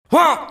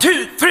1,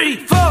 2, 3,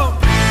 4. All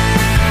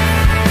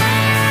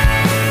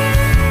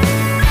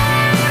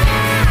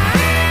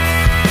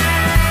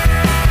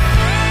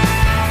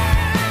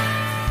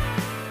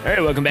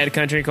right, welcome back to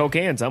Country and Cold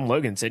Cans. I'm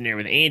Logan, sitting here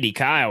with Andy,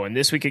 Kyle, and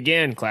this week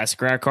again, Classic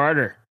Rock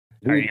Carter.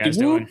 How are you guys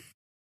doing?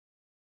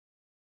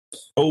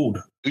 Cold.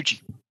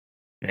 Gucci.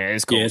 Yeah,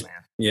 it's cold, man.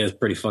 Yeah, it's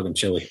pretty fucking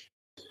chilly.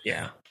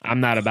 Yeah,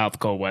 I'm not about the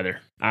cold weather.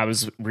 I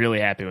was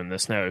really happy when the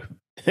snow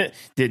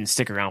didn't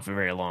stick around for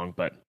very long,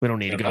 but we don't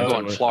need to go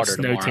into a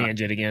snow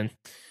tangent again.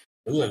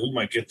 It looks like we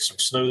might get some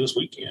snow this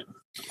weekend,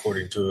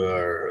 according to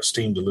our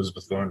esteemed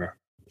Elizabeth Garner.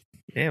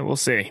 Yeah, we'll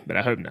see, but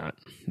I hope not.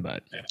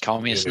 But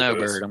Call me a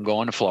snowbird. I'm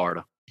going to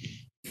Florida.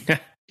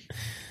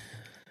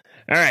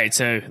 All right,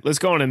 so let's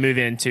go on and move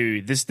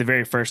into this is the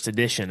very first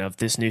edition of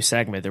this new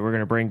segment that we're going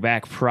to bring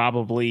back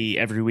probably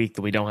every week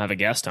that we don't have a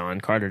guest on.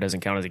 Carter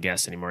doesn't count as a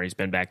guest anymore. He's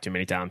been back too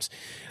many times.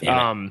 You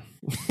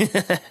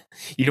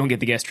don't get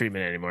the guest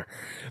treatment anymore.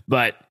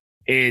 But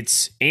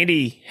it's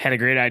Andy had a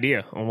great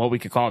idea on what we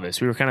could call this.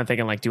 We were kind of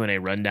thinking like doing a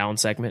rundown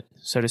segment,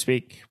 so to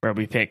speak, where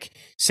we pick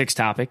 6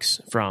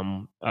 topics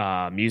from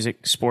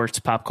music, sports,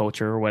 pop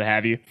culture, or what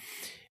have you.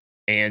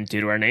 And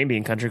due to our name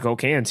being Country Cold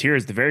Cans, here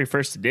is the very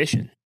first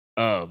edition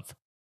of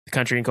the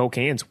Country and Cold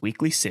Cans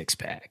Weekly Six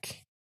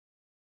Pack.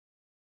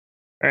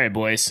 All right,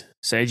 boys.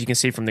 So as you can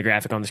see from the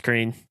graphic on the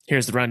screen,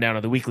 here's the rundown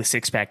of the Weekly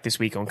Six Pack this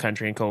week on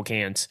Country and Cold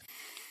Cans.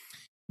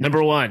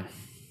 Number 1,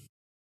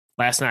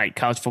 last night,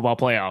 college football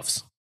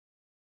playoffs.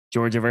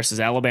 Georgia versus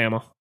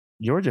Alabama.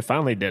 Georgia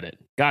finally did it.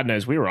 God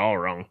knows we were all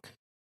wrong.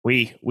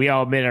 We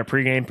all made our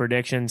pregame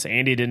predictions.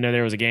 Andy didn't know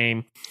there was a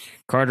game.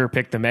 Carter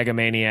picked the Mega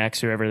Maniacs,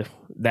 whoever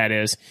that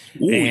is.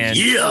 Ooh,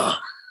 yeah.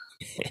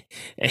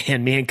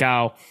 And me and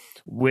Kyle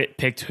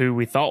picked who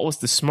we thought was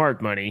the smart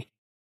money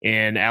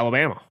in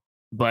Alabama.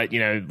 But,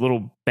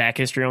 little back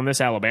history on this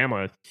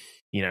Alabama,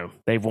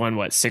 they've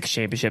won, 6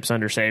 championships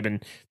under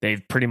Saban.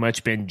 They've pretty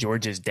much been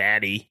Georgia's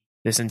daddy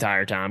this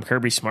entire time.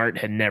 Kirby Smart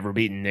had never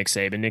beaten Nick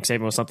Saban. Nick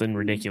Saban was something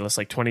ridiculous,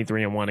 like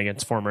 23-1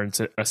 against former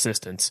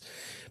assistants.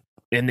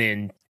 And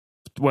then,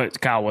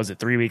 Kyle, was it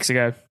 3 weeks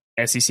ago?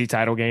 SEC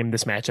title game,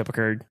 this matchup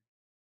occurred?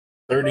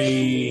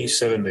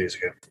 37 days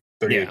ago.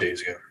 38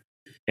 days ago.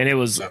 And it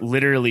was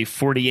literally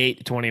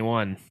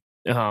 48-21,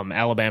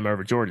 Alabama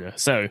over Georgia.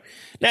 So,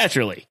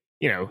 naturally,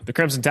 the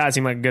Crimson Tide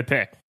seemed like a good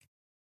pick.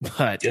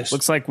 But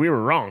Looks like we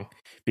were wrong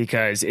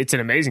because it's an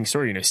amazing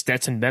story.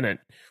 Stetson Bennett,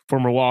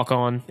 former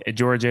walk-on at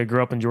Georgia,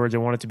 grew up in Georgia,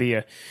 wanted to be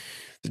a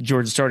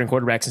Georgia starting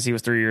quarterback since he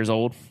was 3 years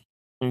old,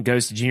 and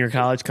goes to junior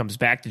college, comes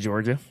back to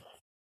Georgia.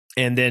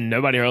 And then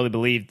nobody really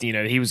believed,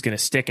 he was going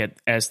to stick it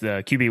as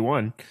the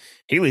QB1.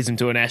 He leads them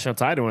to a national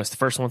title, and it's the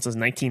first one since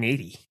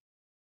 1980.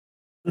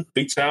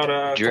 Beats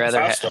out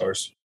 5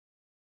 stars.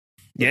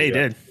 Yeah, he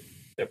did.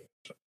 Yep.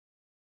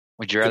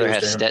 Would you rather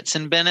have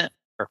Stetson Bennett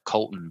or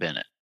Colton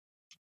Bennett?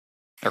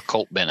 Or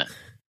Colt Bennett?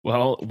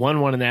 Well, one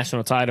won a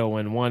national title,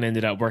 and one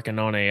ended up working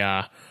on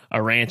a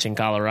ranch in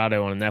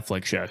Colorado on a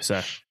Netflix show.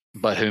 So,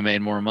 but who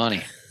made more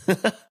money?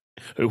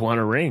 Who won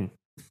a ring?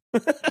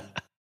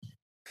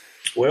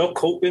 Well,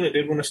 Colt Bennett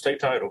did win a state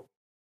title.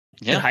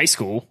 Yeah. In high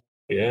school.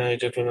 Yeah, he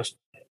did win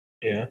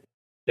yeah.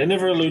 They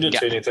never alluded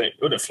to anything.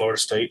 Wasn't it Florida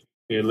State?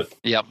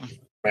 Yep.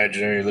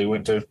 Imaginarily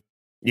went to.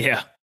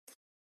 Yeah.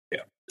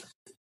 Yeah.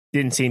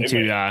 Didn't seem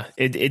to,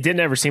 it didn't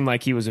ever seem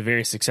like he was a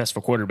very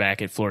successful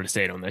quarterback at Florida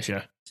State on that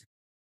show.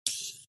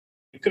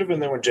 He could have been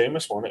there when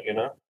Jameis won it,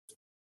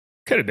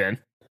 Could have been.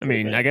 I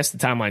mean, I guess the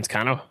timelines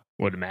kind of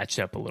would have matched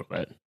up a little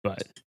bit,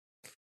 but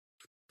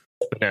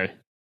no.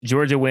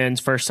 Georgia wins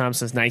first time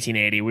since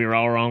 1980. We were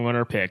all wrong on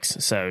our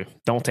picks, so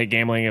don't take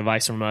gambling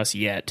advice from us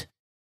yet.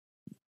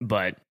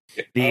 But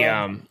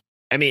I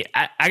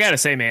got to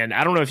say, man,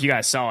 I don't know if you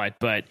guys saw it,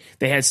 but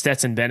they had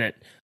Stetson Bennett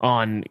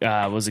on,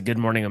 was it Good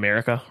Morning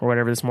America or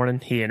whatever this morning?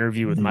 He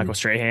interviewed with Michael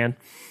Strahan,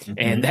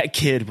 and that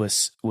kid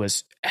was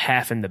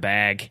half in the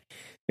bag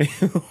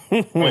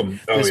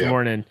this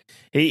morning.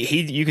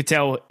 He you could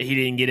tell he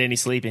didn't get any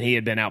sleep, and he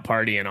had been out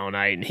partying all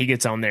night, and he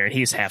gets on there and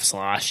he's half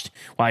sloshed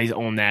while he's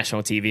on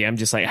national TV. I'm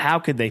just like, how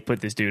could they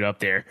put this dude up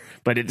there?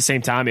 But at the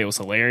same time, it was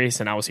hilarious,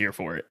 and I was here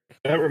for it.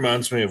 That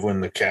reminds me of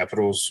when the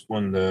Capitals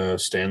won the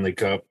Stanley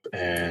Cup,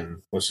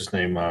 and what's his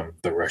name?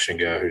 The Russian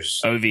guy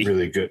who's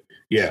really good.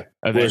 Yeah,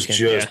 was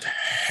just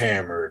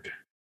hammered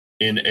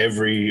in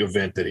every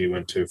event that he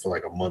went to for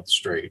like a month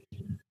straight.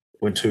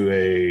 Went to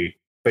a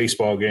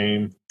baseball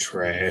game,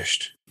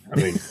 trashed. I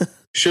mean,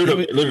 showed up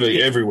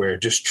literally everywhere,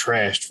 just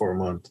trashed for a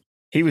month.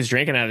 He was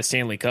drinking out of the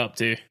Stanley Cup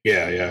too.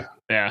 Yeah,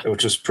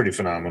 which is pretty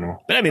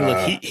phenomenal. But I mean,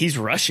 look, he's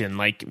Russian.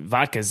 Like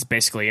vodka's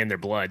basically in their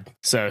blood.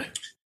 So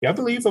yeah, I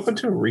believe up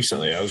until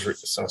recently, I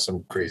saw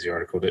some crazy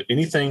article that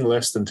anything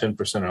less than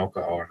 10%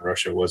 alcohol in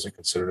Russia wasn't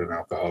considered an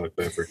alcoholic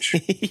beverage.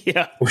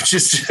 Yeah, which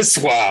is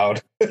just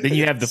wild. Then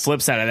you have the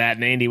flip side of that.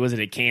 And Andy, was it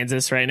at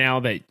Kansas right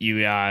now that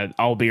you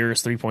all beer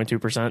is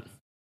 3.2%?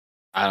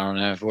 I don't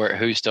know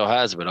who still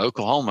has it, but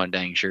Oklahoma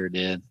dang sure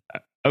did.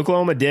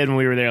 Oklahoma did when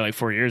we were there like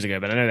 4 years ago,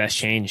 but I know that's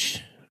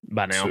changed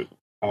by now.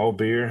 all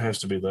beer has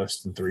to be less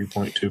than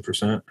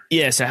 3.2%.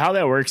 Yeah. So how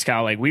that works,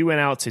 Kyle? Like we went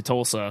out to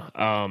Tulsa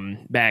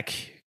back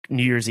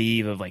New Year's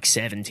Eve of like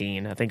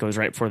 17. I think it was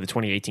right before the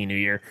 2018 New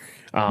Year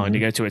to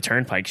go to a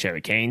Turnpike show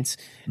at Cane's,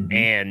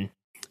 and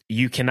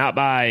you cannot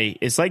buy.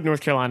 It's like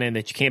North Carolina in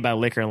that you can't buy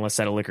liquor unless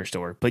at a liquor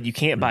store, but you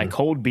can't buy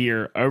cold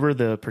beer over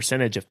the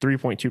percentage of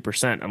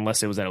 3.2%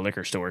 unless it was at a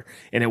liquor store,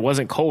 and it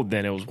wasn't cold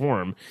then; it was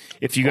warm.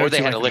 If you go, or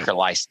they had a liquor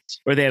license,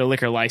 or they had a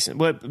liquor license.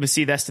 But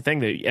see, that's the thing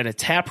that at a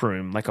tap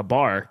room, like a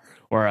bar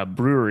or a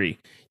brewery,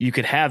 you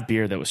could have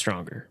beer that was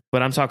stronger.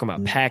 But I'm talking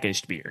about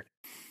packaged beer.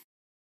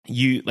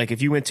 You like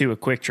if you went to a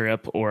Quick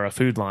Trip or a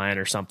Food Lion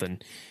or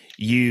something,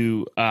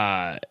 you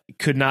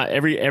could not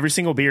every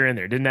single beer in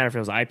there, didn't matter if it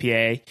was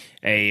IPA,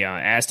 a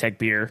Aztec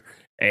beer,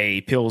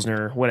 a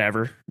Pilsner,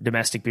 whatever,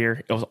 domestic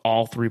beer, it was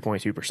all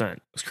 3.2%. It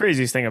was the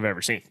craziest thing I've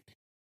ever seen.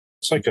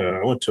 It's like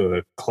I went to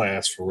a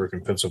class for work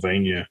in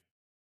Pennsylvania,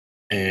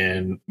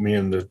 and me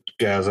and the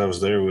guys I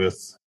was there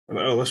with,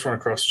 let's run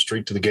across the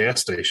street to the gas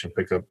station,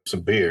 pick up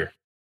some beer.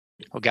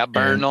 We got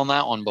burned on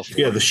that one before.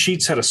 Yeah, the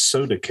sheets had a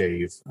soda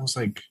cave. I was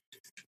like,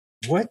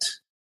 what?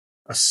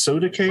 A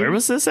soda cave? Where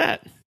was this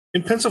at?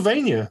 In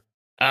Pennsylvania.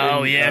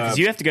 Oh, yeah, because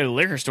you have to go to the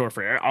liquor store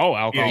for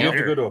alcohol. Yeah, you have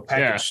to go to a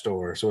package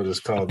store. So what it's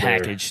called. A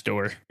package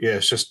store. Yeah,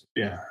 it's just,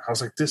 I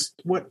was like,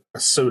 what? A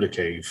soda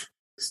cave.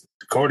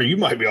 Carter, you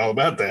might be all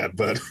about that,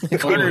 but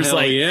Carter's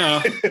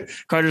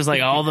Carter's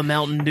like all the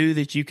Mountain Dew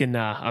that you can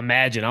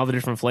imagine, all the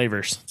different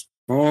flavors.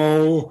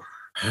 Oh,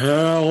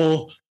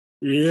 hell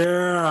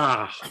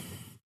yeah.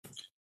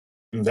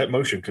 That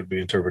motion could be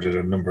interpreted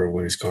a number of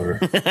ways, Carter.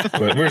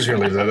 But we're just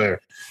gonna leave that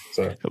there.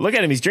 So look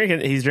at him; he's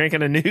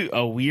drinking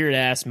a weird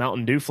ass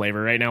Mountain Dew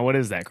flavor right now. What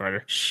is that,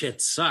 Carter?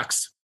 Shit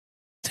sucks.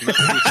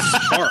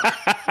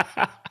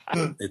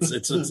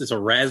 It's a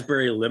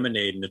raspberry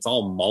lemonade, and it's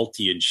all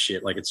malty and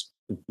shit. Like it's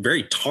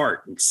very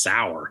tart and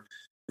sour.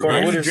 Carter,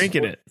 why are you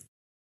drinking it?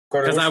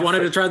 Because I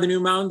wanted to try the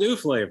new Mountain Dew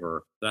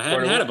flavor. I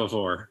hadn't had it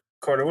before.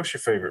 Carter, what's your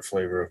favorite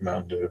flavor of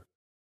Mountain Dew?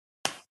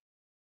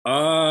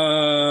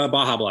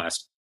 Baja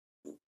Blast.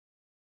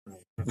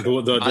 Okay.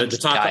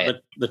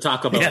 The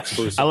Taco Bell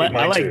exclusive. I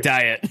like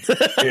diet.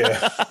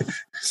 Yeah,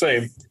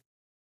 same.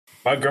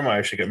 My grandma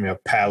actually got me a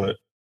pallet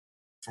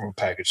from a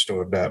package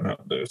store of that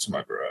Mountain Dew. It's in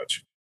my garage.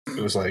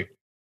 It was like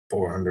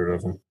 400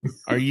 of them.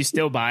 Are you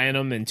still buying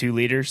them in 2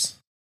 liters?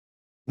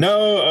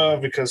 No,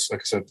 because like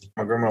I said,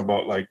 my grandma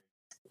bought like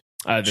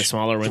the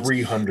smaller ones.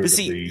 300 of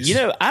these.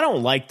 I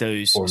don't like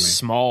those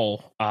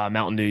small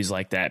Mountain Dews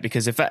like that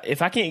because if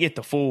I can't get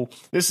the full,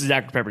 this is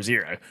Dr. Pepper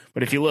Zero,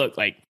 but if you look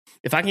like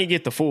if I can't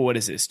get the full, what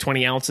is this,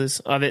 20 ounces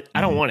of it, I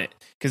don't want it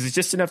because it's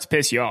just enough to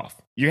piss you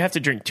off. You have to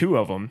drink 2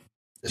 of them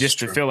just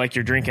to feel like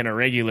you're drinking a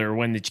regular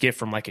one that you get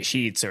from like a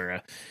Sheetz or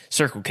a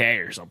Circle K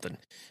or something.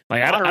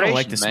 Like I don't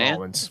like the small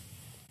ones.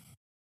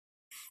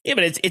 Yeah,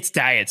 but it's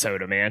diet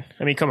soda, man.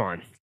 I mean, come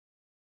on.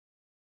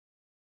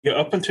 Yeah,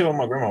 up until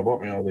my grandma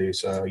bought me all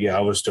these, I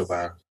was still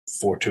buying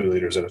 4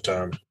 2-liters at a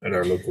time at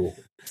our local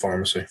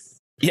pharmacy.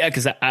 Yeah,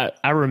 because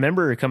I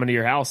remember coming to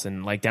your house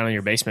and like down in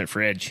your basement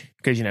fridge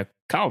because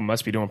Kyle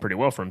must be doing pretty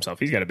well for himself.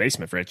 He's got a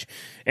basement fridge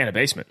and a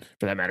basement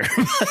for that matter.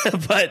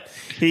 But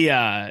he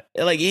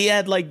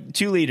had like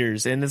 2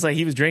 liters and it's like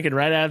he was drinking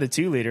right out of the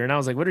 2-liter and I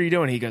was like, "What are you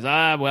doing?" He goes,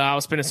 well, I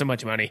was spending so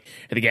much money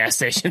at the gas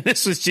station.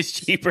 This was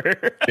just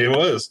cheaper." It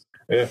was,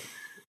 yeah.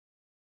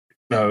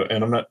 No,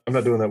 and I'm not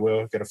doing that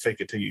well. Got to fake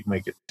it till you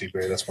make it,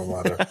 T-Bear. That's my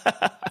motto.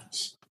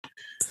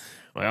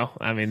 Well,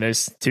 I mean,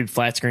 there's 2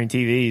 flat screen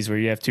TVs where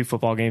you have 2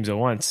 football games at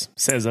once.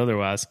 Says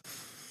otherwise.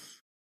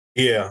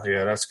 Yeah,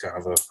 that's kind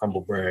of a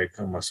humble brag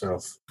on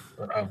myself.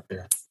 But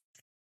yeah.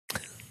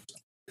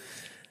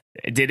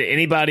 Did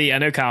anybody? I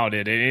know Kyle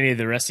did. Did any of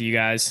the rest of you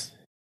guys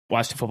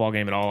watch the football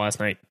game at all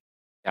last night?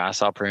 Yeah, I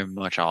saw pretty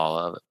much all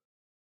of it.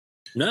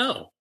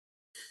 No.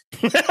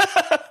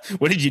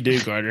 What did you do,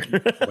 Carter?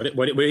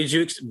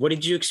 What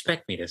did you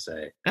expect me to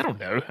say? I don't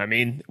know. I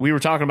mean, we were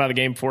talking about the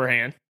game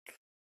beforehand,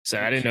 so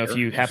I didn't know if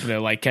you happened to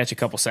like catch a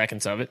couple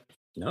seconds of it.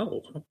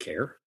 No, I don't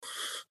care.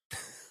 I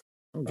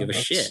don't give a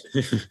shit.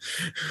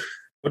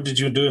 What did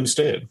you do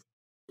instead?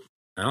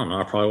 I don't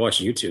know. I probably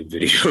watched YouTube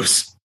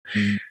videos.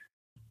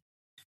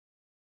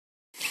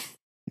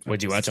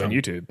 What'd you watch on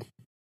YouTube?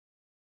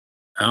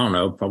 I don't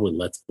know. Probably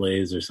Let's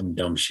Plays or some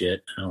dumb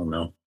shit. I don't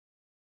know.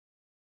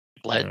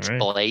 Let's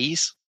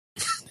Blaze?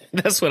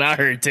 That's what I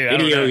heard too.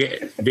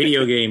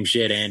 Video game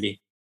shit, Andy.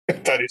 I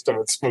thought he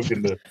started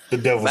smoking the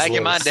devil's Back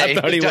in my day, I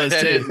thought he was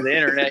that too. into the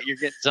internet, you're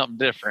getting something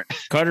different.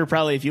 Carter,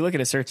 probably, if you look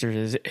at a search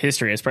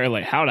history, it's probably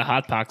like how to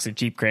hotbox a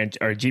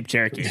Jeep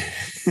Cherokee.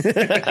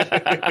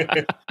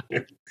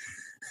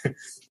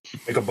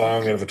 Make a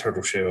bong out of a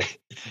turtle shell.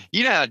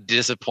 You know how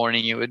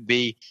disappointing it would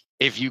be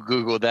if you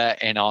Googled that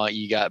and all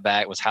you got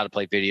back was how to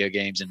play video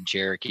games in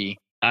Cherokee.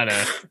 I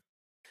know.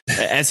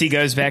 As he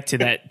goes back to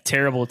that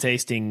terrible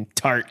tasting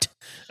tart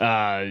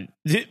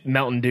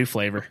Mountain Dew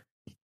flavor.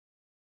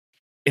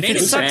 If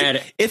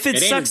it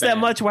sucks that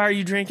much, why are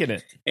you drinking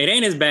it? It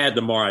ain't as bad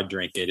the more I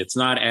drink it. It's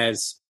not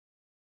as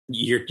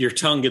your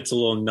tongue gets a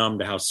little numb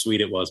to how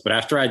sweet it was. But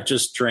after I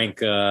just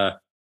drank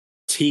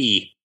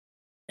tea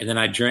And then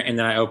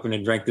I opened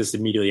and drank this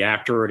immediately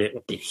afterward.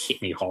 It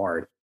hit me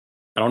hard.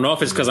 I don't know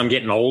if it's because I'm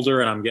getting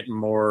older and I'm getting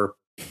more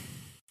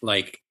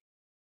like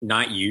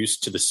not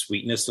used to the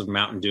sweetness of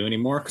Mountain Dew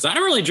anymore. Because I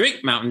don't really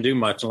drink Mountain Dew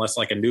much unless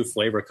like a new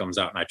flavor comes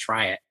out and I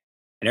try it.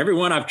 And every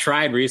one I've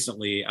tried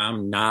recently,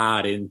 I'm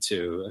not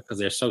into because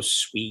they're so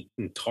sweet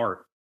and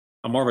tart.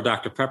 I'm more of a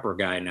Dr. Pepper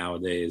guy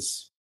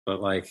nowadays.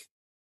 But like,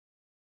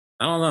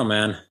 I don't know,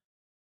 man.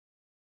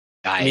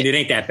 I mean, it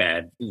ain't that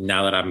bad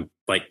now that I'm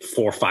like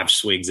 4 or 5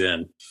 swigs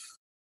in.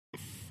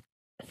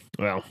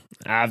 Well,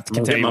 I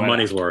can tell you my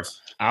money's worth.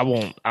 I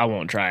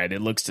won't try it.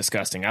 It looks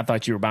disgusting. I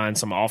thought you were buying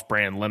some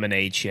off-brand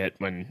lemonade shit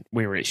when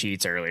we were at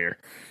Sheetz earlier.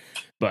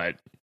 But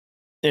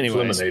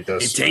anyways,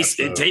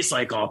 it tastes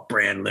like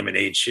off-brand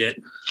lemonade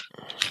shit.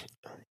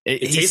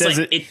 He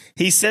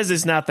says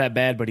it's not that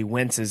bad, but he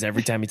winces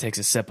every time he takes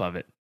a sip of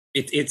it.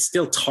 It's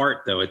still tart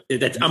though.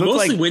 I'm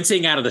mostly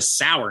wincing out of the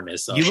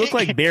sourness of it. You look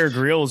like Bear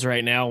Grylls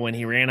right now when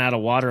he ran out of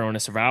water on a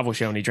survival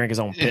show and he drank his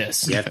own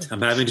piss. Yeah,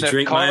 I'm having to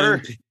drink my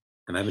own.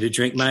 I'm having to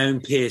drink my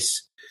own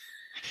piss.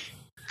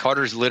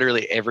 Carter's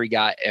literally every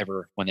guy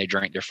ever when they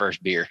drank their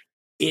first beer.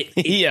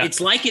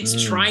 It's like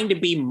it's trying to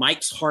be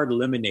Mike's Hard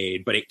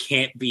Lemonade, but it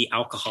can't be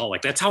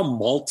alcoholic. That's how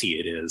malty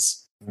it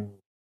is.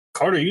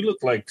 Carter, you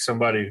look like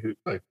somebody who,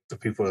 like the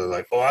people that are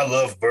like, oh, I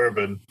love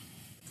bourbon.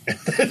 And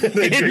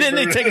then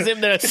they take him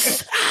there.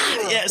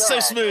 Yeah, so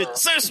smooth.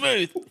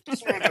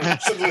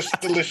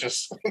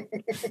 Delicious.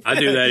 I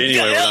do that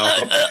anyway with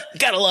alcohol.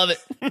 Gotta love it.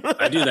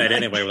 I do that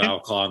anyway with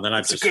alcohol, and then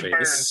I just say,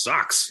 this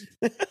sucks.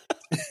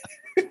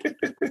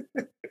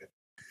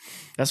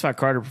 That's why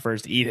Carter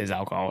prefers to eat his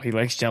alcohol. He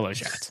likes Jello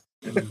shots.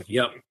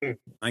 Yep.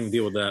 I can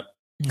deal with that.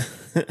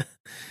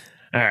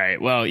 All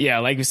right. Well, yeah,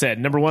 like we said,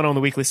 number 1 on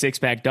the weekly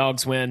 6-pack,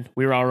 dogs win.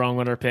 We were all wrong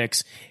on our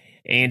picks.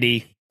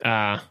 Andy,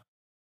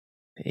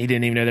 he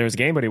didn't even know there was a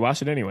game, but he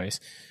watched it anyways.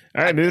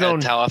 All right, moving on.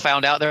 That's how I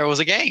found out there was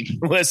a game.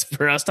 Was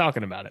for us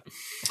talking about it.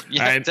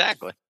 Yeah, right.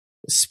 Exactly.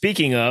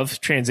 Speaking of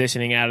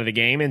transitioning out of the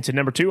game into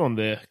number 2 on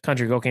the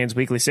Country Gold Cans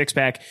Weekly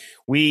 6-pack,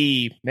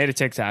 we made a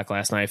TikTok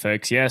last night,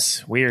 folks.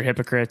 Yes, we are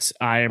hypocrites.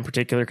 I in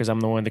particular, because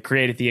I'm the one that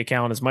created the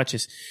account as much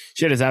as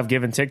shit as I've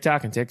given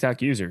TikTok and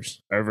TikTok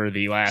users over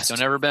the last Still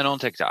never been on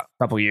TikTok.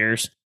 Couple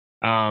years.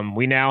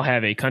 We now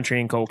have a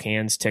Country and Cold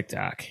Cans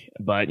TikTok.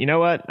 But you know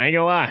what? I ain't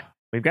gonna lie.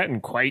 We've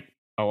gotten quite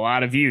a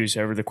lot of views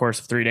over the course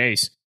of 3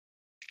 days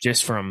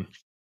just from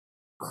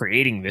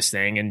creating this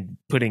thing and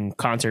putting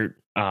concert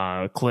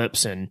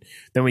clips. And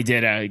then we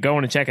did go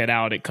on and check it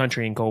out at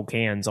Country and Cold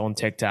Cans on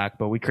TikTok.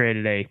 But we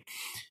created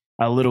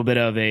a little bit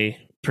of a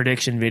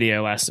prediction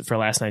video for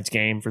last night's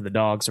game for the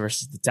Dogs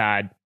versus the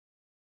Tide.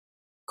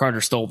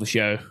 Carter stole the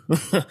show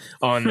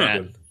on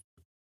that.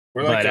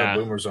 We're like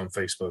boomers on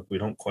Facebook. We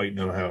don't quite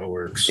know how it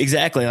works.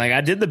 Exactly. Like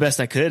I did the best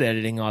I could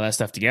editing all that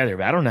stuff together,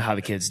 but I don't know how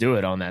the kids do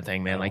it on that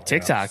thing, man. Like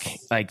TikTok,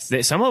 like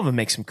some of them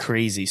make some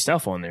crazy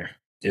stuff on there.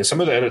 Yeah,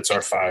 some of the edits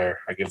are fire.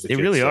 I give the they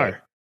kids really that.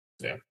 are.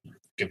 Yeah,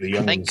 give the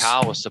young. I think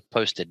Kyle was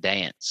supposed to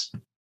dance.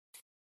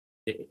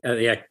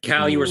 Yeah,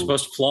 Kyle, you were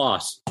supposed to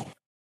floss.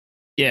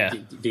 Yeah.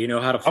 Do you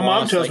know how to floss? My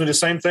mom tells me the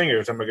same thing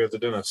every time I go to the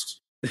dentist.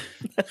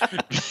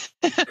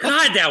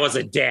 God, that was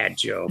a dad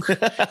joke.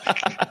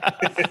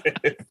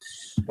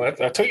 Well,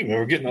 I tell you, man,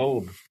 we're getting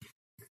old.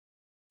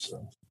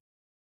 So,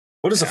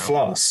 what is a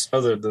floss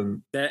other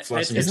than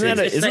flossing? Isn't that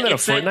a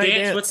Fortnite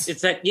dance?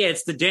 It's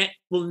the dance.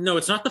 Well, no,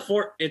 it's not the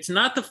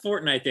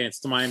Fortnite dance,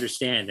 to my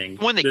understanding.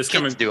 One that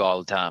kids do all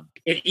the time.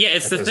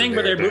 It's the thing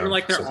where they're moving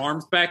like their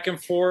arms back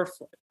and forth,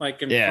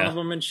 like in front of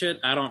them and shit.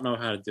 I don't know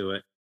how to do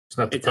it. It's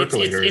not the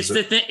percolator. It's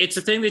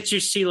the thing that you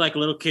see like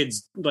little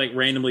kids like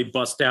randomly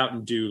bust out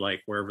and do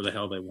like wherever the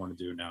hell they want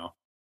to do now.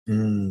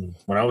 When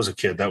I was a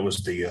kid, that was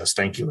the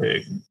stanky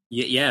leg.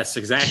 Yes,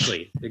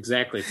 exactly. It's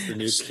the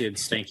new kid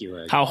stanky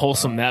leg. How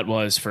wholesome that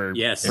was for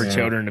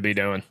children to be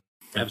doing.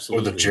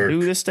 Absolutely. Or the jerk.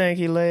 Do the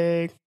stanky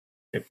leg.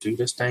 Yep, do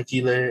the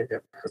stanky leg.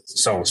 Yep. That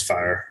song was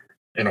fire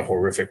in a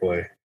horrific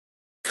way.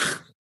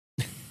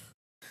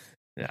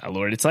 Yeah,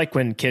 Lord. It's like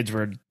when kids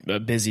were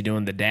busy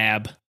doing the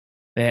dab.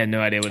 They had no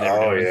idea what they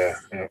were doing.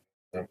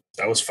 Yeah.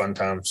 That was fun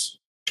times.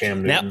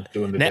 Cam Newton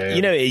doing the dab.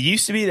 You know, it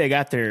used to be they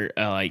got their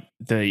like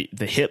the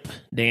hip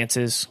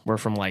dances were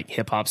from like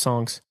hip hop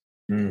songs.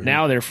 Mm-hmm.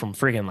 Now they're from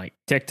freaking like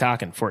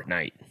TikTok and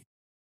Fortnite.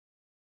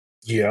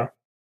 Yeah,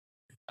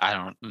 I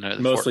don't know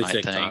the mostly Fortnite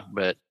TikTok, thing,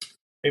 but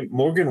hey,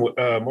 Morgan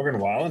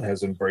Wallen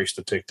has embraced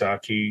the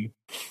TikTok. He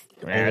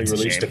only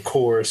released a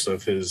chorus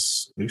of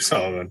his new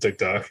song on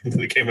TikTok.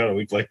 It came out a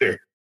week later.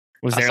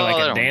 Was there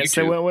like a dance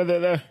that went with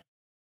it though?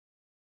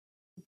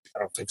 I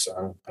don't think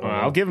so.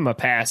 I'll give him a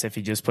pass if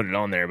he just put it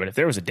on there. But if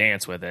there was a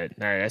dance with it,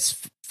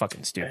 that's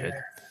fucking stupid.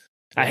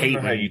 I hate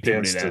when you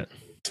dance do that.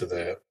 To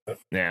that.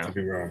 Yeah, could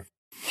be wrong.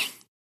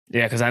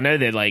 Yeah, because I know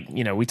that like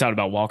we talked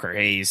about Walker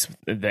Hayes,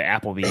 the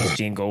Applebee's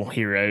jingle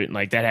he wrote, and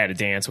like that had a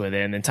dance with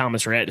it. And then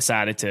Thomas Rhett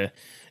decided to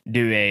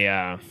do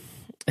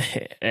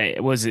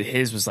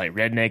his was like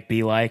Redneck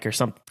Be Like or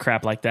some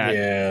crap like that.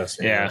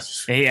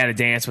 Yes. He had a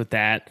dance with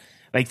that.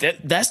 Like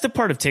that's the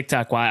part of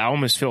TikTok why I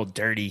almost feel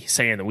dirty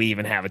saying that we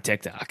even have a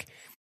TikTok.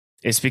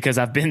 It's because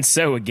I've been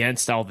so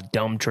against all the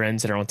dumb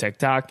trends that are on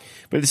TikTok.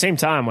 But at the same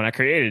time, when I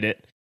created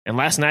it, and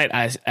last night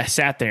I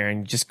sat there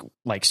and just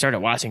like started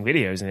watching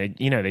videos, and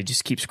they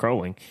just keep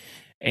scrolling.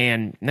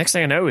 And next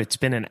thing I know, it's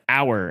been an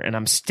hour, and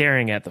I'm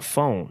staring at the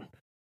phone,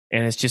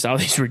 and it's just all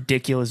these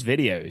ridiculous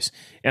videos.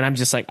 And I'm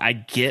just like, I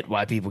get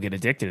why people get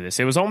addicted to this.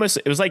 It was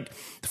like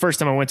the first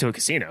time I went to a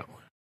casino.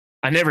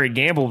 I never had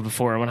gambled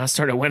before. When I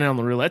started winning on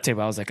the roulette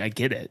table, I was like, I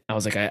get it. I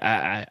was like,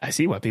 I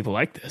see why people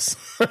like this.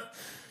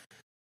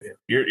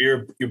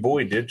 Your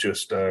boy did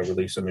just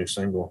release a new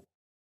single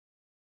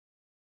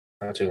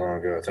not too long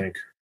ago, I think.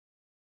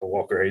 The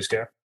Walker Hayes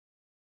guy.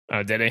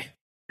 Oh, did he?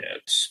 Yeah,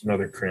 it's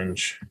another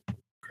cringe.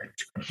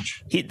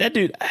 That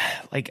dude,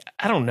 like,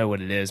 I don't know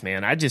what it is,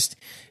 man.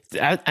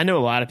 I know a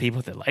lot of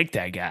people that like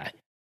that guy,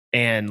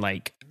 and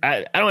like,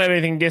 I don't have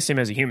anything against him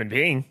as a human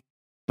being,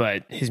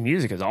 but his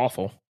music is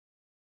awful.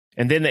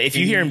 And then if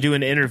you hear him do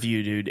an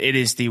interview, dude, it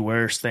is the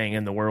worst thing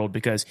in the world,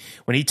 because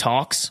when he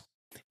talks,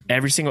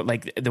 every single,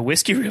 like the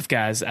Whiskey Riff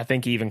guys, I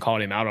think he even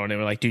called him out on it. They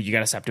were like, dude, you got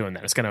to stop doing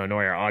that. It's going to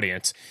annoy our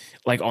audience,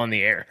 like on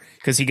the air.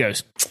 Because he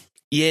goes,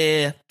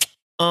 yeah,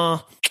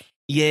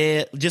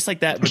 just like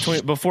that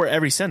before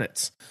every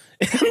sentence.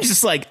 And I'm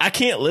just like, I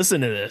can't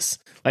listen to this.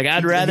 Like,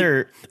 I'd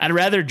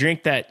rather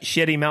drink that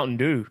shitty Mountain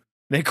Dew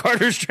that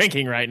Carter's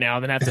drinking right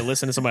now than have to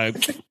listen to somebody,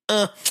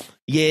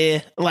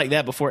 yeah, like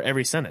that before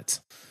every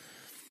sentence.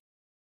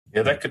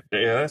 Yeah,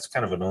 that's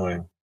kind of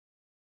annoying.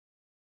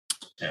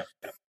 Yeah.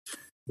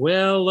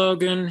 Well,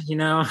 Logan,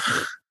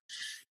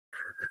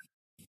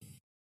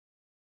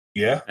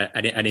 Yeah,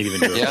 I didn't even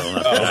do it. Yeah. Well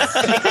enough.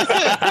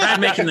 I'm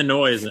making the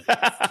noise.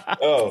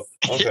 Oh,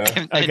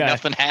 okay. And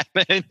nothing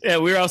happened. Yeah,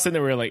 we were all sitting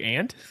there. We were like,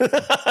 and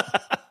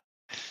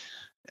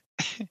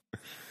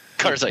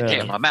Carter's like,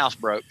 damn, my mouse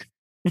broke.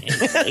 Make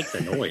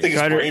the noise.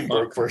 His brain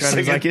broke for a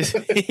second.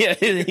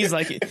 He's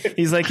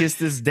like, it's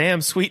this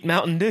damn sweet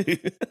Mountain Dew.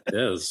 It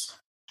is.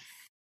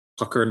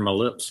 Puckering my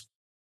lips.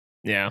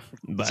 Yeah.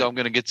 But, so I'm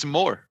going to get some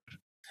more.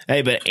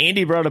 Hey, but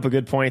Andy brought up a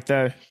good point,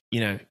 though.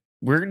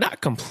 We're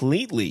not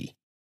completely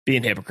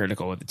being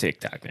hypocritical with the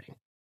TikTok thing,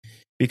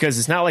 because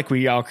it's not like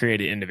we all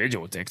created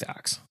individual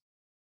TikToks.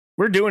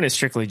 We're doing it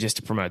strictly just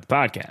to promote the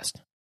podcast.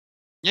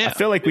 Yeah. I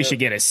feel like we should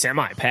get a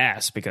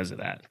semi-pass because of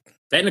that.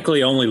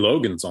 Technically, only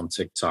Logan's on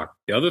TikTok.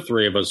 The other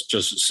three of us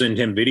just send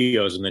him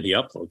videos and then he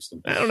uploads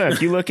them. I don't know.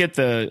 If you look at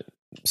the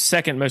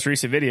second most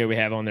recent video we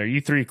have on there,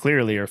 you three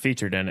clearly are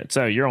featured in it.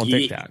 So you're on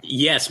TikTok.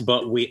 Yes,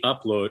 but we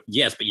upload.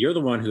 Yes, but you're the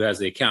one who has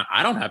the account.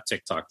 I don't have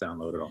TikTok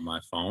downloaded on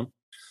my phone.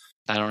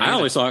 I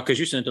always saw it because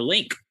you sent a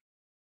link.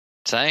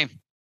 Same.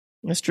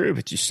 That's true,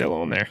 but you're still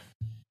on there.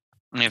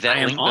 And if that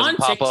link doesn't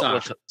pop TikTok. up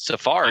with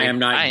Safari, I am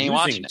not ain't using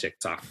watching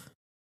TikTok.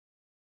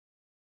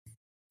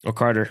 Well,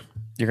 Carter,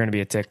 you're going to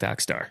be a TikTok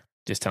star.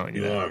 Just telling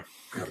you that.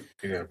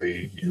 You're going to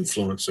be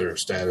influencer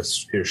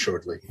status here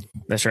shortly.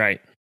 That's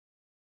right.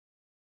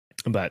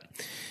 But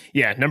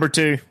yeah, number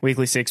 2,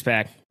 weekly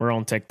 6-pack. We're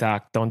on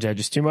TikTok. Don't judge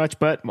us too much,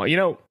 but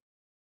go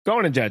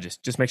on and judge us.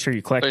 Just make sure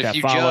you click that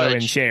follow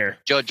and share.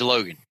 Judge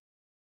Logan.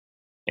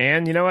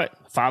 And you know what?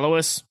 Follow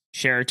us,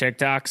 share our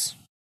TikToks.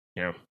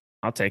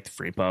 I'll take the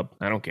free pub.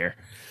 I don't care.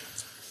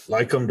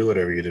 Like them, do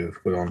whatever you do.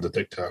 Put on the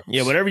TikTok.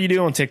 Yeah, whatever you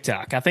do on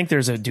TikTok. I think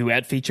there's a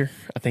duet feature.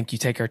 I think you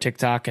take our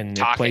TikTok and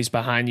it plays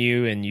behind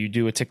you, and you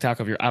do a TikTok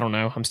of your. I don't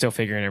know. I'm still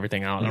figuring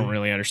everything out. I don't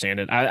really understand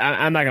it.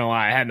 I'm not gonna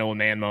lie. I had an old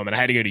man moment. I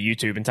had to go to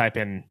YouTube and type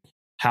in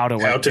how to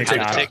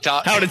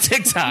TikTok. How to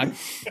TikTok.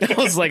 I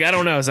was like, I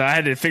don't know. So I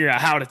had to figure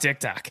out how to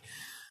TikTok.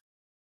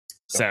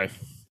 So,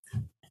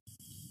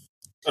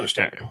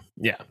 understandable.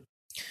 Yeah.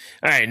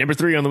 All right, number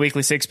 3 on the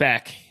weekly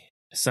 6-pack.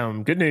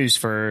 Some good news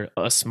for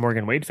us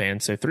Morgan Wade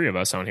fans. So 3 of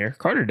us on here.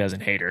 Carter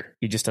doesn't hate her.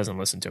 He just doesn't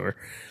listen to her.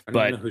 I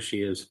don't know who she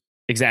is.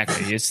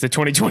 Exactly. It's the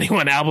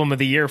 2021 album of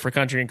the year for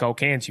Country and Cold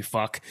Cans, you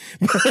fuck.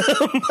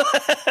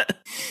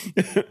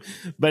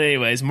 But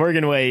anyways,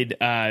 Morgan Wade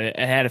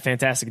had a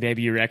fantastic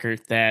debut record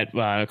that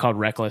called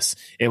Reckless.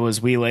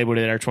 We labeled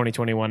it our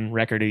 2021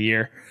 record of the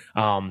year.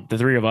 The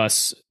 3 of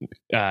us,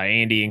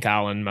 Andy and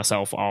Colin,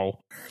 myself,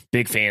 all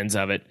big fans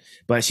of it.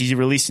 But she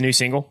released a new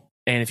single.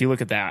 And if you look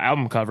at that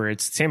album cover,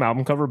 it's the same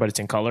album cover, but it's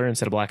in color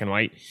instead of black and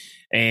white.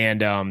 And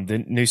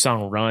the new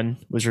song Run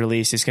was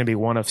released. It's going to be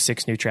one of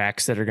 6 new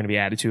tracks that are going to be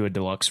added to a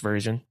deluxe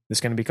version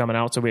that's going to be coming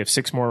out. So we have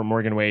 6 more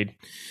Morgan Wade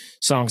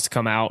songs to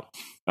come out.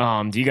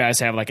 Do you guys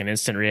have like an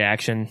instant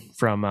reaction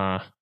from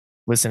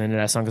listening to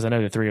that song? Because I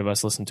know the 3 of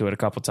us listened to it a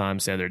couple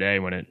times the other day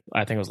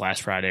I think it was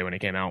last Friday when it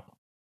came out.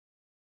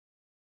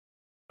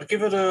 I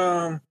give it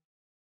a...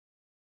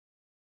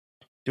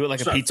 Do it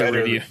like a pizza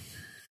review.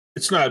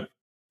 It's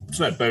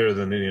not better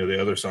than any of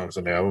the other songs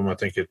on the album. I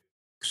think it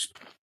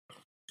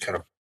kind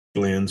of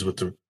blends with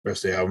the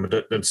rest of the album. It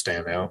doesn't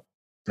stand out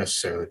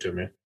necessarily to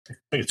me. I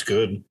think it's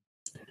good.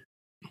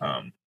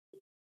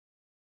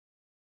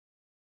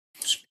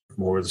 It's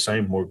more of the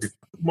same, more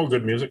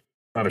good music.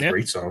 Not a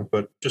great song,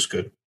 but just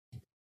good.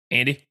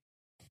 Andy?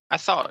 I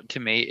thought, to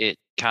me, it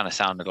kind of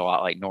sounded a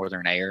lot like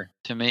Northern Air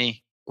to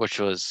me, which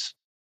was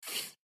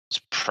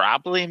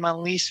probably my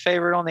least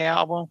favorite on the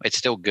album. It's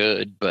still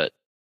good, but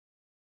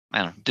I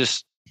don't know,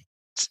 just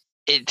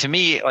to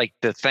me, like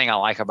the thing I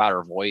like about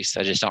her voice,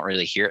 I just don't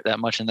really hear it that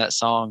much in that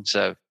song.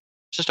 So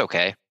it's just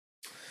okay.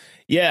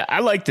 Yeah, I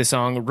like the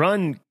song.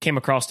 Run came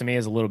across to me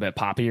as a little bit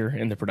poppier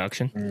in the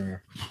production.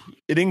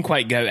 It didn't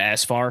quite go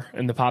as far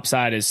in the pop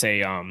side as,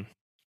 say,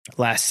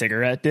 Last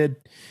Cigarette did.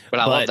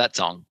 But I love that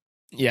song.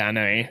 Yeah, I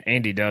know.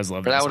 Andy does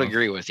love that song. But I would song.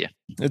 agree with you.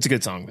 It's a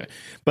good song.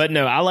 But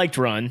no, I liked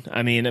Run.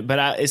 I mean,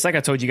 but it's like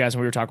I told you guys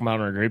when we were talking about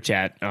it in our group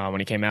chat when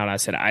it came out. I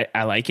said,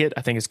 I like it.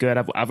 I think it's good.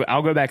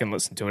 I'll go back and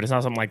listen to it. It's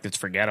not something like that's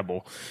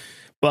forgettable.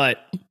 But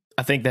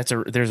I think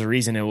there's a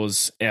reason it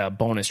was a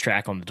bonus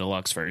track on the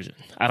deluxe version.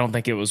 I don't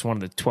think it was one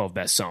of the 12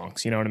 best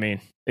songs. You know what I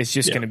mean? It's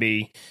just going to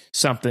be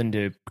something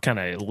to kind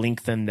of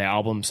lengthen the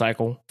album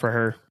cycle for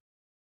her.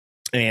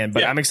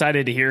 But I'm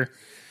excited to hear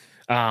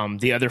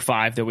the other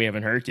 5 that we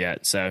haven't heard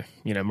yet. So,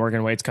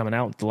 Morgan Wade's coming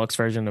out, deluxe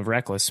version of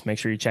Reckless. Make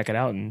sure you check it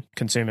out and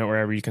consume it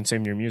wherever you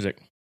consume your music.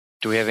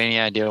 Do we have any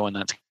idea when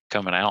that's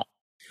coming out?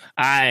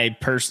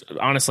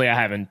 Honestly, I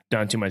haven't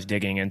done too much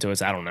digging into it.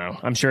 So I don't know.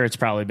 I'm sure it's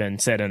probably been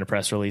said in a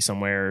press release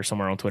somewhere or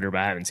somewhere on Twitter, but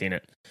I haven't seen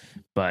it.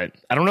 But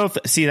I don't know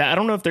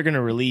if they're going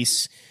to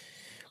release.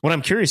 What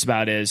I'm curious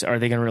about is, are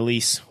they going to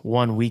release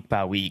one week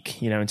by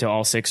week, until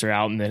all 6 are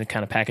out, and then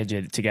kind of package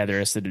it together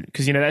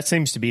because that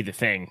seems to be the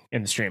thing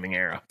in the streaming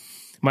era,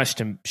 much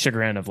to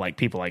chagrin of like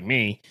people like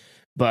me,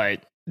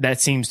 but that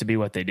seems to be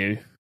what they do.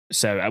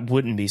 So I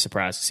wouldn't be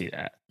surprised to see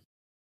that.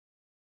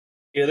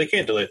 Yeah, they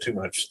can't delay too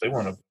much. They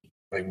want to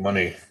make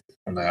money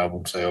on the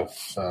album sale.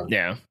 So.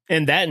 Yeah,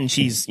 and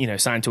she's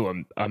signed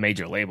to a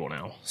major label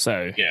now.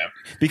 So yeah,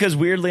 because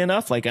weirdly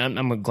enough, like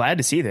I'm glad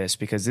to see this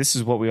because this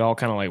is what we all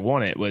kind of like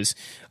wanted. Was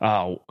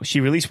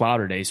she released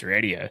Wilder Days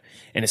radio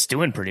and it's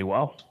doing pretty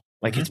well.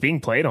 Like it's being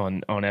played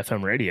on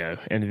FM radio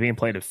and being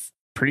played a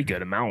pretty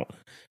good amount.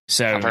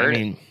 So I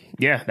mean,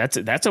 yeah,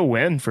 that's a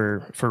win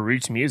for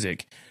roots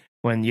music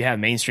when you have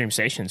mainstream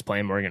stations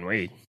playing Morgan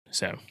Wade.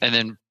 So and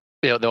then.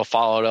 They'll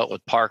follow it up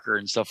with Parker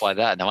and stuff like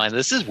that. Now,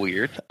 this is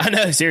weird. I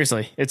know,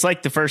 seriously. It's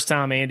like the first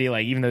time, Andy,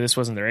 like even though this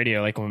wasn't the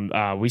radio, like when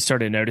we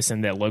started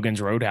noticing that Logan's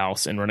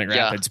Roadhouse in Roanoke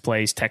Rapids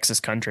plays Texas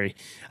country,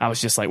 I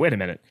was just like, wait a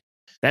minute.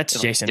 That's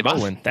Jason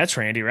Bowen. That's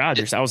Randy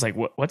Rogers. I was like,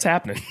 what's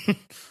happening?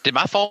 Did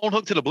my phone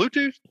hook to the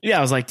Bluetooth? Yeah,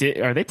 I was like,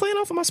 are they playing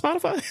off of my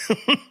Spotify?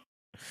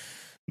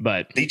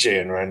 But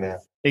DJing right now.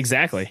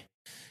 Exactly.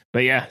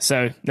 But yeah,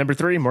 so number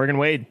 3, Morgan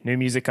Wade, new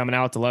music coming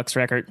out, deluxe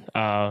record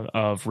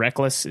of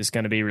Reckless is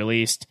going to be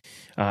released.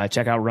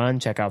 Check out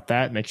Run, check out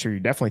that. Make sure you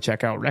definitely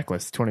check out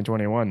Reckless,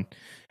 2021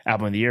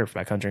 album of the year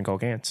by Country and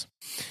Cold Cans.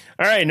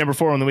 All right, number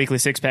 4 on the weekly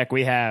 6-pack,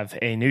 we have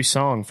a new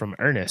song from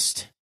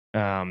ERNEST.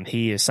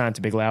 He is signed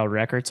to Big Loud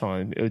Records,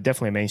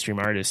 definitely a mainstream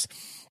artist.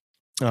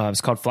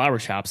 It's called Flower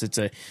Shops. It's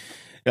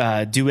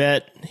a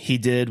duet he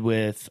did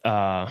with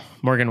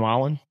Morgan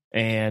Wallen,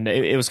 and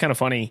it was kind of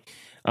funny.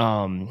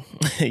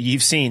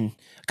 You've seen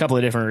a couple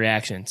of different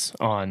reactions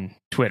on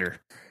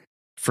Twitter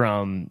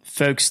from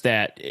folks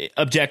that,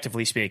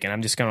 objectively speaking,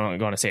 I'm just going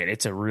to say it.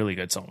 It's a really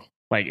good song.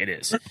 Like it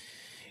is.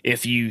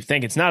 If you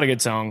think it's not a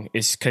good song,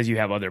 it's because you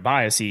have other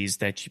biases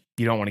that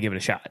you don't want to give it a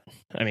shot.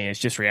 I mean, it's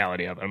just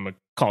reality of it. I'm going to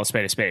call a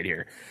spade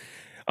here.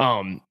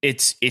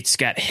 It's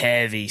got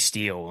heavy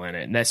steel in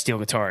it, and that steel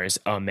guitar is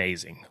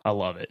amazing. I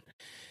love it.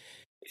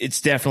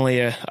 It's definitely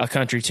a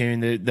country tune.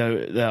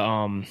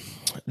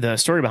 The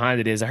story behind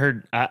it is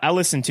I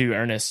listen to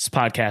ERNEST's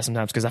podcast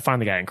sometimes because I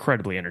find the guy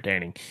incredibly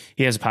entertaining.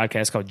 He has a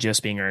podcast called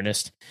Just Being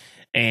Earnest,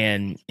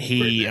 and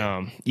he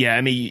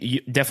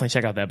you definitely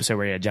check out the episode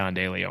where he had John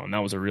Daly on. That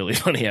was a really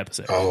funny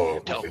episode.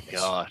 Oh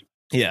God,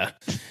 yeah.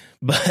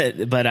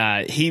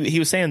 But he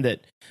was saying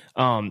that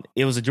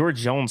it was a George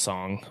Jones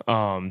song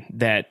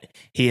that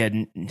he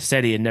had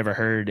said he had never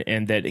heard,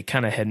 and that it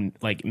kind of had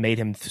like made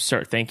him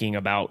start thinking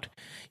about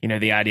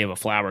the idea of a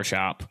flower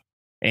shop,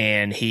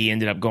 and he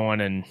ended up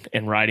going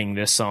and writing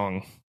this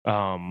song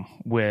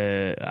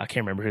with I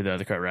can't remember who the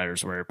other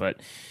co-writers were, but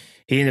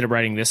he ended up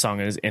writing this song,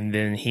 and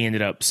then he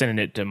ended up sending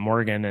it to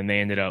Morgan, and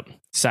they ended up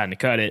deciding to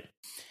cut it.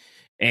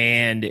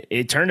 And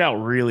it turned out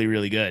really,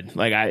 really good.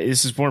 Like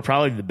this is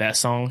probably the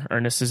best song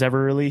ERNEST has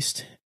ever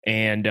released.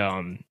 And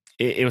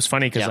it was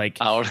funny because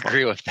I would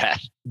agree with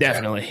that.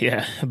 Definitely,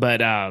 yeah.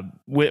 But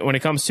when it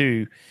comes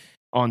to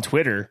on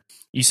Twitter,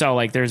 you saw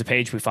like there's a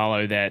page we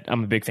follow that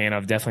I'm a big fan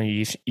of.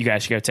 Definitely, you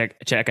guys should go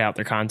check out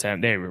their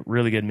content. They have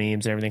really good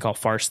memes and everything, called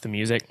Farce the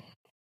Music.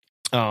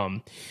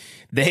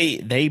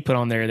 They put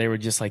on there. They were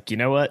just like, you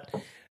know what?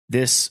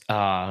 This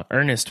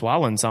Ernest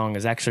Wallen song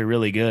is actually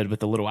really good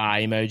with the little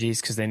eye emojis,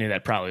 because they knew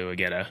that probably would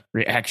get a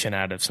reaction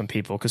out of some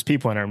people, because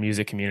people in our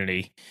music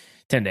community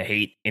tend to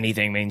hate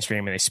anything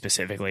mainstream, and they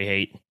specifically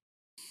hate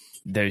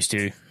those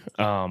two.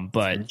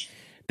 But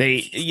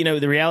they,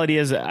 the reality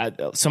is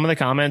some of the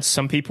comments,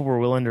 some people were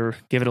willing to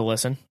give it a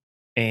listen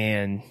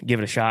and give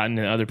it a shot, and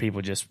then other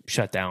people just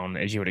shut down,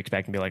 as you would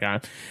expect, and be like,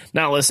 I'm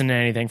not listening to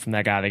anything from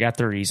that guy. They got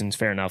their reasons,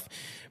 fair enough.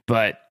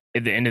 But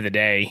at the end of the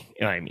day,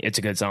 it's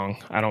a good song.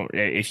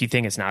 If you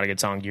think it's not a good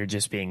song, you're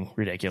just being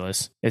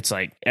ridiculous. It's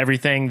like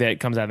everything that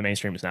comes out of the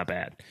mainstream is not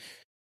bad.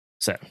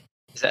 So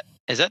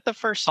is that the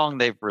first song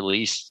they've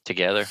released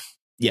together?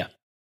 Yeah.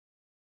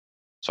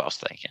 That's what I was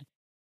thinking.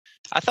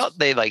 I thought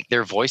they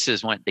their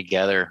voices went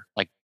together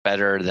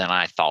better than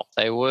I thought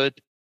they would.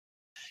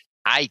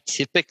 I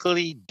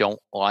typically don't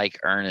like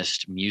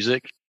Ernest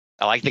music.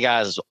 I like the guy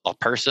as a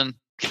person.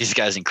 This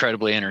guy's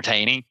incredibly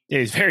entertaining. Yeah,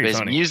 he's very his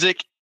funny.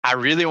 Music, I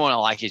really want to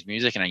like his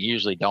music, and I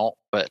usually don't,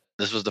 but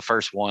this was the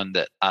first one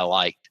that I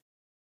liked.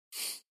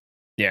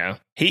 Yeah.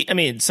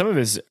 Some of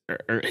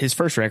his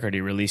first record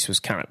he released was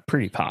kind of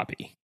pretty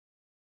poppy.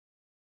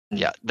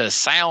 Yeah, the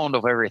sound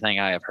of everything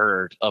I have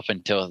heard up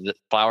until the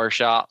Flower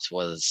Shops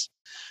was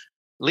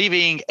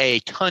leaving a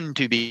ton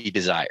to be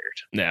desired.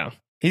 Yeah.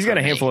 He's got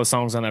a handful of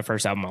songs on that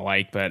first album I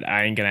like, but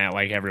I ain't going to act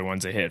like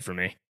everyone's a hit for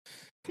me.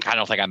 I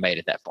don't think I made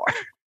it that far.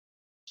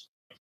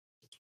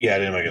 Yeah, I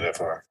didn't make it that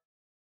far.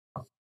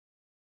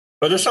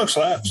 But this song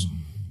slaps.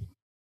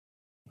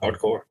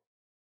 Hardcore.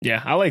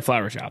 Yeah, I like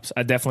Flower Shops.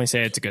 I definitely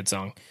say it's a good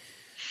song.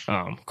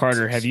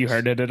 Carter, have you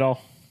heard it at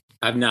all?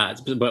 I've not,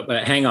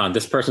 but hang on.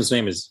 This person's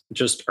name is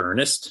just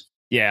Ernest?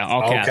 Yeah,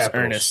 all caps,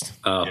 Ernest.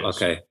 Oh, yes.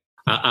 Okay.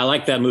 I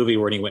like that movie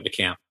where he went to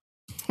camp.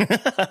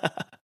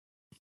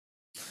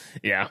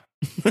 Yeah.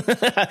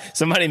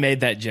 Somebody made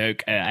that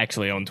joke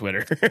actually on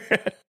Twitter.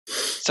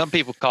 Some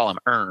people call him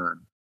Ern.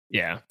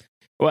 Yeah.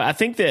 Well, I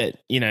think that,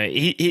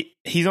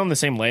 he's on the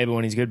same label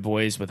and he's good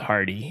boys with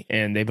Hardy,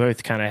 and they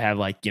both kind of have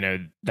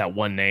that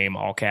one name,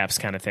 all caps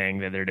kind of thing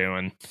that they're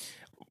doing.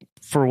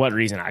 For what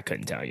reason, I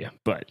couldn't tell you,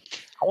 but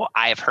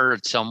I have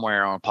heard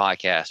somewhere on a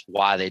podcast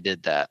why they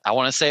did that. I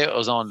want to say it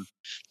was I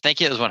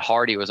think it was when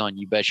Hardy was on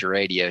You Bet Your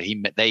Radio.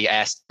 They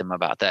asked him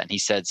about that and he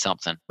said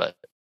something, but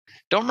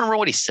don't remember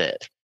what he said,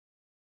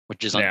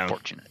 which is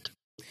unfortunate.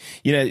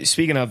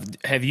 Speaking of,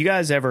 have you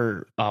guys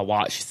ever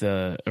watched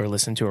or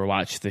listened to or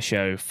watched the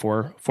show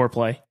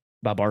Foreplay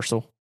by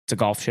Barstool? It's a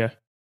golf show.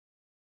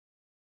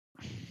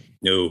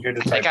 No. I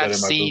think I've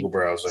seen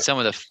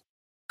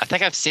I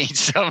think I've seen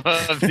some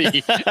of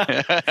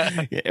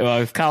the.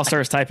 Well, if Kyle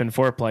starts typing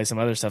Foreplay, some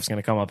other stuff's going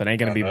to come up. It ain't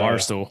going to be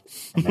Barstool.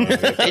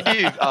 They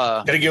do.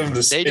 Gotta give them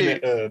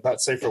the not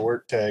safe for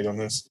work tag on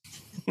this.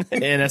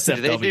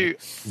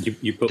 NSFW. They do.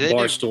 You put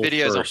Barstool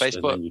videos first, on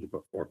Facebook. and then you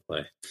put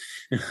Foreplay.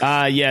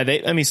 Yeah,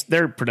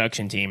 their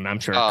production team,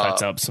 I'm sure,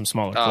 cuts up some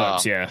smaller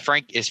clips. Yeah,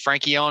 Is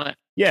Frankie on it?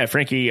 Yeah,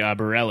 Frankie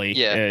Borelli.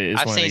 Yeah,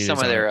 I've seen some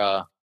of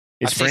their.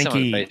 It's I've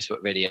Frankie, seen some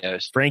of the Facebook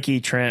videos.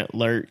 Frankie, Trent,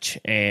 Lurch,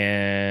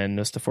 and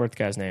what's the fourth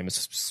guy's name?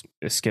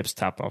 It skips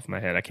top off my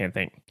head. I can't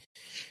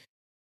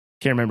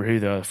remember who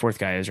the fourth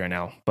guy is right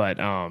now. But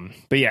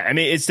yeah,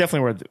 it's definitely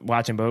worth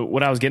watching. But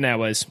what I was getting at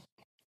was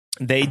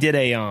they did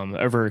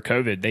over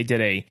COVID, they did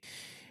a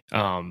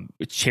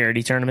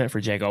charity tournament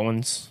for Jake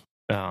Owens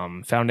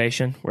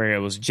Foundation, where it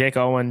was Jake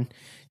Owen,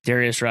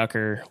 Darius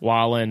Rucker,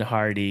 Wallen,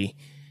 Hardy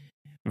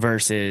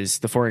versus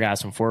the four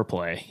guys from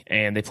Foreplay,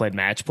 and they played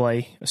match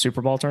play, a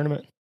Super Bowl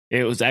tournament.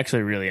 It was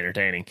actually really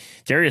entertaining.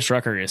 Darius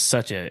Rucker is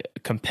such a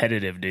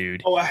competitive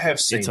dude. Oh, I have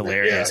seen it's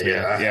hilarious. That.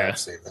 Yeah, I have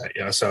seen that.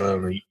 Yeah, I saw that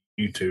on the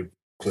YouTube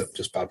clip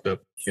just popped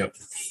up. Yep.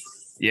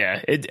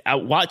 Yeah,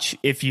 watch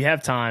if you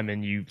have time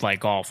and you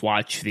like golf.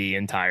 Watch the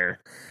entire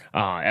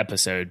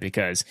episode,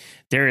 because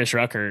Darius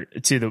Rucker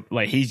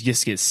he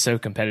just gets so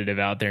competitive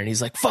out there, and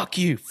he's like, "Fuck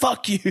you."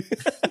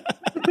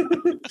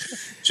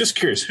 Just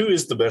curious, who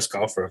is the best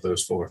golfer of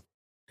those four?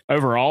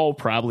 Overall,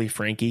 probably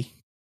Frankie.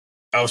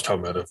 I was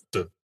talking about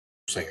the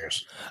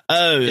singers.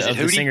 Oh, of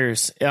the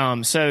singers.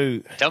 So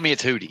tell me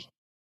it's Hootie.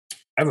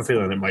 I have a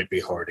feeling it might be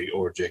Hardy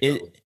or Jake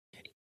Owen.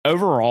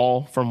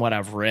 Overall, from what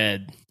I've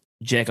read,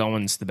 Jake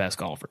Owen's the best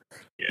golfer.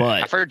 Yeah.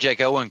 But I've heard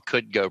Jake Owen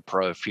could go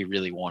pro if he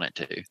really wanted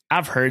to.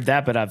 I've heard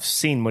that, but I've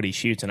seen what he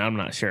shoots, and I'm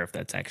not sure if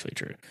that's actually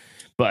true.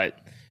 But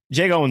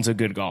Jake Owen's a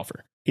good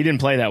golfer. He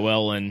didn't play that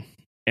well in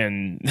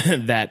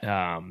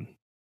that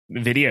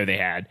video they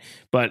had,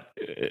 but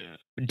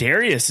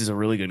Darius is a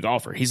really good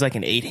golfer. He's like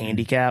an 8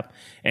 handicap,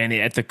 and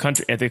at the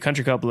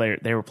country club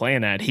they were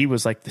playing at, he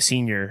was like the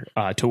senior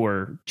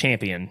tour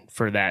champion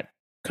for that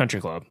country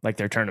club, like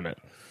their tournament.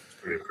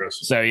 Pretty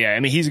impressive. So yeah,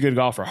 he's a good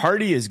golfer.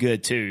 Hardy is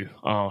good too.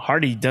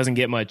 Hardy doesn't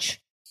get much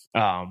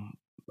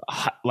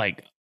height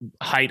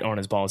on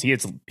his balls. He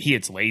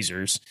hits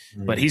lasers,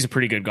 but he's a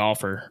pretty good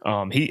golfer.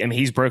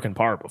 He's broken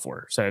par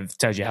before, so it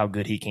tells you how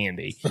good he can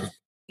be.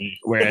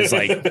 Whereas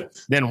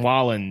then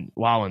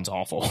Wallen's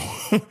awful.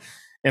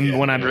 And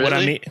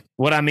yeah,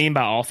 what I mean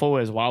by awful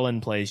is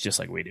Wallen plays just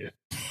like we do.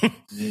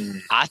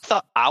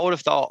 I would have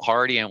thought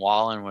Hardy and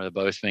Wallen would have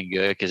both been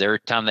good, because every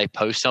time they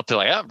post something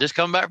like, "Oh, just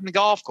coming back from the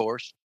golf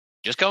course,"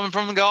 just coming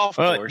from the golf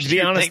course. To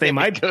be honest,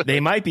 they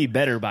might be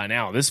better by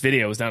now. This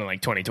video was done in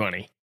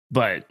 2020,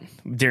 but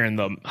during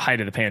the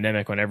height of the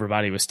pandemic, when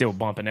everybody was still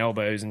bumping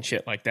elbows and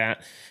shit like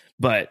that.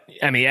 But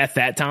at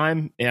that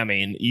time,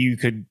 you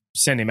could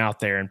send him out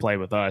there and play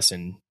with us,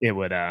 and it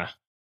would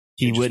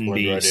he wouldn't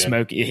be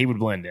smoky. He would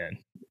blend in.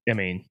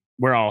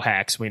 We're all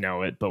hacks, we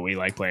know it, but we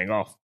like playing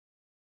golf.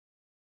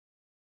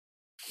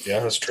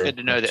 Yeah, that's true. Good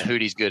to know that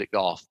Hootie's good at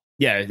golf.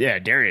 Yeah,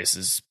 Darius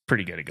is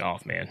pretty good at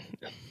golf, man.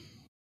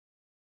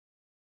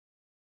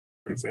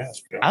 Pretty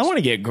fast. I want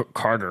to get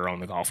Carter on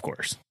the golf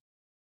course.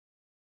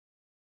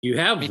 You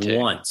have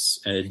once,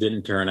 and it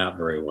didn't turn out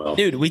very well.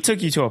 Dude, we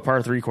took you to a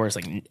par 3 course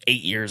like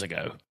 8 years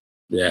ago.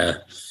 Yeah.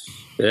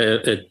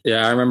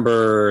 I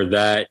remember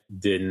that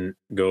didn't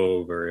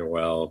go very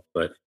well,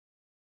 but...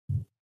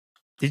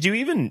 Did you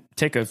even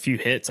take a few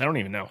hits? I don't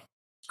even know.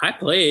 I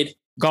played.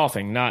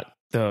 Golfing, not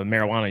the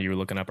marijuana you were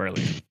looking up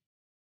earlier.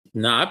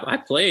 No, I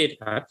played.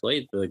 I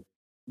played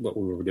what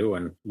we were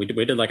doing. We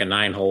did like a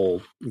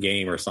 9-hole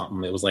game or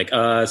something. It was like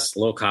us,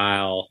 Low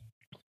Kyle.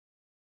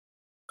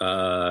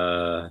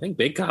 I think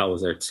Big Kyle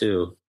was there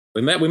too.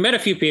 We met a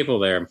few people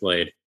there and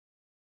played.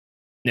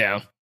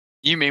 Yeah.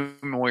 You mean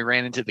when we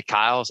ran into the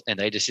Kyles and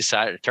they just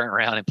decided to turn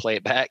around and play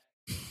it back?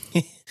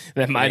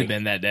 That might have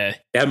been that day.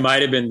 That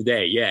might have been the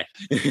day, yeah.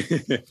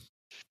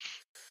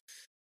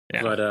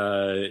 Yeah.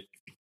 But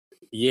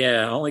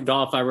yeah, only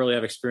golf I really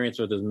have experience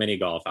with is mini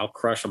golf. I'll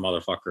crush a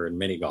motherfucker in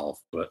mini golf,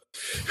 but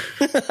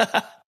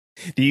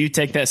do you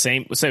take that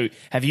same? So,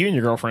 have you and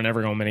your girlfriend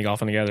ever gone mini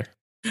golfing together?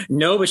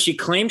 No, but she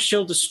claims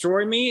she'll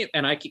destroy me,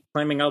 and I keep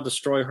claiming I'll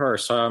destroy her.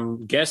 So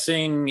I'm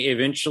guessing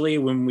eventually,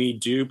 when we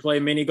do play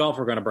mini golf,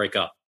 we're going to break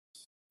up.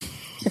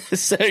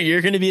 So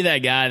you're going to be that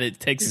guy that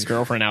takes his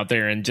girlfriend out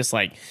there and just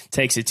like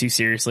takes it too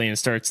seriously and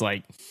starts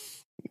like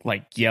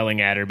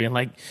yelling at her, being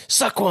like,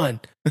 "Suck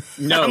one."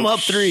 No, I'm up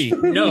 3.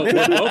 No,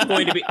 we're both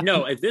going to be.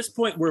 No, at this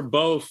point, we're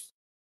both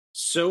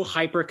so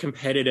hyper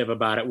competitive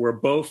about it. We're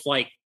both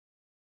like,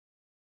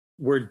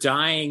 we're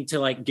dying to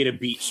like get a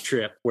beach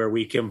trip where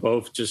we can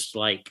both just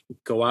like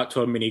go out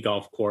to a mini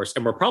golf course,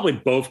 and we're probably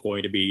both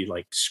going to be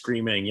like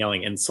screaming and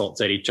yelling insults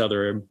at each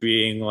other and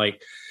being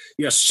like,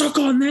 "Yeah, suck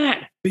on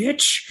that,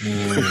 bitch."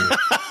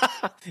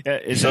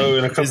 Is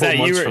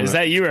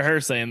that you or her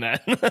saying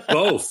that?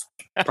 Both.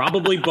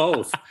 Probably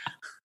both.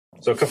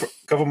 So a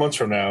couple months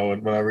from now,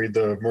 when I read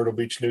the Myrtle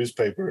Beach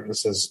newspaper, and it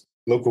says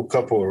local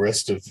couple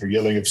arrested for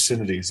yelling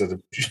obscenities at a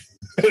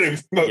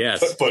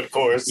putt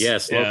course.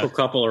 Yes, local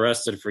couple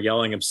arrested for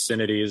yelling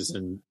obscenities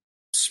and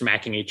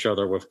smacking each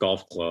other with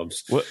golf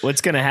clubs.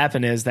 What's going to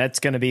happen is that's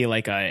going to be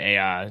like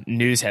a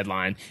news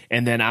headline,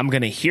 and then I'm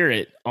going to hear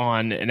it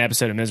on an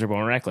episode of Miserable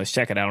and Reckless.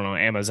 Check it out on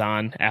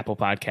Amazon, Apple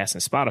Podcasts,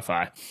 and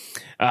Spotify.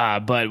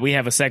 But we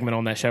have a segment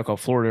on that show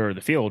called Florida or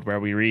the Field where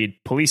we read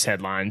police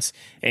headlines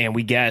and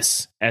we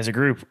guess as a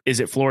group, is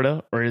it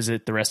Florida or is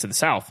it the rest of the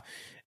South?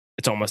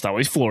 It's almost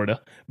always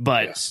Florida,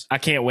 but yes. I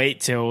can't wait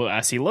till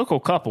I see local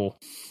couple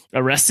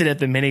arrested at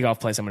the mini golf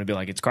place. I'm going to be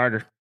like, it's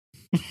Carter.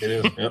 It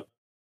is, yep.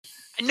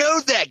 I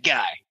know that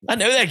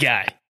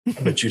guy.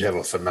 I bet you'd have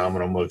a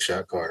phenomenal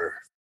mugshot, Carter.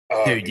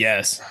 Oh, dude,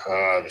 yes.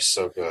 Oh, it'd be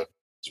so good.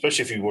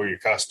 Especially if you wore your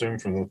costume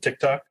from the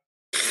TikTok.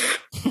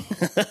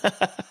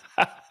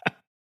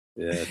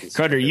 Yeah,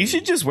 Carter, you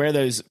should just wear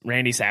those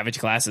Randy Savage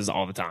glasses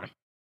all the time.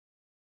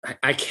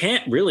 I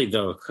can't really,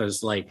 though,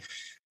 because like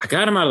I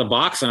got them out of the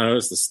box and I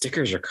noticed the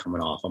stickers are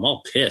coming off. I'm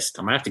all pissed.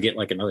 I'm going to have to get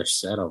like another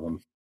set of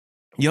them.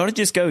 You ought to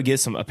just go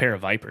get a pair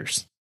of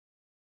Vipers.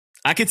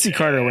 I could see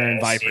Carter wearing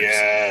Vipers.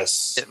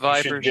 Yes.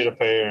 Vipers. You should get a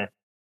pair.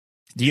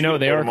 Do you know what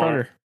they are,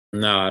 Carter?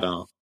 No, I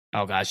don't.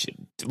 Oh, gosh.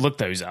 Look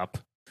those up.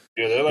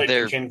 Yeah, they're like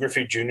Ken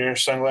Griffey Jr.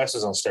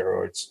 sunglasses on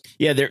steroids.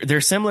 Yeah,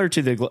 they're similar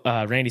to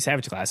the Randy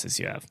Savage glasses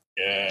you have.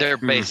 Yeah. They're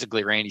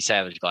basically Randy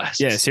Savage glasses.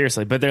 Yeah,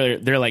 seriously. But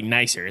they're like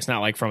nicer. It's not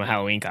like from a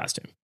Halloween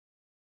costume.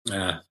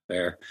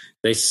 Fair.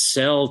 They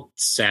sell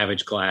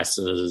Savage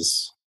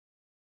glasses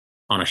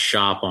on a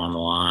shop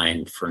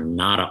online for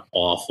not an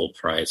awful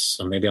price.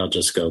 So maybe I'll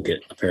just go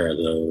get a pair of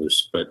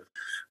those, but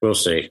we'll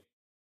see.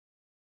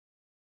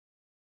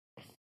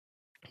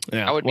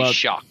 Yeah, I would be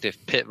shocked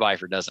if Pit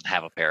Viper doesn't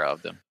have a pair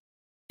of them.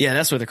 Yeah,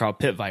 that's what they're called,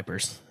 Pit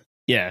Vipers.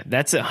 Yeah,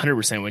 that's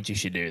 100% what you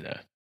should do, though.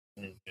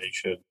 You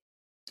should.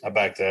 I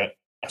back that.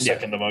 I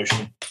second the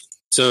motion.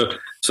 So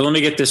let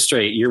me get this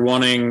straight. You're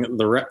wanting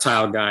the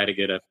reptile guy to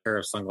get a pair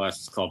of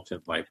sunglasses called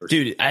Pit Vipers.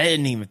 Dude, I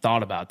hadn't even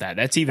thought about that.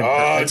 That's even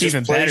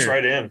even better.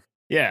 Right in.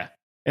 Yeah.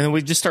 And then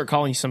we just start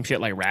calling you some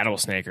shit like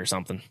rattlesnake or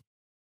something.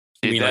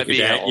 You mean like your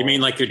dad? You mean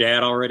like your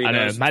dad already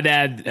knows? My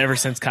dad, ever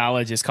since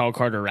college, has called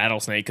Carter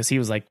rattlesnake because he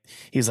was like,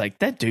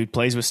 that dude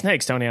plays with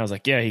snakes, don't he? I was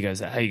like, yeah. He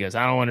goes, I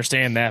don't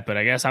understand that, but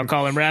I guess I'll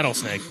call him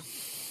rattlesnake.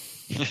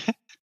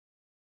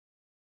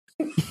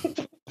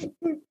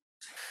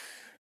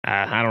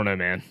 I don't know,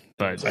 man.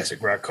 But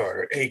classic Rock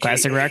Carter.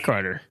 Classic Rock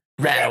Carter.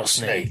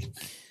 Rattlesnake.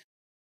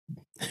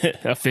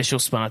 Official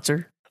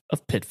sponsor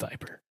of Pit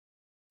Viper.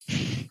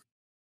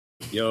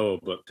 Yo,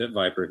 but Pit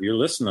Viper, if you're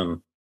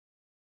listening,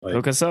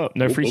 hook us up.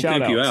 No free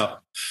shout outs. You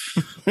out.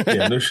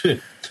 Yeah, no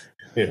shit.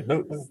 Yeah,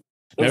 no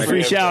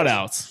free shout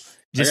outs.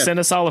 Just send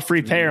us all a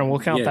free pair and we'll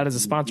count that as a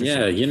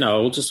sponsorship. Yeah,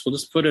 we'll just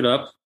put it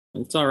up.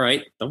 It's all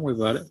right. Don't worry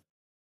about it.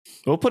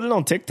 We'll put it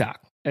on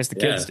TikTok as the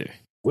kids do.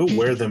 We'll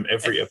wear them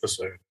every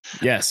episode.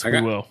 Yes, we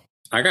will.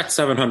 I got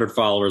 700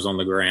 followers on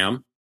the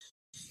gram.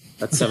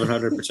 That's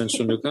 700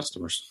 potential new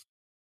customers.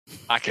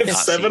 I can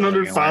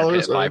 700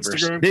 followers on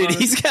Instagram. Dude,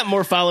 he's got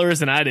more followers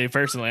than I do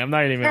personally. I'm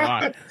not even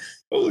lying.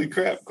 Holy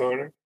crap,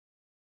 Carter.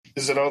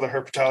 Is it all the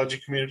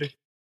herpetology community?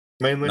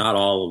 Mainly? Not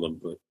all of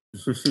them, but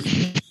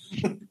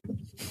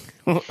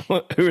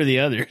who are the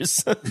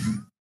others?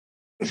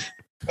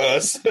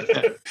 Us.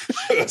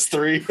 Us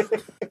three.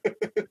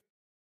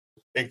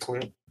 And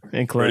Clint.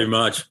 Pretty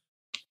much.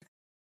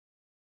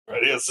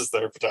 Right, it's just the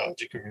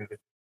herpetology community.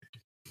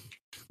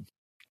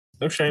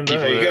 No shame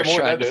People though. You got more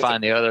trying to to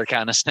find the other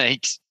kind of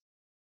snakes.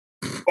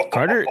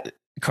 Carter's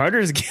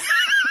Carter's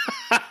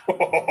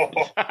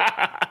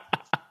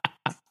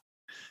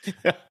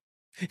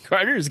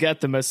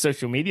got the most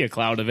social media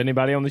clout of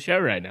anybody on the show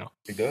right now.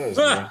 He does,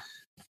 man.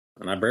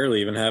 And I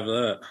barely even have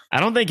that. I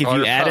don't think if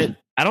you added,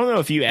 I don't know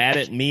if you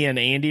added me and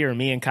Andy or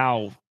me and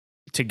Kyle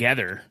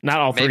together, not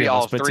all three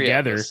of us, but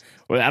together.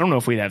 Well, I don't know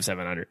if we'd have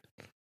 700.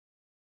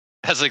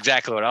 That's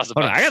exactly what I was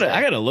about to say.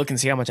 I gotta look and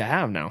see how much I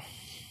have now.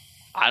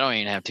 I don't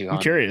even have 200.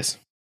 I'm curious.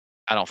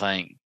 I don't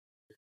think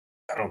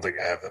I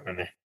have that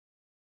many.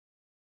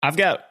 I've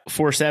got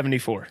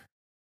 474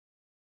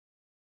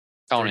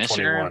 on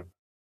Instagram.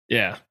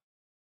 Yeah,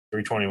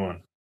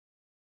 321.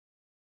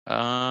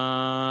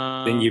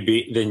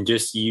 Then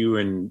just you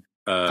and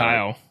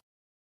Kyle.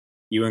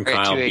 You and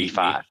Kyle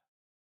 285.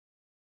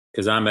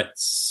 Because I'm at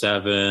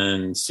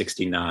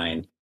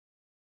 769.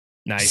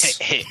 Nice.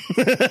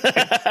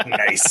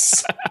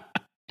 Nice.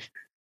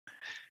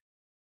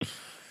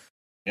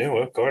 Yeah,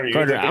 well, Carter,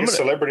 you're the biggest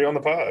celebrity on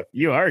the pod.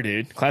 You are,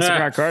 dude. Classic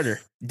Rock Carter.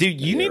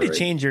 Dude, you need to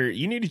change your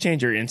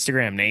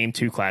Instagram name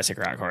to Classic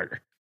Rock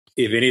Carter.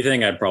 If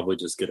anything, I'd probably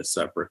just get a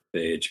separate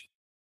page.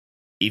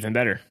 Even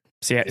better.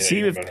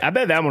 I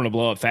bet that one will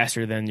blow up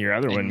faster than your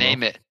other one.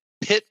 Name it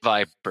Pit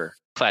Viper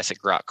Classic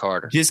Rock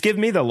Carter. Just give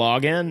me the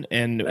login,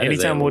 and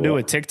anytime we'll do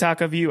a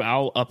TikTok of you,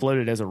 I'll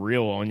upload it as a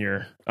reel on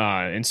your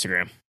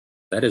Instagram.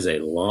 That is a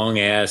long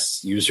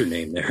ass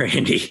username there,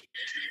 Andy.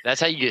 That's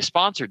how you get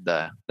sponsored,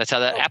 though. That's how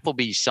that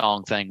Applebee's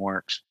song thing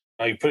works.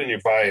 Oh, you put in your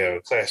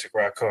bio, Classic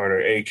Rock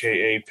Carter,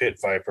 aka Pit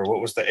Viper.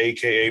 What was the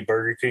aka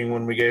Burger King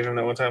one we gave him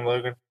that one time,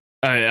 Logan?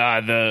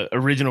 The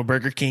original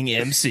Burger King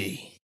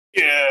MC.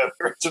 Yeah,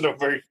 original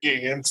Burger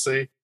King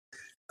MC.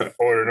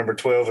 Order number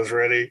 12 is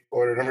ready.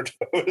 Order number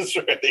 12 is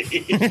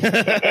ready.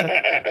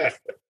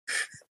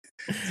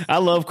 I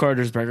love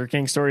Carter's Burger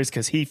King stories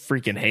because he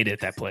freaking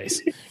hated that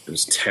place. It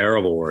was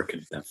terrible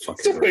working at that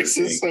fucking place.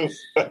 Is so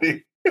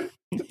funny.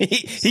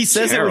 He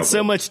says it with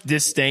so much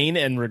disdain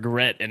and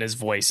regret in his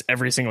voice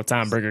every single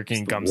time Burger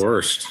King comes.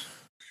 Worst.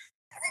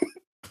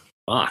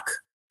 Fuck.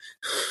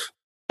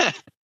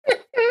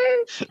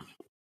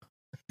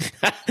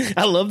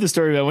 I love the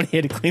story about when he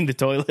had to clean the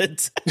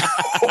toilets.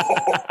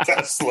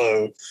 That's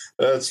slow.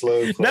 No,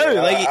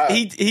 like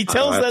he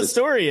tells that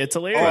story. It's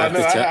hilarious.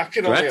 I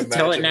can only imagine.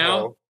 Tell it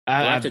now?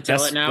 I have to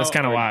tell it now. That's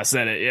kind of why I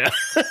said it. Yeah.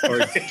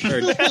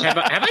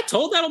 Have I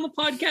told that on the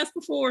podcast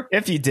before?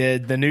 If you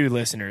did, the new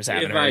listeners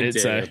haven't heard it.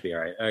 It'd be all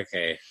right.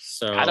 Okay.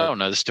 So I don't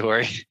know the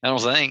story. I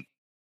don't think.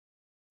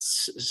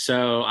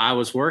 So I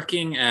was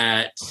working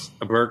at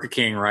a Burger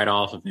King right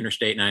off of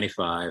Interstate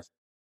 95.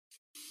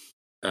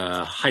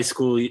 High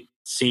school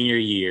senior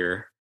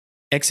year.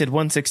 Exit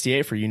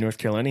 168 for you North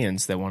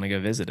Carolinians that want to go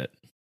visit it.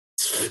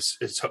 It's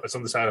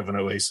on the side of an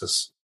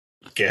Oasis.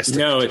 Gas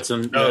no, it's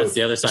on. No, it's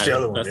the other side.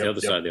 That's the other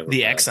side.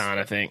 The Exxon,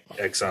 I think.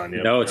 Exxon.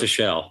 Yep, no, it's a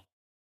Shell.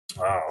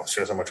 Wow,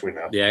 shows how much we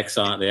know. The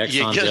Exxon.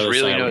 You just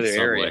really know the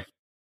area.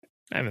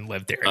 I haven't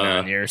lived there in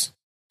 9 years.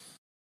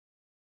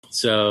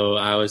 So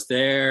I was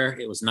there.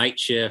 It was night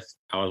shift.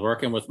 I was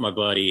working with my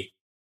buddy.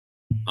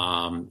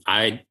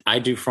 I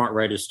do front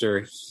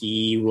register.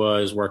 He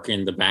was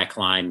working the back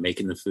line,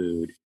 making the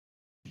food.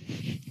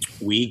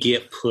 We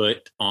get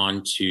put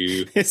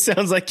onto. It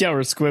sounds like y'all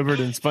were Squidward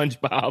and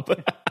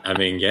SpongeBob. I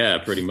mean, yeah,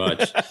 pretty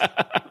much.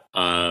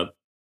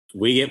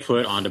 We get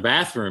put onto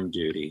bathroom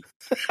duty.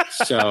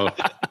 So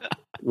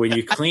when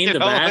you clean the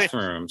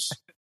bathrooms,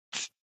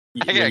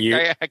 I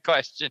got a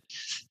question.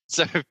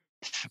 So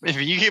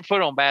if you get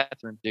put on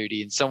bathroom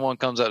duty and someone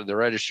comes up to the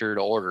register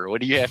to order, what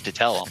do you have to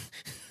tell them?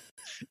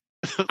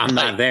 I'm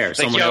not there.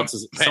 Someone else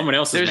is.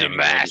 There's a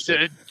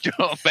bastard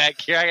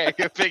back here. I gotta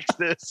go fix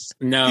this.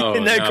 No.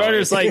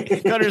 Carter's like,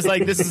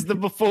 this is the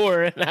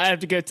before, and I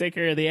have to go take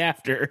care of the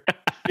after.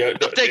 I'll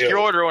take your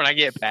order when I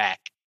get back.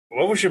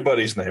 What was your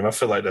buddy's name? I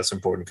feel like that's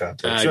important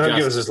context. Give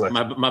us his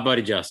my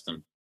buddy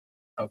Justin.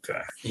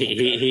 Okay.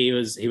 He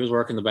was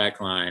working the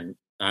back line.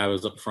 I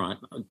was up front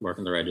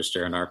working the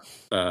register, and our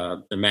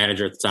the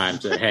manager at the time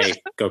said, "Hey,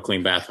 go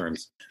clean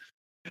bathrooms."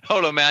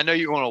 Hold on, man. I know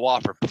you want a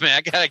Whopper, but man,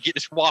 I gotta get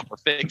this Whopper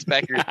fixed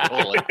back here.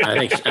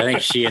 I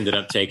think she ended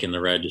up taking the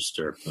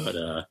register,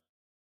 but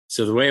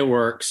so the way it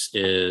works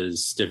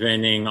is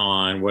depending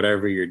on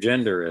whatever your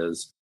gender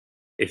is.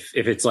 If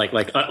it's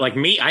like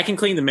me, I can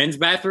clean the men's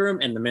bathroom,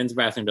 and the men's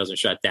bathroom doesn't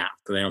shut down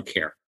because they don't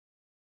care.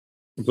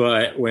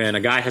 But when a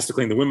guy has to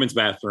clean the women's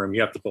bathroom,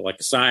 you have to put like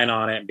a sign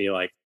on it and be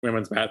like,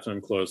 "Women's bathroom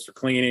closed for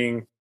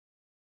cleaning."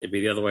 It'd be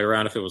the other way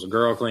around if it was a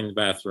girl cleaning the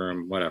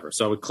bathroom, whatever.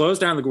 So we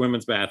closed down the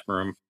women's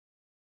bathroom.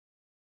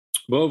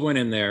 Both went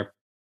in there,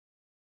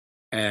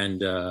 and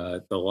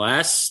the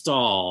last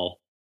stall,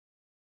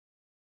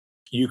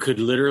 you could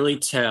literally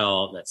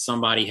tell that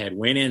somebody had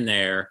went in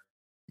there.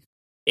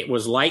 It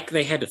was like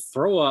they had to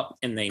throw up,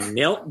 and they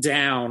knelt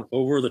down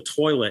over the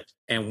toilet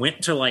and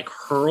went to like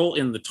hurl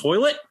in the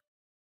toilet.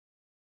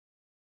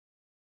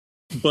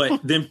 but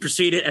then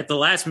proceeded at the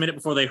last minute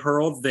before they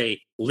hurled,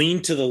 they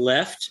leaned to the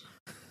left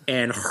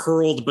and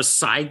hurled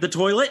beside the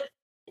toilet.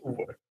 Oh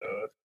my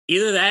God.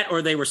 Either that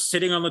or they were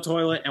sitting on the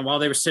toilet, and while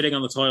they were sitting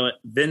on the toilet,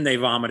 then they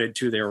vomited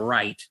to their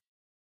right.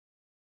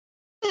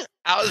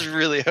 I was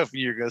really hoping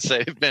you were going to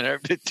say been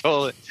over the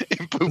toilet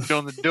and pooped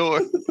on the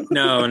door.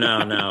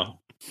 No.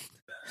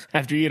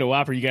 After you eat a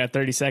Whopper, you got a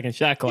 30-second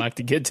shot clock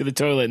to get to the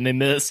toilet, and they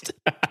missed.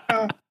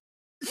 Oh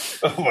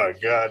my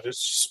God,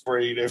 just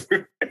sprayed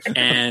everywhere.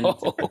 And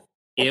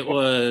it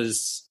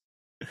was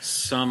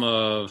some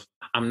of,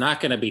 I'm not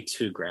going to be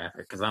too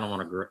graphic because I don't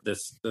want to,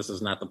 this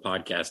is not the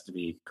podcast to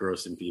be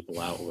grossing people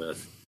out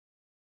with.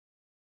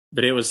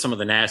 But it was some of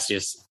the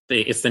nastiest,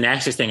 it's the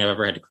nastiest thing I've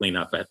ever had to clean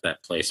up at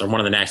that place, or one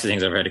of the nastiest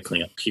things I've ever had to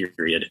clean up,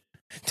 period.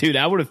 Dude,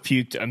 I would have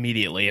puked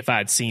immediately if I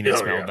had seen and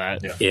smelled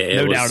that. Yeah.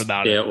 No doubt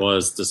about it. It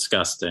was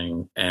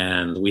disgusting.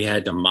 And we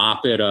had to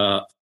mop it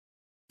up.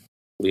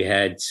 We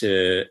had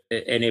to,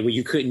 and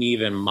you couldn't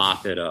even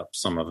mop it up,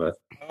 some of it.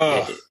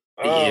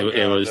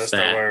 It was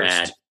that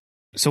bad.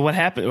 So what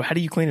happened? How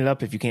do you clean it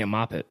up if you can't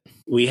mop it?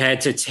 We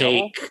had to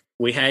take,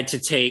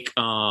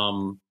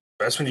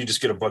 that's when you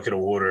just get a bucket of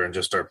water and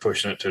just start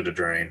pushing it to the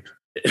drain.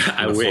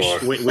 I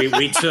wish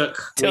we took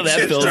till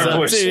that fills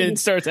up too, and it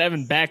starts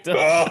having backed up.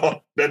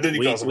 Oh, that didn't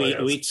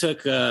we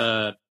took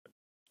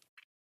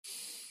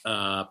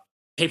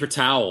paper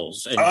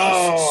towels and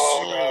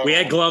we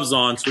had gloves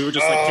on, so we were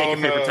just like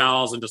taking paper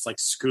towels and just like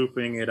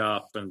scooping it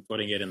up and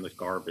putting it in the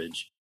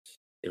garbage.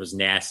 It was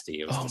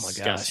nasty. It was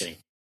disgusting. My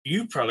gosh.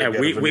 You probably got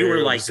we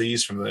were like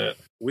disease from that.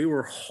 We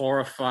were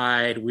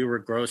horrified. We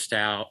were grossed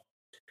out.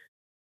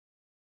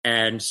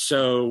 And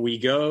so we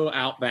go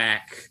out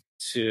back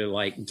to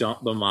like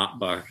dump the mop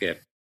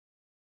bucket.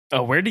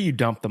 Oh, where do you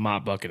dump the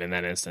mop bucket in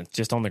that instance?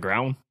 Just on the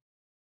ground?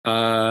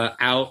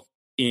 Out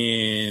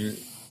in,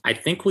 I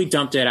think we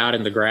dumped it out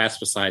in the grass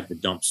beside the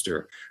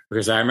dumpster,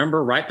 because I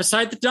remember right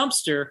beside the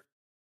dumpster,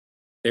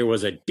 there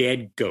was a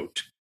dead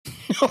goat.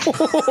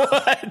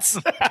 What?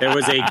 There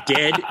was a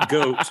dead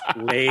goat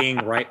laying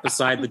right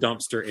beside the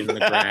dumpster in the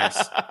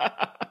grass.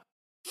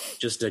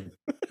 Just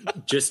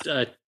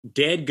a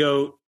dead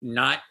goat,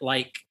 not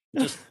like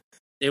just.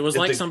 It was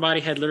like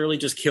somebody had literally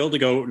just killed a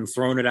goat and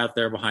thrown it out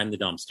there behind the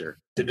dumpster.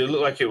 Did it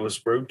look like it was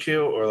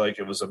roadkill or like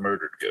it was a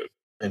murdered goat?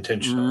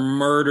 Intentional?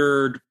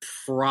 Murdered,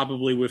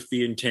 probably with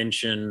the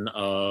intention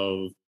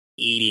of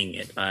eating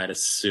it, I'd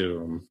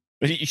assume.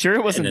 You sure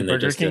it wasn't the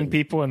Burger King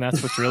people and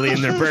that's what's really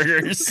in their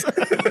burgers?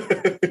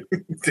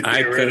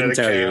 I couldn't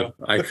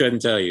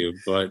tell you,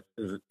 but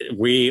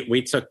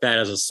we took that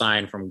as a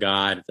sign from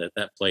God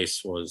that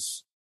place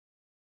was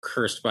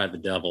cursed by the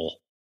devil.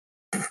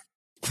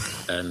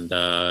 And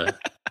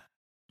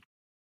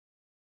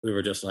we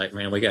were just like,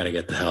 man, we got to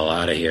get the hell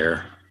out of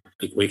here.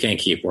 We can't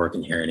keep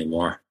working here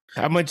anymore.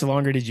 How much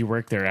longer did you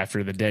work there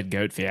after the dead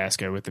goat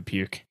fiasco with the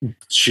puke?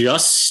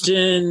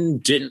 Justin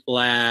didn't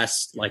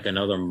last like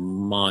another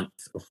month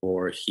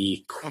before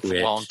he quit. That's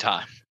a long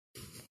time.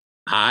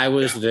 I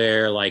was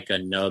there like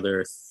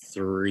another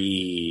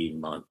 3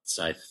 months,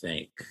 I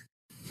think.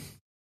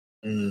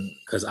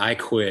 Because I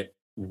quit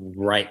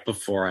right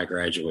before I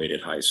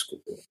graduated high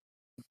school.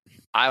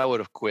 I would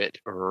have quit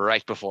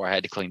right before I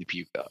had to clean the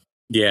puke up.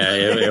 Yeah,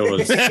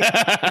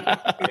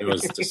 it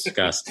was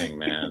disgusting,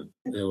 man.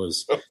 It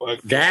was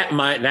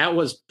that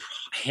was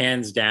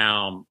hands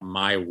down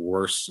my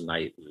worst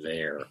night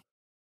there.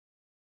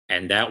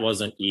 And that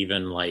wasn't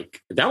even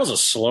like, that was a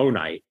slow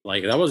night.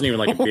 Like, that wasn't even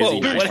like a busy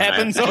night. What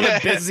happens on a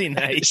busy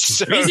night?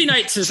 Busy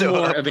nights is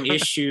more of an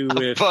issue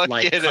with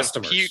like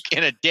customers. A puke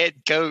and a dead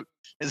goat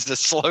is the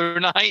slow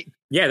night.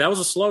 Yeah, that was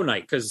a slow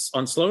night, because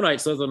on slow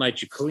nights, those are the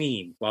nights you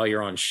clean while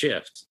you're on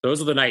shift. Those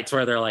are the nights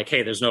where they're like,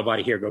 hey, there's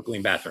nobody here, go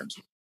clean bathrooms.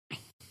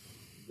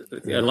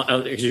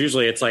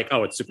 Usually it's like,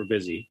 oh, it's super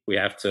busy. We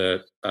have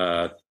to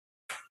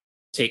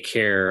take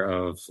care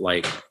of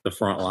like the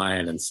front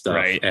line and stuff,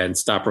 right, and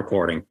stop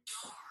recording.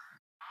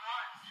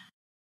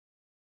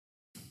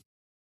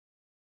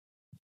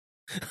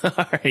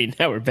 All right,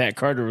 now we're back.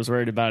 Carter was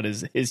worried about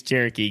his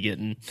Cherokee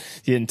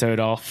getting towed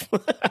off.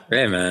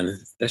 Hey, man,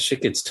 that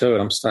shit gets towed.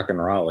 I'm stuck in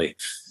Raleigh.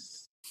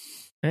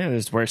 Yeah,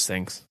 there's worse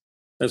things.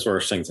 There's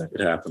worse things that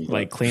could happen.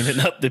 Like cleaning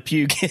up the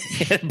puke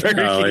at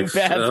Burger King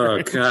bathroom.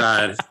 Oh,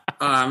 God.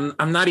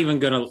 I'm not even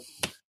going to...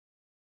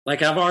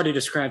 Like, I've already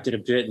described it a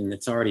bit, and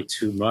it's already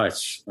too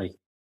much. Like,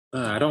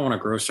 I don't want to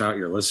gross out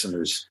your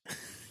listeners.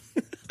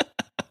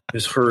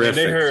 It's horrific.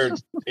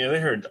 They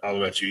heard all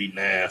about you eating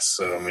ass.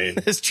 So I mean,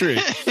 it's true.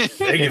 If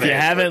you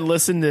haven't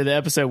listened to the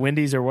episode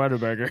Wendy's or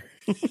Whataburger,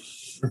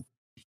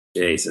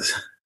 Jesus.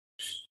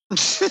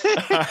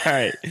 All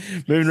right,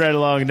 moving right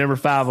along. Number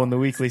 5 on the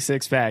weekly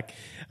 6-pack.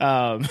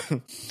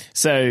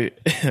 So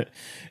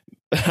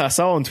I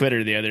saw on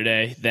Twitter the other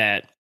day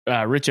that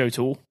Rich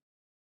O'Toole,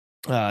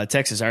 a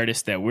Texas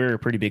artist that we're a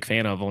pretty big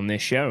fan of on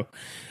this show,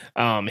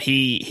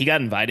 he got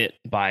invited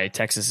by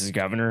Texas's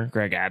governor,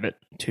 Greg Abbott,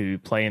 to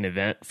play an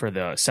event for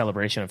the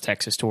Celebration of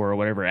Texas tour or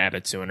whatever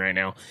Abbott's doing right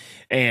now.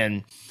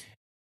 And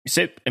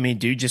So, I mean,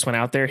 dude just went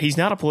out there. He's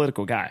not a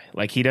political guy.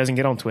 Like, he doesn't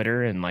get on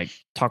Twitter and like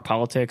talk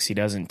politics. He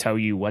doesn't tell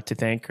you what to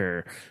think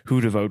or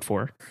who to vote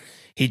for.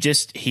 He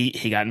just,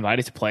 he got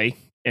invited to play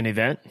an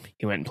event.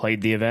 He went and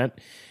played the event.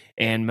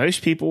 And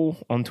most people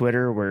on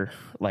Twitter were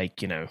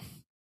like,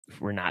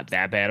 we're not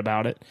that bad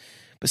about it.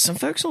 But some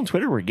folks on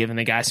Twitter were giving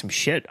the guy some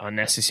shit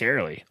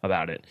unnecessarily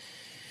about it.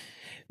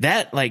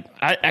 That, like,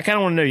 I kind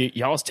of want to know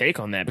y'all's take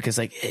on that, because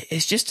like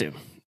it's just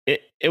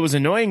it was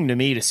annoying to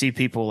me to see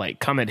people like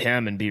come at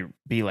him and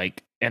be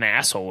like an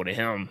asshole to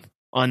him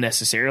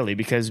unnecessarily,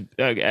 because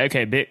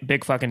okay,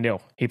 big fucking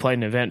deal. He played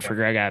an event for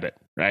Greg Abbott,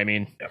 right? I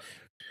mean,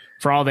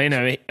 for all they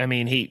know, I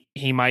mean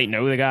he might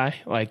know the guy,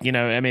 like,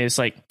 I mean, it's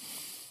like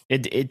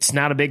it's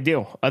not a big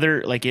deal.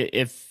 Other, like,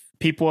 if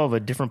people of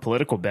a different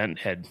political bent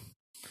had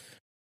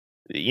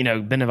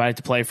been invited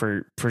to play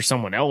for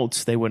someone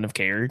else, they wouldn't have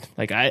cared.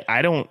 Like,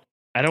 I don't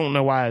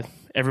know why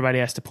everybody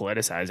has to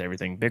politicize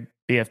everything. Big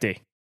BFD.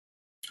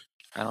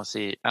 I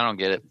don't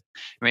get it.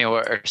 I mean,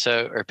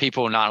 are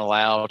people not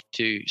allowed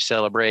to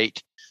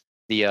celebrate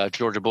the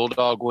Georgia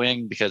Bulldog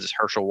win because it's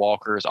Herschel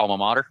Walker's alma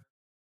mater?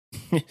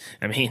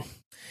 I mean,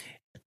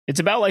 it's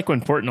about like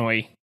when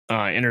Portnoy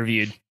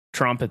interviewed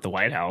Trump at the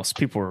White House.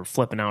 People were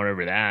flipping out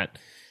over that.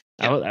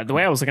 Yeah. The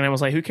way I was looking at it, I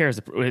was like, who cares?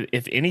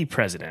 If any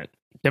president,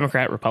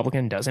 Democrat,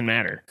 Republican, doesn't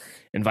matter,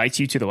 invites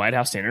you to the White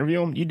House to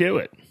interview him, you do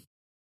it.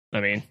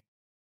 I mean,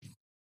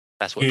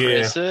 that's what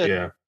Chris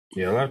said.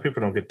 Yeah, a lot of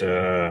people don't get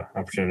the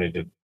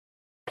opportunity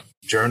to,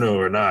 journal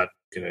or not,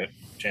 get a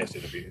chance to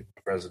be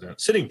president,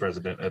 sitting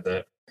president at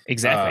that.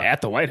 Exactly, at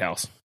the White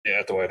House. Yeah,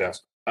 at the White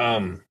House.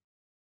 Well,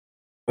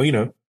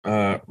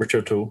 Rich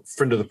O'Toole,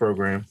 friend of the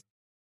program.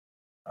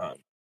 I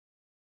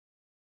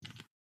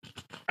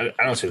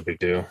don't see the big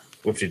deal.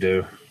 What you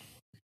do?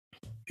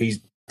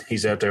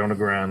 He's out there on the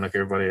ground like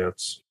everybody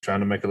else, trying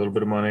to make a little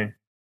bit of money.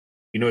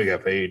 He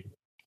got paid.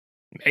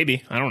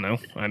 Maybe, I don't know.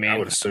 I mean, I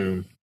would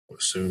assume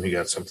he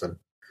got something.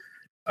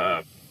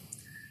 But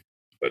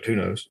who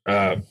knows?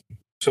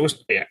 So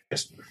it's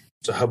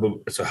a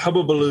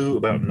hubbubaloo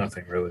about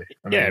nothing, really.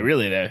 I mean, yeah,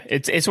 really though.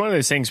 It's one of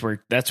those things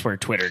where that's where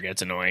Twitter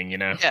gets annoying,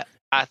 Yeah,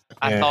 I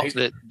thought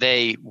that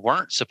they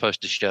weren't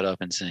supposed to shut up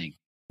and sing.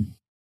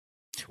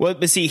 Well,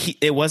 but see,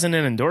 it wasn't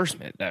an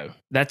endorsement though.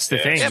 That's the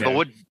thing. Yeah,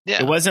 but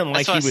it wasn't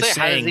like he was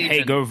saying,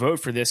 "Hey, go vote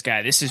for this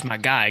guy. This is my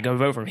guy. Go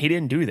vote for him." He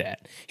didn't do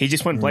that. He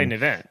just went and played an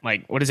event.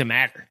 Like, what does it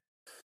matter?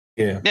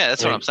 Yeah,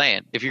 that's what I'm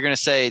saying. If you're going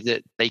to say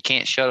that they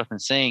can't shut up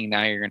and sing,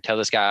 now you're going to tell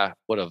this guy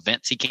what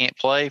events he can't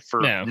play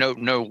for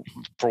no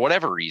for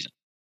whatever reason.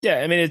 Yeah,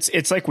 I mean,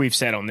 it's like we've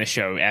said on this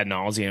show ad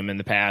nauseum in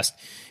the past.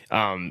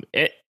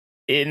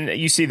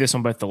 You see this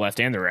on both the left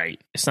and the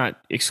right. It's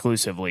not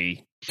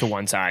exclusively to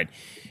one side.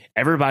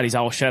 Everybody's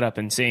all shut up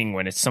and sing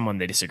when it's someone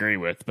they disagree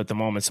with. But the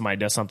moment somebody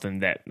does something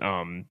that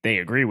they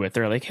agree with,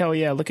 they're like, hell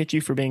yeah, look at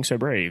you for being so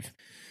brave.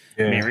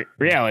 Yeah. I mean,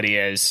 reality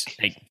is,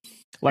 like,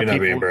 let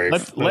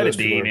it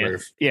be, man.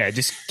 Yeah,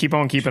 just keep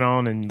on keeping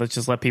on, and let's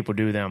just let people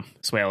do them.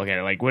 That's the way I look at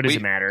it. Like, what does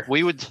it matter?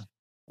 We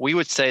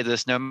would say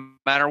this no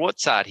matter what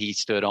side he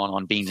stood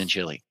on beans and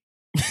chili.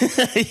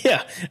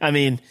 Yeah, I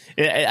mean,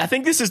 I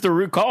think this is the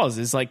root cause.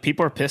 Is like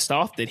people are pissed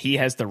off that he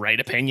has the right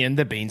opinion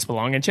that beans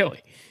belong in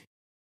chili.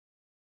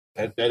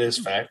 That is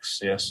facts.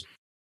 Yes.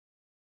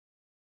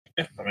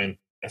 Yeah, I mean,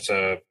 that's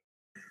I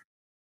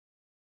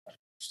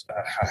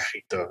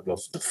hate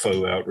the faux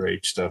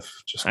outrage stuff.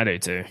 I do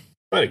too.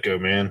 Let it go,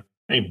 man.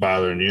 Ain't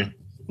bothering you.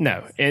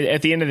 No,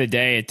 at the end of the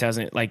day, it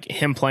doesn't, like,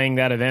 him playing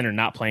that event or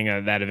not playing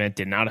that event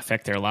did not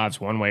affect their lives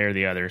one way or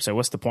the other. So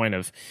what's the point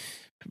of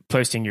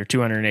posting your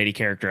 280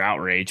 character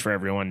outrage for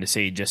everyone to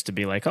see, just to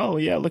be like, oh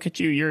yeah, look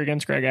at you, you're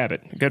against Greg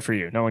Abbott. Good for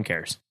you. No one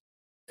cares.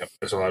 Yep.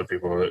 There's a lot of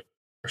people that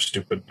are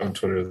stupid on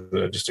Twitter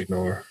that I just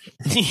ignore.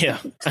 Yeah.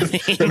 I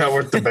mean, they're not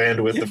worth the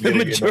bandwidth of the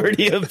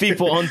majority of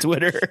people on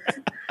Twitter.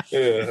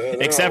 Yeah,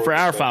 except for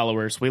our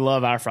followers. We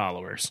love our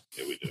followers.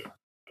 Yeah, we do.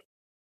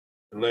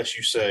 Unless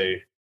you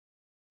say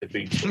that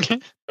beans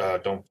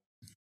don't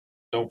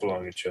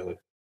belong in chili.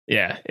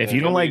 Yeah, if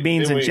you don't like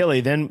beans and chili,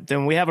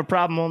 then we have a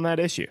problem on that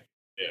issue.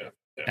 Yeah,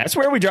 that's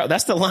where we draw.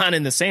 That's the line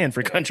in the sand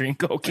for country and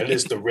cocaine. That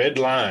is the red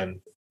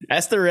line.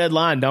 That's the red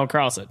line. Don't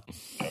cross it.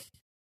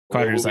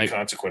 Carter's like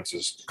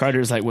consequences.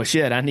 Carter's like, well,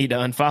 shit, I need to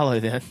unfollow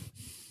then.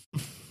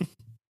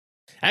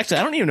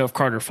 Actually, I don't even know if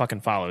Carter fucking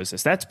follows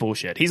this. That's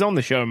bullshit. He's on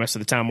the show most of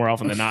the time, more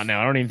often than not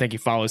now. I don't even think he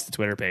follows the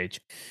Twitter page.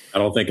 I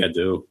don't think I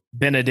do.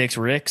 Benedict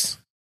Ricks.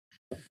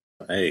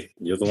 Hey,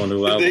 you're the one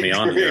who allowed me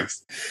on here.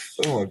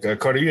 Oh my God,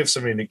 Carter, you have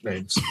so many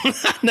nicknames.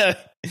 No,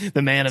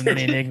 the man of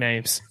many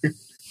nicknames.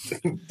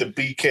 The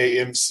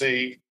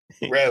BKMC,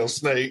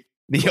 Rattlesnake.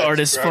 The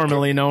artist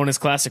formerly known as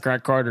Classic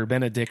Rock Carter,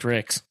 Benedict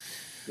Ricks.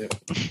 Yep.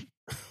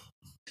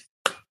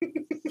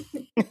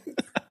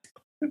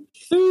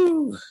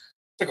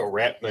 Like a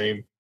rap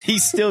name.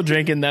 He's still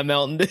drinking that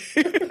Mountain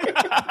Dew.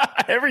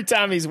 Every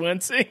time he's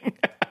wincing.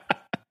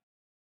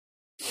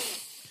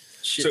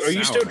 So are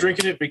you still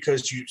drinking it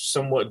because you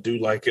somewhat do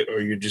like it, or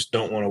you just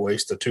don't want to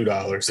waste the $2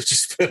 that you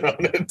spent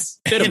on it?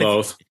 Bit of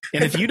both.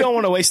 And if you don't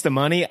want to waste the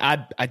money,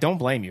 I don't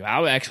blame you. I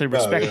would actually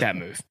respect that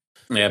move.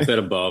 Yeah, a bit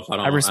above. I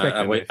don't. I respect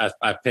it.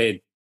 I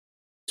paid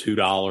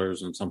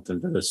 $2 and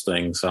something for this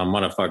thing, so I'm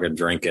gonna fucking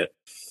drink it.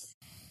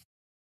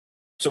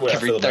 So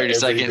every 30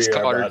 seconds,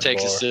 Carter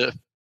takes a sip.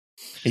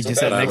 He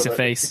just makes a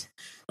face.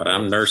 But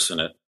I'm nursing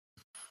it.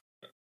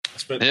 I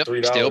spent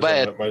 $3. Still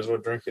bad. Might as well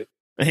drink it.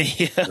 Yeah,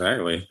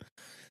 exactly.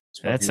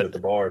 That's at the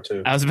bar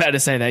too. I was about to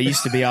say that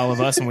used to be all of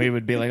us, and we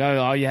would be like, "Oh,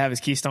 all you have is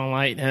Keystone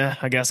Light.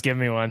 I guess give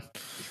me one."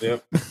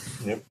 Yep.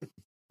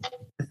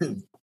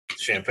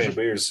 Champagne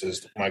beers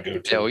is my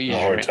go-to.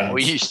 Yeah,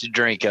 we used to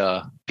drink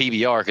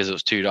PBR because it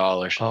was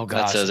 $2. Oh god,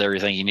 that says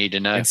everything you need to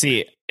know. And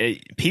see,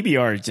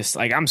 PBR is just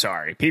like, I'm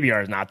sorry,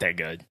 PBR is not that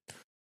good.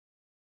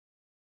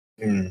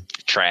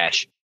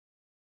 Trash.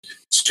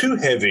 It's too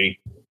heavy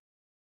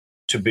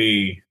to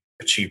be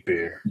a cheap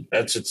beer.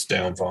 That's its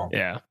downfall.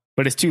 Yeah,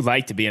 but it's too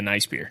light to be a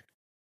nice beer.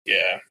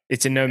 Yeah,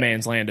 it's in no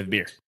man's land of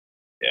beer.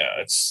 Yeah,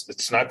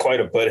 it's not quite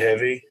a Bud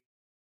Heavy,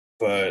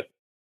 but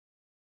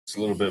it's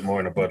a little bit more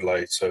in a Bud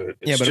Light. So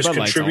it's but just Bud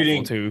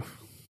contributing too.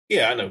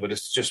 Yeah, I know, but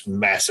it's just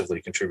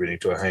massively contributing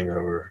to a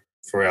hangover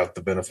without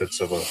the benefits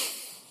of a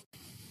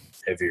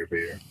heavier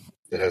beer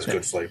that has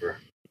good flavor.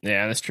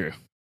 Yeah, that's true.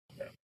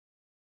 Yeah.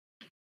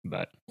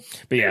 But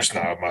yeah, it's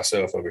not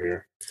myself over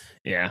here.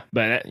 Yeah,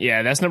 but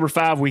that's number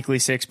 5 weekly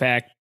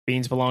 6-pack.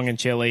 Beans belong in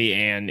chili,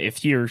 and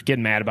if you're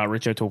getting mad about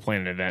Rich O'Toole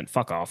playing an event,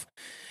 fuck off.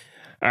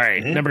 All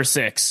right, number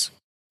 6.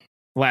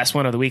 Last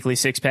one of the weekly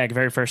 6-pack,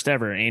 very first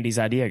ever. Andy's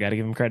idea. Got to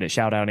give him credit.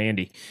 Shout out,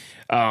 Andy.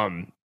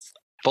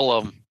 Full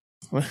of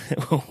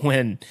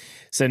them.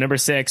 So number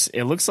 6,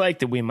 it looks like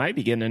that we might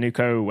be getting a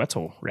new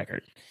Wetzel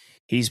record.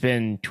 He's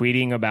been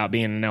tweeting about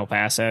being in El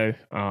Paso.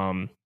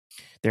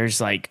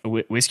 There's like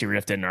Whiskey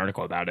Riff did an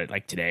article about it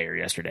like today or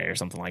yesterday or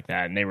something like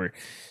that, and they were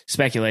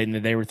speculating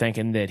that they were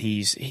thinking that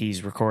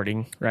he's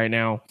recording right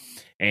now.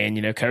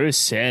 And Co has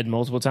said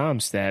multiple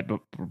times that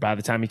by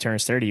the time he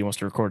turns 30, he wants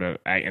to record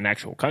an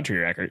actual country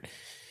record.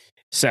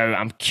 So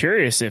I'm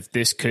curious if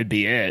this could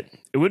be it.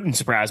 It wouldn't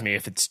surprise me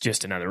if it's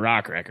just another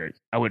rock record.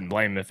 I wouldn't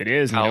blame him if it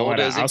is. How old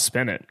is he? I'll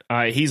spin it.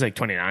 He's like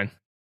 29.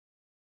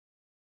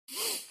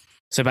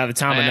 So by the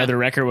time another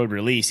record would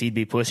release, he'd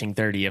be pushing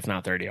 30, if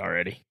not 30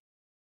 already.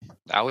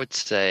 I'd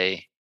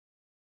say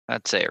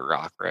a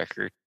rock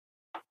record.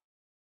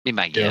 Be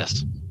my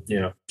guess.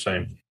 Yeah,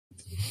 same.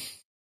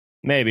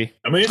 Maybe.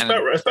 I mean, it's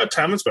about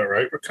time. It's about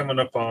right. We're coming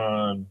up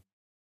on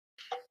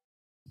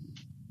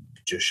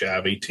just shy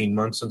of 18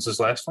 months since his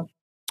last one.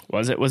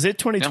 Was it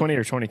 2020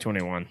 or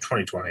 2021?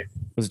 2020.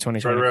 Was it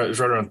 2020? It was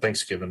right around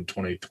Thanksgiving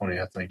 2020,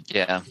 I think.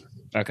 Yeah.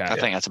 Okay. I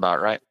think that's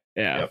about right.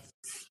 Yeah. Yep.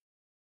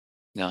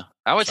 No,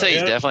 I would say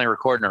he's definitely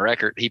recording a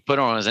record. He put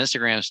on his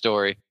Instagram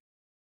story,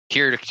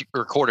 here to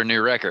record a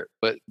new record,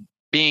 but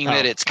being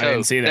that it's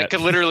code, that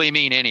could literally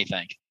mean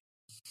anything.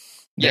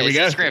 There we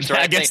go.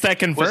 I guess that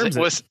confirms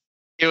it.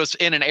 It was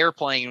in an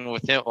airplane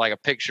with him, like a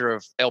picture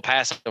of El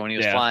Paso when he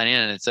was flying in,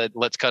 and it said,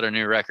 "Let's cut a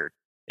new record."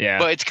 Yeah,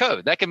 but it's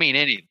code. That could mean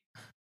anything.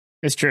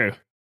 It's true.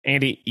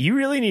 Andy, you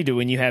really need to,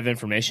 when you have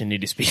information,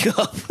 need to speak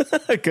up.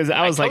 Because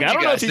I was like, I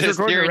don't know if he's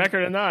recording a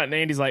record or not. And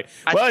Andy's like,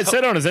 well, it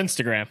said on his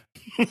Instagram.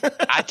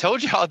 I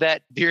told y'all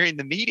that during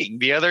the meeting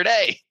the other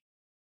day.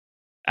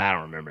 I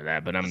don't remember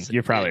that, but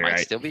you're probably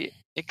right.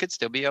 It could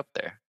still be up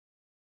there.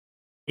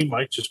 He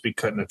might just be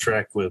cutting a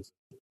track with,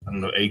 I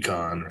don't know,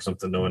 Akon or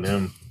something, knowing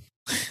him.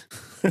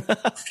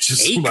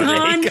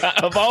 Akon?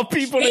 Of all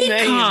people to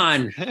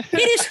name.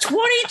 It is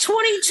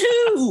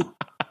 2022.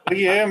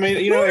 Yeah, I mean,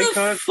 Who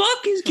the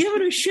fuck is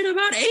giving a shit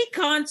about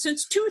Akon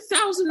since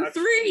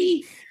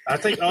 2003? I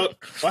think.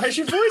 Why is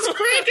your voice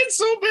cracking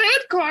so bad,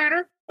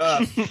 Carter?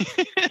 I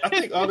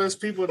think all those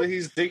people that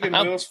he's digging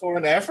wells for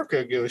in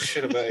Africa give a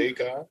shit about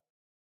Akon.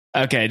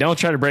 Okay, don't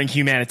try to bring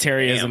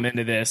humanitarianism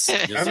into this.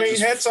 I mean,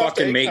 hats off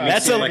to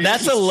Akon.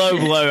 That's a low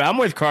blow. I'm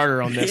with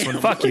Carter on this one.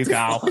 Fuck you,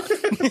 Kyle.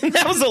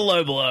 That was a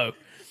low blow.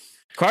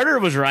 Carter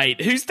was right.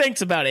 Who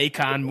thinks about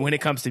Akon when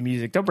it comes to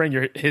music? Don't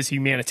bring his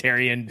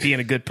humanitarian being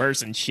a good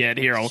person shit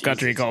here on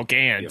Country Called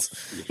Cans.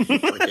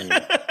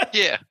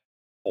 Yeah.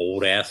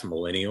 Old ass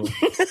millennial.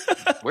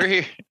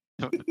 We're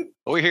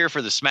here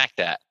for the Smack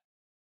That.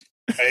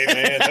 Hey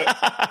man.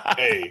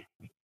 Hey.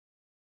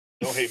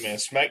 Don't hate, man.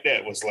 Smack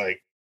That was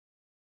like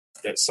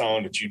that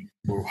song that you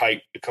were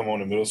hyped to come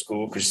on in middle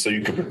school so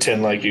you could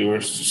pretend like you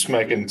were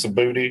smacking some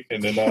booty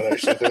and then not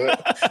actually do it.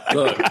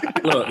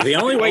 Look, the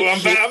only way I'm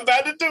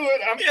about to do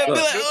it.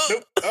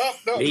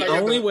 The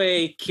only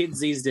way kids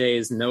these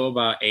days know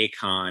about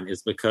Akon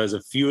is because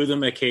a few of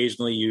them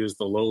occasionally use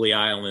the Lowly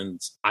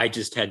Islands "I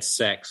Just Had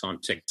Sex"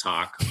 on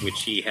TikTok,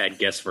 which he had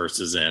guest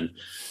verses in.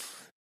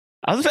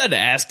 I was about to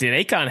ask,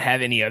 did Akon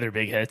have any other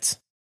big hits?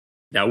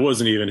 That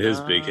wasn't even his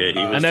big hit.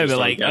 I know, but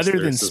like other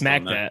than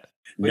Smack That.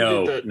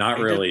 No, not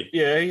really. He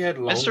had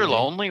Lonely. Mr.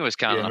 Lonely was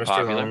kind of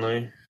popular.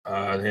 Lonely.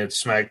 He had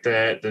Smack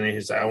That. Then he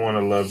has I Want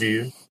to Love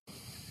You.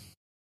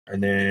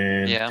 And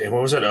then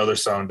what was that other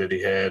song that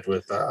he had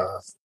with?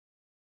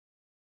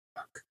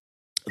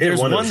 There's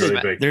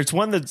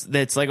one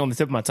that's like on the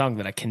tip of my tongue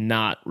that I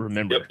cannot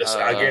remember. Yep,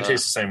 I guarantee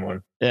it's the same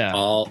one. Yeah.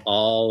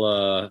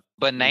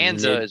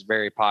 Bonanza is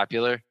very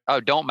popular. Oh,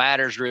 Don't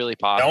Matter is really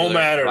popular. Don't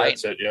Matter. Right?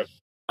 That's it. Yep.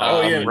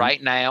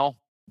 Right Now.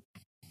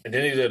 And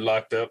then he did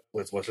Locked Up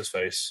with what's his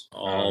face?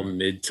 All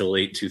mid to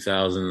late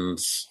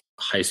 2000s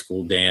high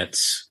school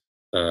dance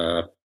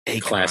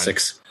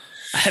classics.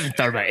 I haven't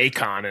thought about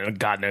Akon in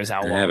God knows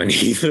how long. I haven't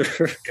either.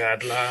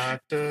 Got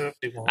locked up.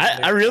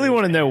 I really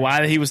want to know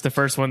why he was the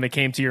first one that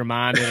came to your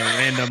mind in a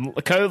random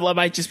code.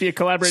 Might just be a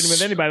collaborating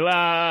with anybody.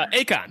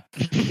 Akon.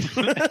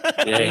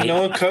 Yeah,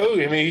 knowing code.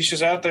 I mean, he's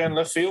just out there in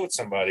left field with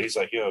somebody. He's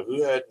like, yo,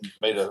 who hadn't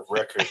made a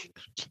record?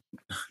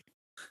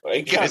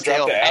 Akon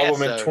dropped the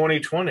album in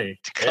 2020.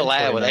 To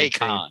collab with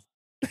Akon.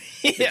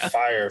 Yeah.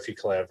 Fire if he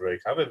collaborates.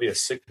 I would be a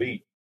sick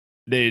beat.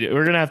 Dude,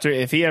 we're going to have to,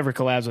 if he ever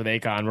collabs with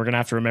Akon, we're going to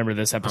have to remember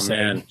this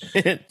episode.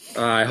 Oh, man.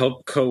 I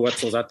hope Co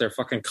Wetzel's out there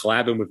fucking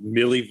collabing with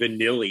Milli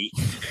Vanilli.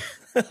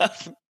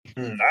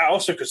 I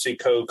also could see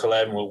Co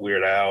collabing with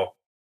Weird Al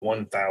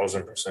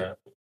 1000%.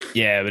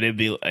 Yeah, but it'd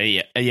be,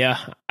 yeah,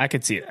 I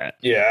could see that.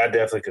 Yeah, I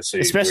definitely could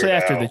see especially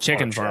Weird after Al the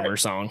Chicken Farmer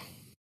song.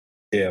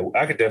 Yeah,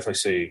 I could definitely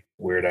see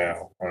Weird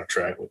Al on a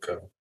track with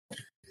Co.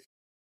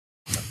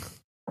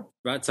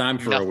 About time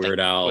for a Weird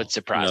Al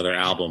another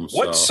album.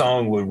 What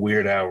song would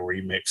Weird Al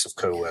remix of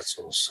Co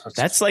Wetzel's?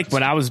 That's like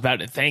what I was about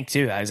to think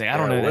too. I was like, I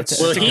don't know.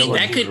 He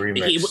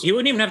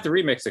wouldn't even have to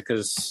remix it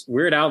because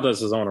Weird Al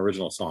does his own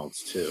original songs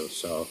too.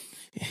 So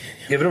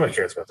yeah, but nobody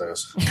cares about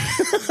those.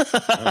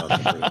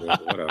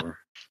 Whatever.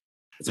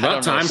 It's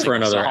about time for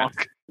another.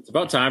 It's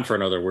about time for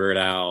another Weird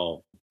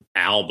Al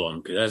album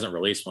because it hasn't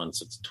released one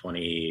since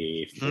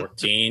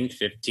 2014,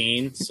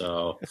 15.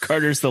 So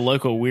Carter's the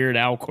local Weird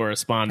Al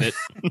correspondent.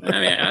 I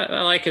mean,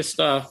 I like his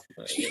stuff.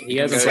 He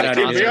hasn't put out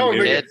anything.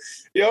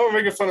 Y'all are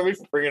making fun of me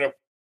for bringing up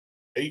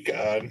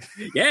Akon.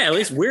 Yeah, at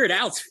least Weird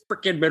Al's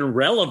freaking been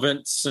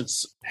relevant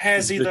since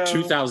the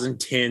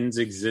 2010s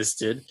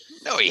existed.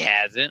 No, he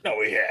hasn't.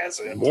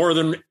 More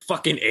than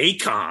fucking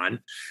Akon.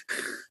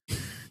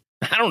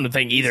 I don't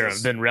think either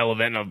have been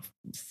relevant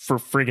for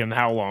freaking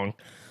how long.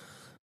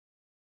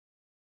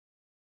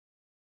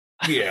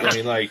 Yeah, I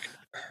mean, like,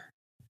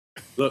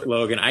 look,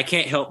 Logan, I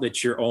can't help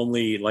that your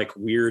only like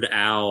Weird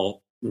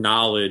Al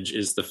knowledge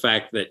is the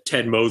fact that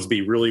Ted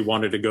Mosby really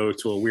wanted to go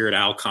to a Weird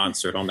Al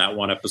concert on that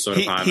one episode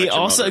of How I Met Your Mother.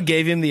 He also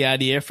gave him the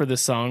idea for the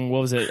song.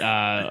 What was it?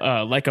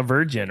 Like a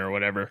Virgin or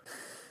whatever.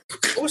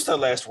 What was that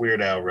last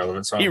Weird Al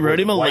relevant song? He wrote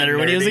him a letter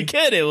when he was a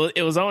kid.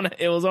 It was on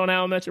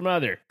How I Met Your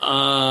Mother.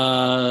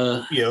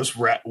 Yeah, it was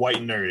White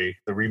and Nerdy,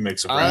 the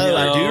remix of.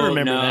 I do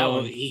remember that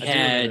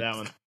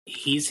one.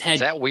 He's had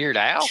is that Weird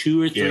Al?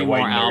 2 or 3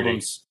 more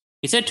albums.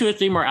 He's had 2 or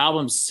 3 more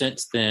albums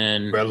since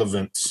then.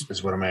 Relevance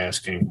is what I'm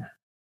asking.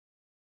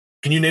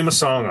 Can you name a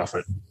song off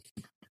it?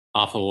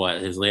 Off of what?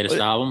 His latest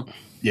album?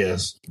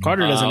 Yes.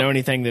 Carter doesn't know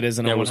anything that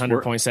isn't on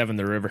 100.7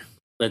 The River.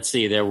 Let's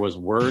see. There was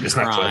Word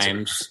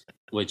Crimes,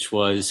 which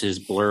was his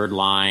Blurred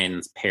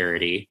Lines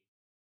parody.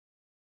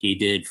 He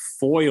did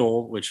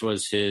Foil, which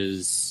was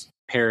his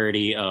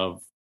parody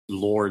of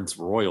Lord's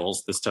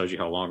Royals. This tells you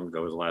how long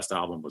ago his last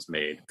album was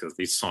made because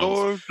these songs.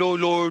 Lord.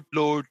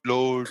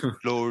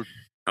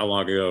 How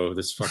long ago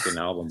this fucking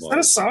album was? Is that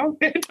a song?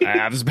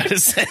 I was about to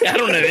say I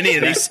don't know any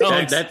of these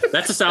songs.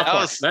 That's a South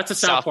Park. That's a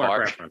South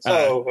Park reference.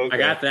 Oh, okay. I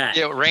got that.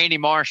 Yeah, Randy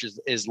Marsh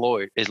is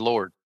Lord.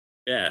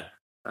 Yeah,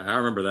 I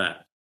remember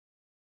that.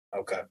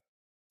 Okay.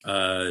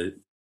 Of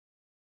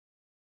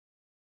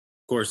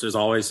course, there's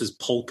always his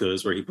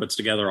polkas where he puts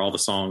together all the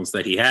songs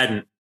that he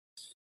hadn't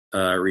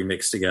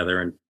remixed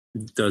together and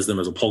does them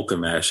as a polka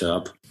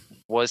mashup.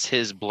 Was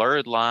his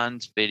Blurred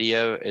Lines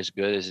video as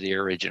good as the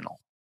original?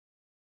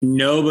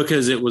 No,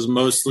 because it was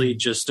mostly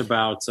just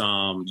about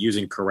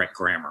using correct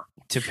grammar.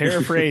 To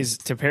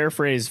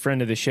paraphrase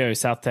friend of the show,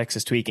 South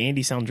Texas Tweak,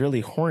 Andy sounds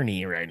really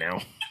horny right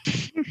now.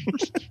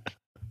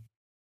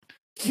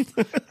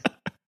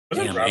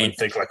 Doesn't Robin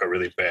think like a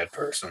really bad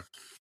person?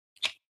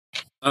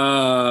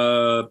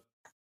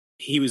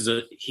 He's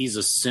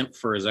a simp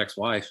for his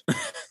ex-wife.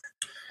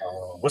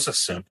 What's a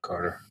simp,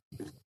 Carter?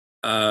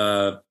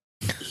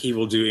 He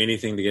will do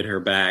anything to get her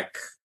back,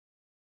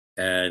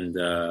 and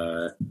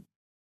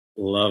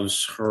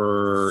loves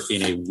her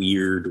in a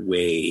weird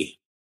way.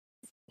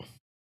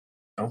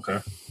 Okay,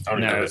 I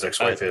don't know who his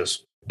ex-wife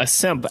is. A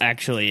simp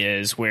actually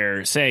is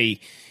where,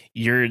 say,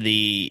 you're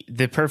the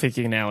perfect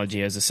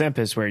analogy as a simp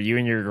is where you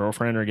and your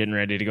girlfriend are getting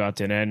ready to go out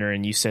to dinner,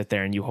 and you sit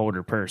there and you hold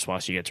her purse while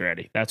she gets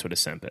ready. That's what a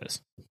simp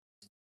is.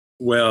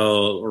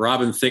 Well,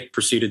 Robin Thicke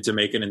proceeded to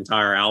make an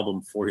entire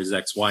album for his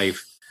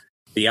ex-wife.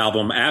 The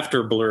album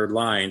after Blurred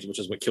Lines, which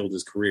is what killed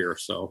his career.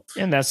 So,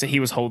 and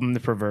he was holding the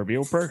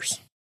proverbial purse.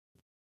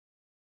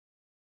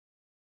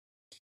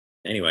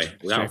 Anyway,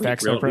 we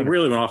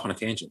really went off on a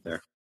tangent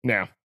there.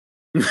 No.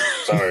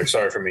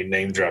 Sorry for me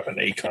name dropping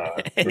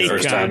Akon for the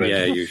first time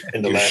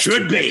in the last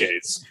 2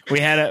 decades. We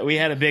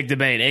had a big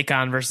debate,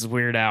 Akon versus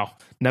Weird Al.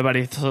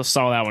 Nobody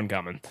saw that one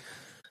coming.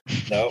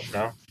 No.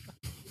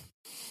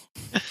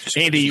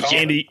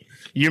 Andy,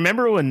 you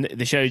remember when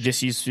the show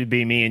just used to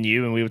be me and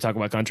you, and we would talk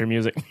about country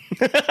music?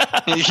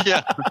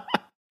 Yeah.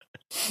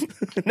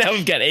 Now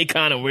we've got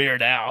Akon and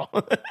Weird Al.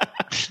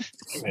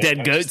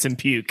 Dead goats and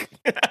puke.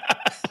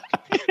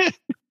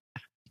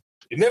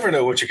 You never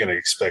know what you're going to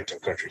expect on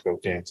Country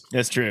Coke Games.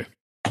 That's true.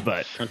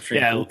 But Country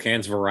and Cool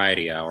Cans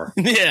Variety Hour.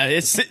 Yeah,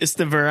 it's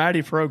the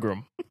variety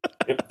program.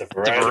 The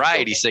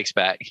variety six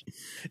pack.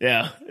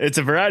 Yeah, it's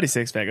a variety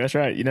six pack. That's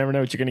right. You never know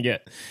what you're going to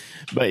get.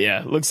 But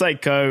yeah, looks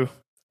like Co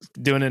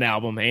doing an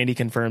album. Andy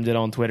confirmed it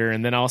on Twitter,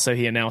 and then also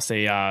he announced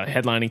a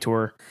headlining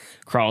tour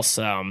across.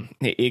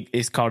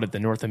 It's called it the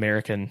North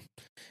American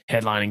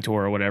headlining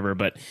tour or whatever.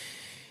 But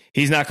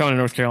he's not going to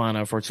North Carolina,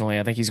 unfortunately.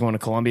 I think he's going to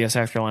Columbia,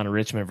 South Carolina,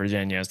 Richmond,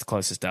 Virginia is the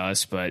closest to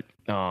us. But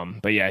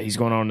yeah, he's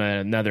going on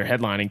another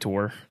headlining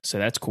tour, so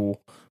that's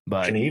cool.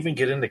 But can he even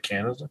get into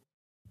Canada?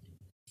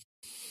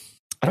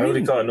 Why would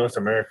he call it North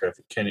America if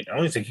he can? I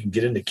don't think he can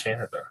get into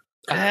Canada.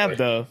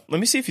 Let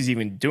me see if he's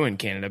even doing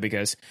Canada,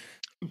 because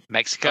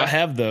Mexico.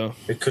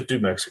 It could do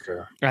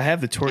Mexico. I have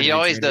the tour. He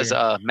always does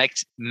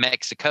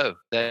Mexico.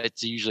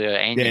 That's usually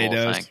an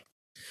annual thing.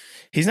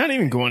 He's not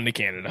even going to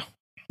Canada.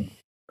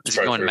 Is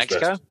he going to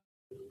Mexico?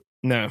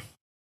 No.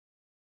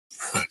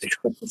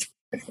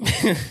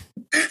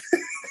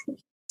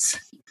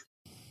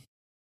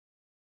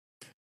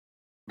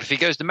 If he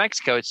goes to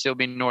Mexico, it'd still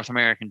be North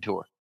American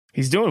tour.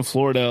 He's doing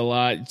Florida a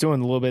lot. He's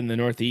doing a little bit in the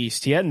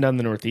Northeast. He hadn't done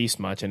the Northeast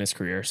much in his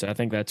career, so I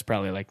think that's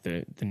probably like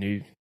the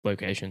new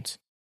locations.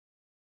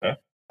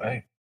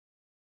 Hey.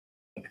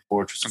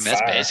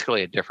 That's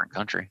basically a different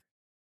country.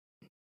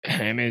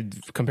 I mean,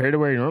 compared to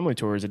where he normally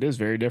tours, it is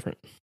very different.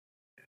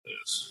 It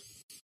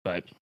is.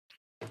 But,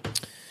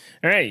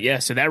 all right, yeah,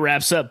 so that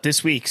wraps up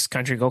this week's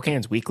Country Cold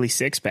Cans Weekly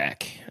Six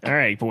Pack. All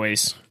right,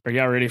 boys, are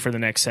y'all ready for the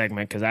next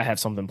segment? Because I have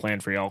something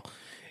planned for y'all.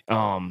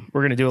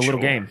 We're going to do a little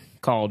game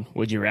called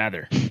Would You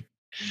Rather.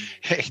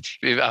 Hey,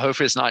 I hope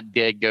it's not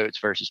Dead Goats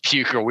versus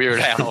Puke or Weird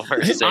Al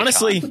versus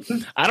Honestly,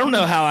 I don't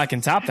know how I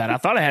can top that. I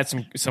thought I had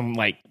some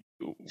like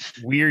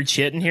weird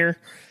shit in here,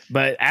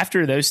 but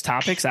after those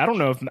topics, I don't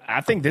know if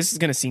I think this is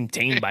going to seem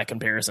tame by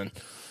comparison.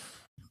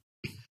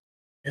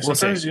 Yeah,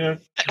 sometimes,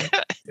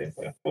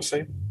 we'll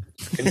see.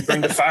 Can you bring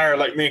the fire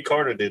like me and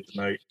Carter did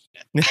tonight?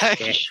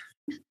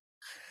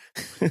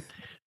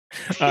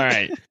 All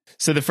right.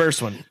 So the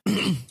first one,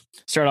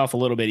 start off a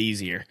little bit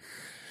easier.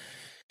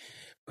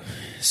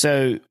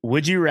 So,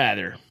 would you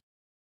rather,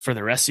 for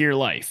the rest of your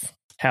life,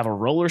 have a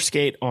roller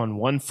skate on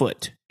one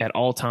foot at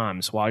all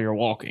times while you're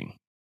walking,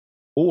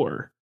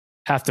 or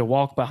have to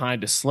walk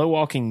behind a slow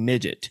walking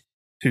midget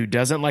who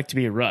doesn't like to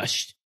be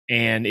rushed,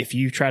 and if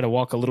you try to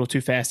walk a little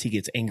too fast, he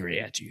gets angry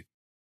at you?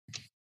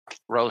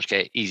 Roller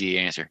skate, easy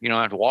answer. You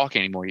don't have to walk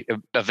anymore.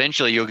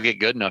 Eventually, you'll get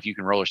good enough you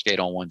can roller skate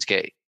on one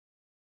skate.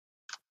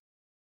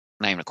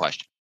 Name the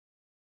question.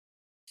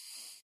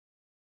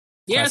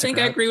 Yeah, I think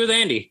I agree with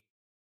Andy.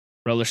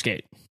 Roller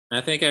skate.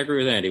 I think I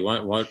agree with Andy.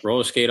 One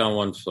roller skate on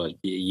one foot.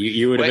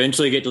 You would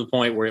eventually get to the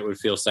point where it would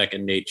feel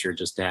second nature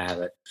just to have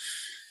it.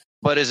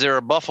 But is there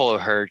a buffalo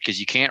herd? Because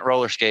you can't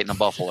roller skate in a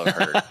buffalo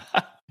herd.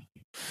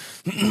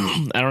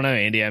 I don't know,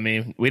 Andy. I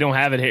mean, we don't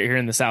have it here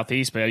in the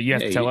Southeast, but you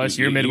have to tell us.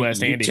 You're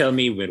Midwest, Andy. You tell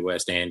me,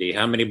 Midwest, Andy.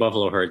 How many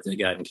buffalo herds they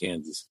got in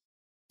Kansas?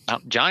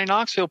 Johnny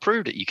Knoxville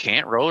proved it. You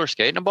can't roller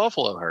skate in a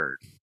buffalo herd.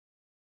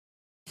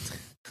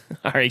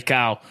 All right,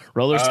 Kyle.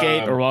 Roller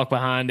skate or walk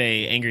behind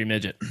a angry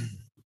midget?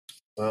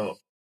 Well,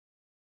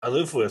 I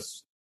live with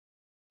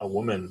a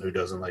woman who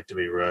doesn't like to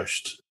be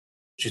rushed.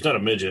 She's not a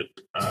midget,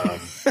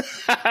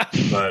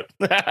 but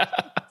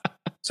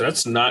so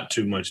that's not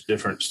too much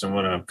difference than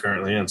what I'm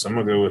currently in. So I'm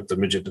gonna go with the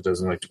midget that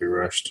doesn't like to be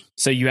rushed.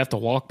 So you have to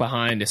walk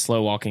behind a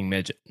slow walking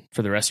midget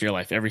for the rest of your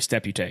life, every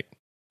step you take.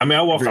 I mean,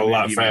 I walk a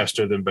lot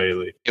faster than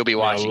Bailey. You'll be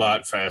watching a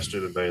lot faster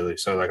than Bailey.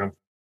 So like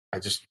I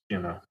just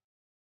yeah,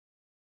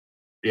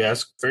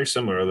 it's very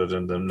similar other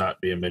than them not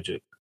being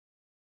midget.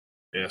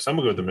 Yeah, so I'm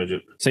going to go with the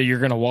midget. So you're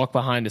going to walk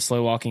behind a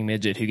slow-walking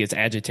midget who gets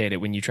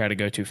agitated when you try to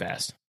go too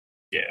fast?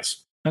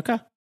 Yes. Okay.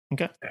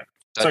 Yeah.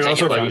 So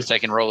I was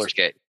taking roller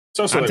skate.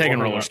 I'm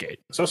taking roller skate.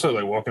 It's also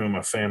like walking with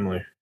my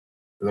family.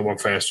 They walk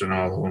faster than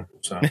all of them.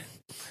 So.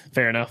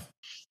 Fair enough.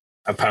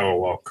 I power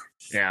walk.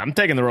 Yeah, I'm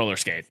taking the roller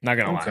skate. Not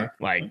going to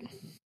lie. Like,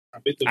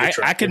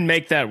 I can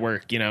make that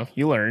work,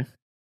 you learn.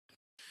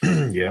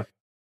 Yeah.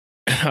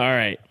 All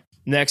right.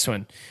 Next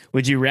one.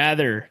 Would you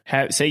rather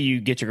say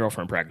you get your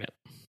girlfriend pregnant?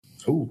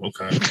 Oh,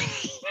 okay.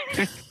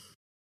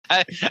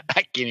 I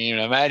can't even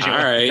imagine. All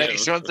right,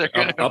 next ones are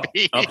going to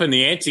be up in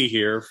the ante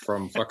here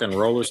from fucking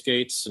roller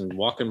skates and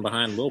walking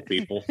behind little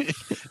people.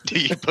 Do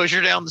you push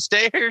her down the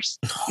stairs?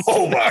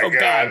 Oh my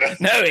God!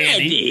 No,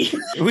 Andy,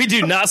 we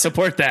do not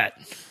support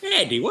that.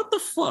 Andy, what the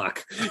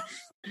fuck?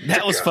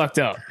 That was fucked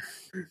up.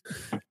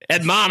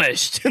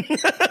 Admonished.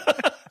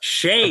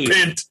 Shame.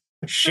 Repent.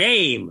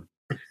 Shame.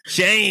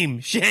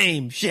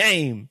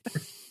 Shame.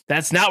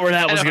 That's not where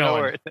that was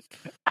going.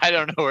 I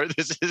don't know where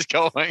this is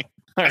going.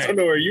 I don't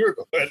know where you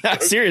were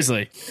going.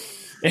 Seriously.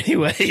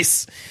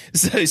 Anyways,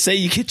 so say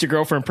you get your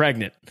girlfriend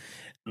pregnant.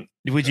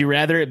 Would you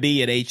rather it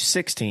be at age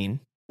 16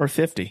 or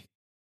 50?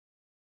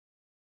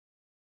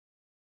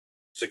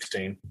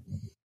 16.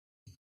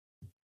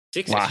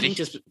 16 Why?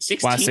 just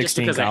 16 just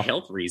because Kyle? of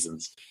health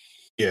reasons.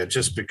 Yeah,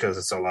 just because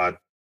it's a lot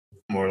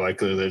more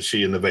likely that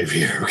she and the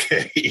baby are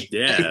okay.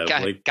 Yeah.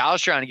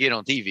 Kyle's trying to get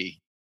on TV.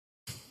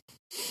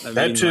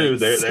 That too.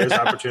 There's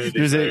opportunity.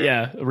 There's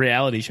a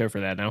reality show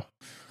for that now.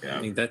 Yeah.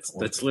 I mean,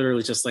 that's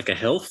literally just like a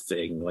health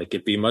thing. Like,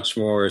 it'd be much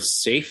more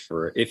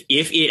safer if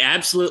it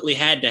absolutely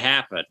had to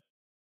happen.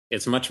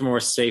 It's much more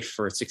safe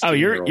for a 16. Oh,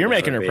 you're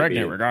making her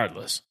pregnant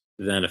regardless.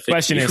 Than a 50.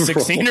 Question is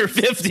 16 or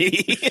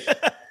 50.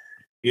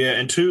 Yeah,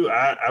 and two,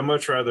 I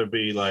much rather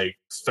be like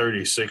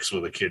 36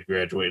 with a kid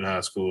graduating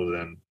high school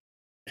than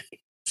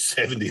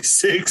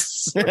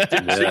 76 or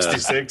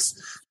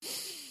 66.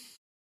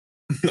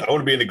 I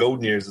want to be in the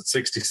golden years at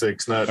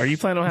 66. Not. Are you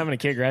planning on having a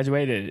kid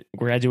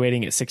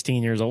graduating at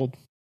 16 years old?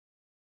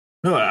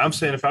 No, I'm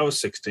saying if I was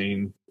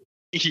 16.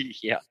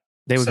 Yeah.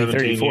 They would be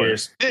 34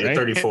 years. Right?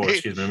 34,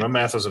 excuse me. My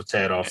math was a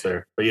tad off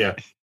there. But yeah,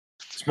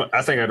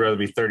 I think I'd rather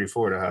be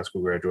 34 at high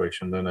school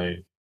graduation than a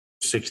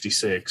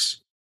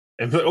 66.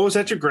 And is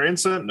that your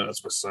grandson? No,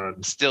 that's my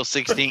son. Still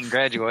 16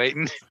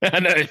 graduating. I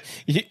know.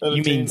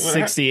 You mean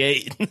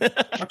 68.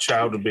 My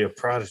child would be a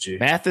prodigy.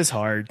 Math is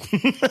hard.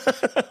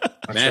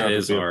 Math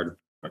is hard.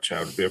 My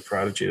child would be a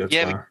prodigy. That's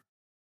fine.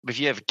 If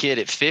you have a kid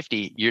at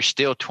 50, you're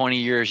still 20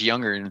 years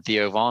younger than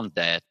Theo Vaughn's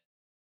dad.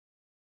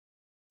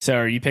 So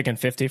are you picking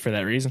 50 for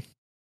that reason?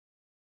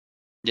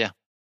 Yeah.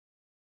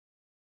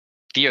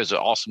 Theo's an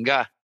awesome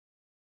guy.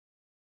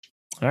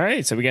 All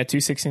right, so we got 2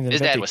 16s and his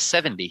 50. dad was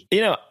 70.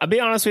 You know, I'll be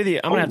honest with you.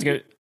 I'm gonna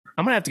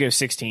have to go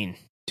 16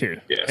 too.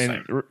 Yeah,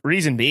 and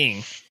reason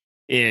being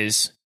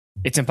is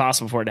it's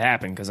impossible for it to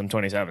happen because I'm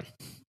 27.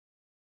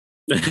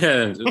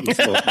 That's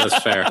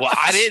fair. Well,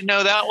 I didn't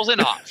know that was an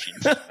option.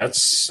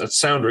 That's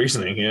sound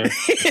reasoning. Yeah,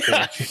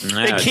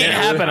 it can't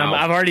happen.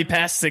 I've already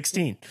passed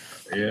 16.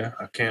 Yeah,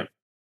 I can't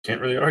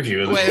really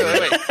argue with it. Wait.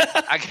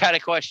 I got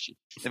a question.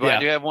 I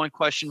do have one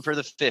question for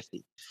the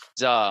 50.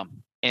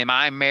 Am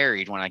I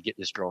married when I get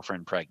this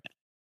girlfriend pregnant?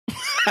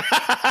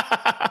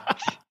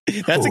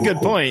 That's a good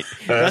point.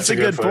 That's a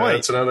good point.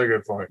 That's another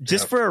good point.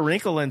 Just for a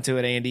wrinkle into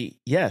it, Andy.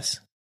 Yes.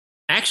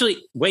 Actually,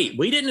 wait.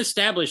 We didn't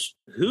establish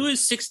who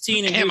is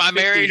 16 and am who's I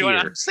married here. when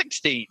I'm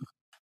 16?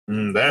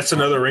 That's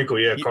another wrinkle.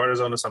 Yeah, Carter's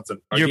onto something.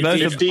 You're both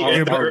 50?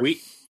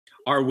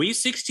 Are we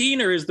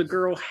 16 or is the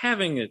girl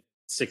having a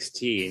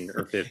 16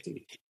 or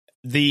 50?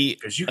 The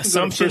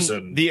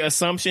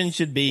assumption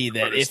should be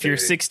that if you're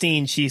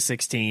 16, she's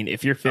 16.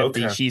 If you're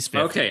 50, she's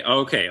 50.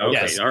 Okay.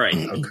 Yes. All right.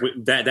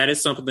 Okay. That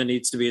is something that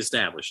needs to be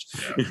established.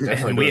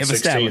 Yeah, and we have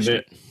established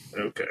it.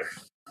 Okay.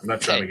 I'm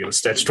not trying to get a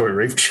statutory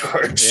rape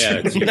charge.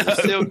 Yeah.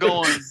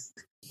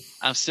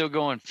 I'm still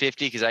going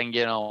 50 because I can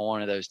get on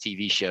one of those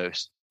TV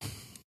shows.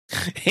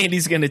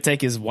 Andy's going to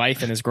take his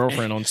wife and his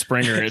girlfriend on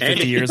Springer at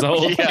 50 years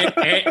old.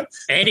 Yeah.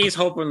 Andy's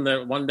hoping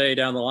that one day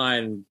down the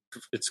line,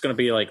 it's going to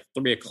be like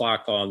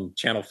 3:00 on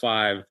Channel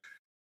 5.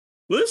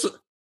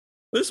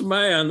 This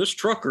man, this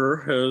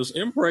trucker, has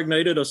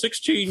impregnated a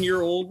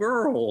 16-year-old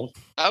girl.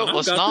 Oh,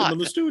 let's got not. them in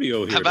the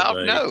studio here. How about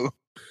today. no?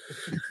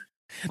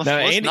 No,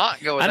 let's Andy,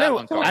 not go with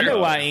I know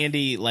why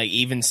Andy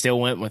even still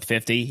went with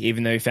 50,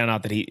 even though he found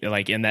out that he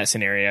in that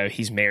scenario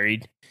he's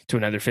married to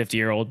another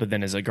 50-year-old, but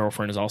then his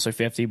girlfriend is also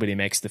 50, but he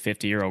makes the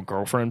 50-year-old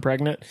girlfriend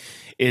pregnant,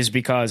 is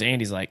because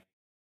Andy's like,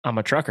 I'm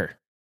a trucker.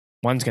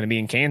 One's going to be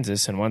in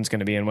Kansas and one's going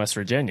to be in West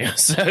Virginia,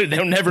 so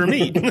they'll never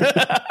meet.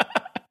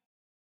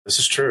 This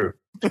is true.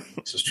 None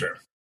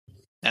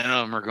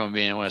of them are going to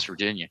be in West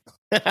Virginia.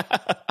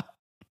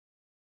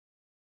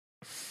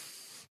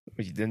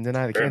 You didn't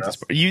deny the Kansas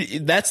part.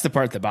 That's the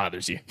part that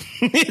bothers you.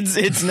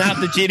 It's not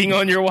the cheating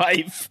on your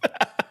wife.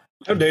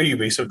 How dare you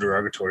be so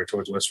derogatory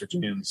towards West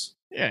Virginians?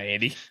 Yeah,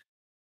 Andy.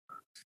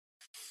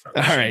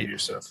 All right.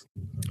 Yourself.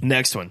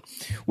 Next one.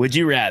 Would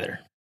you rather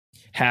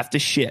have to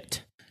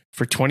shit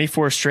for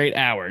 24 straight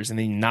hours and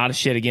then not a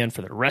shit again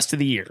for the rest of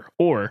the year,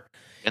 or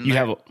you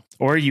have a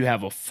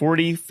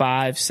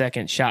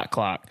 45-second shot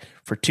clock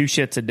for 2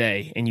 shits a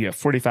day, and you have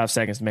 45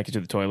 seconds to make it to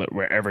the toilet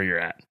wherever you're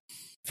at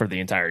for the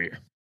entire year?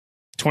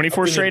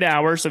 24 straight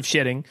hours of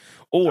shitting,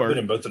 or I've been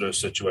in both of those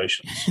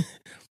situations.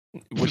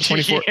 with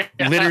 24,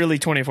 literally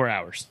 24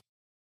 hours.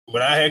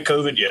 When I had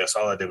COVID, yes,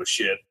 all I did was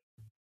shit.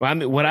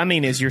 Well, what I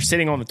mean is you're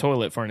sitting on the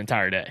toilet for an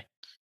entire day.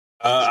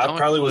 I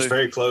probably was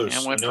very close.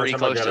 I went the only pretty time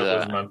close I got to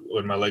up that. was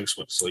when my legs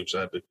went to sleep, so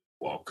I had to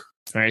walk.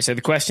 All right, so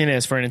the question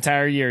is, for an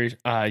entire year,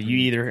 you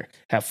either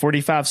have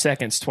 45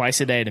 seconds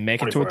twice a day to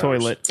make it to a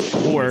toilet,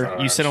 or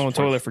you sit on the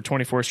toilet for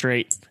 24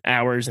 straight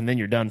hours, and then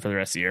you're done for the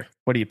rest of the year.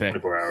 What do you pick?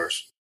 24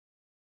 hours.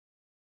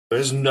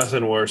 There's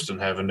nothing worse than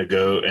having to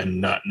go and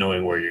not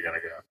knowing where you're going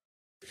to go.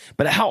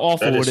 But how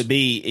awful would it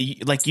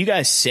be? Like, you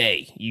guys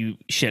say you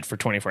shit for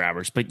 24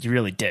 hours, but you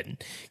really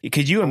didn't.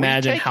 Could you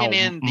imagine how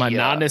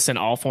monotonous and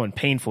awful and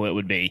painful it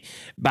would be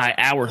by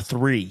hour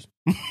 3?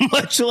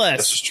 Much less.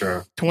 This is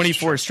true.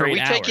 24 straight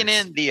hours. Are we taking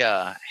in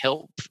the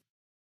health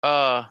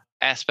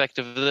aspect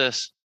of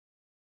this?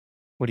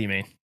 What do you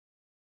mean?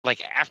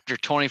 Like, after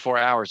 24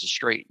 hours of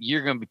straight,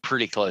 you're going to be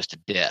pretty close to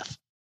death,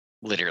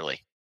 literally.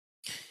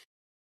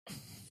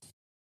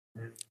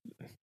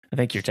 I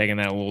think you're taking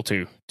that a little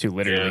too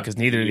literally, because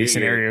neither of these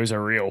scenarios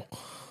are real.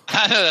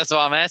 I know, that's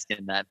why I'm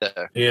asking that,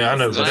 though. Yeah, I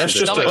know, but that's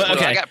just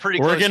okay. I got pretty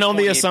working on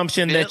the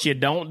assumption that you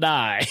don't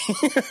die.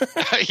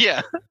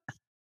 Yeah.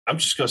 I'm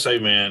just gonna say,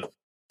 man,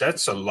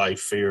 that's a life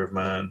fear of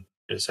mine,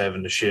 is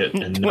having to shit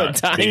and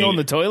what, dying on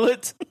the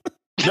toilet.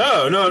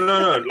 No.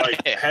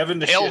 Like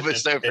having to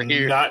Elvis shit over and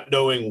here, not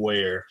knowing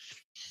where,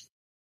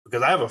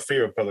 because I have a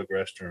fear of public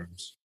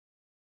restrooms.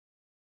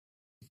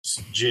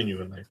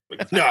 Genuinely,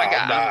 like, no,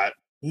 I'm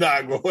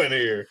not going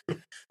here.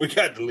 We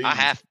got to leave.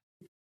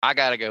 I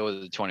gotta go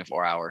with the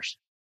 24 hours.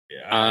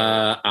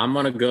 Yeah, I'm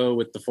gonna go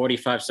with the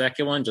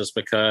 45-second one just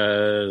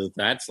because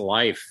that's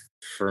life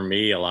for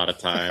me a lot of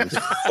times.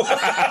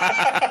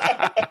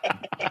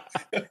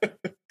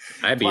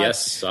 IBS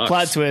sucks.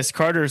 Plot twist: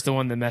 Carter's the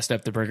one that messed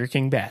up the Burger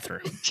King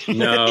bathroom.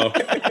 No.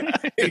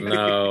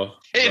 And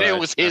it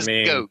was his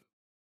goat.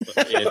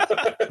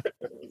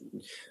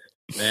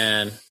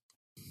 Man,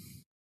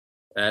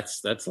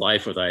 that's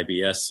life with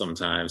IBS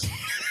sometimes.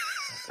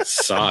 It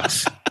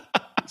sucks.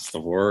 It's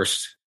the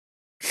worst.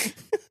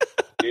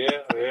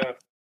 Yeah.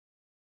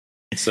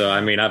 So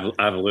I mean,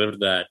 I've lived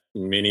that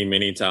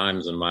many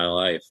times in my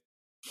life.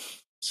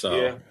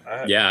 So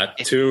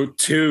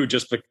two.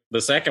 Just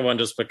the second one,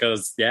 just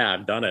because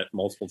I've done it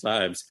multiple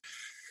times.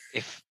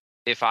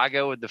 If I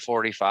go with the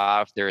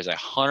 45, there is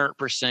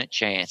 100%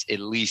 chance at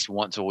least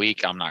once a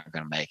week I'm not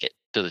going to make it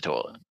to the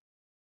toilet,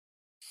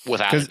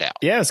 without a doubt.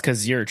 Yeah, it's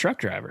because you're a truck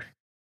driver.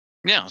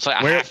 Yeah, so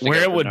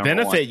where it would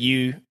benefit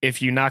you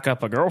if you knock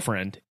up a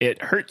girlfriend,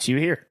 it hurts you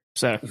here.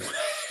 So, not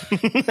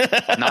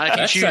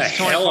if you choose a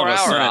hell of a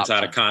sentence option.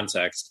 out of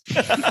context.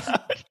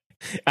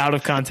 Out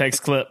of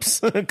context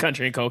clips,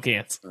 Country and Cold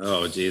Cans.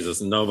 Oh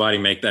Jesus! Nobody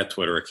make that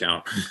Twitter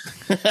account.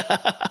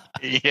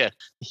 Yeah,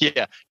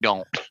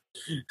 don't.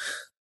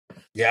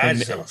 Yeah, I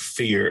just have a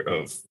fear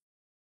of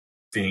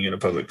being in a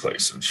public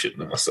place and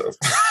shitting on myself.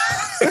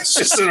 It's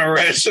just an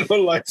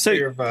irrational life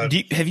fear.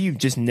 Have you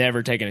just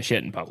never taken a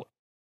shit in public?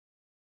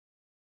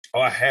 Oh,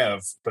 I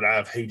have, but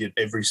I've hated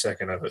every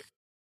second of it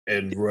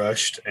and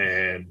rushed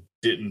and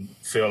didn't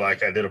feel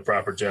like I did a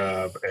proper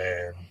job.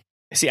 And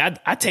see,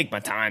 I take my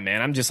time,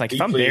 man. I'm just like,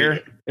 if I'm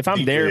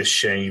there,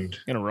 ashamed,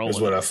 I'm gonna roll. Is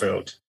what I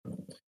felt.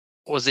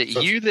 Was it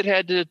you that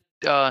had to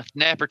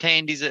napper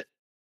tandies it,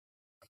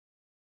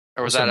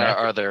 or was that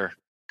our other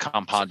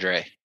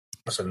compadre?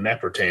 That's a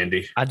napper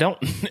tandy. I don't.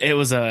 It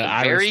was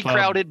a very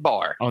crowded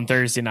bar on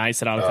Thursday nights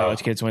that all the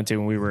college kids went to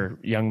when we were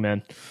young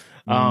men.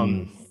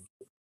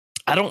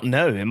 I don't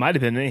know. It might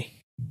have been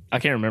me. I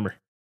can't remember.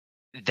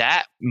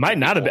 That might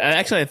not have been.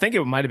 Actually, I think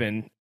it might have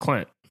been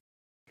Clint.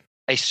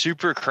 A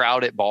super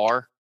crowded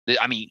bar.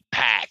 I mean,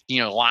 packed.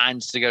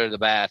 Lines to go to the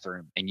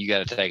bathroom, and you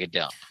got to take a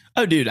dump.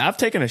 Oh, dude, I've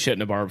taken a shit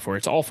in a bar before.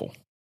 It's awful.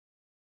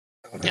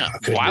 Yeah,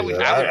 I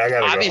would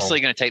obviously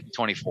going to take the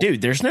 24.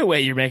 Dude, there's no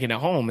way you're making it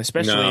home,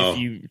 especially if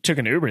you took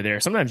an Uber there.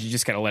 Sometimes you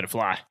just got to let it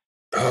fly.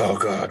 Oh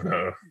God,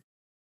 no.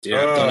 Dude,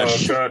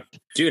 I've done it.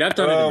 Dude, I've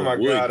done it. Oh my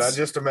God! I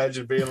just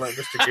imagine being like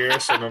Mr.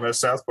 Garrison on that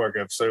South Park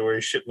episode where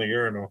he's shitting the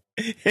urinal.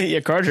 Yeah,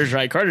 Carter's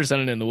right. Carter's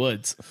done it in the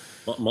woods.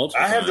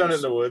 I have done it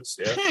in the woods.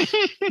 Yeah,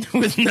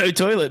 with no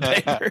toilet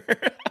paper.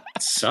 It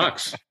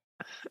sucks.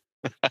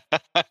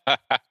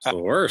 It's the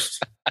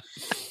worst.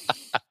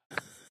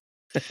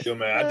 Yo,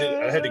 man,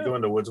 I had to go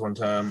in the woods one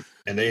time,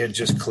 and they had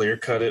just clear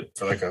cut it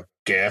for like a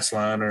gas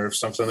line or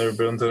something they were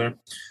building to there.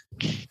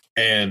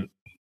 And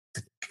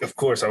of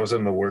course, I was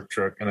in the work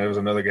truck, and there was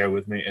another guy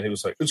with me, and he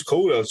was like, "It's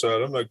cold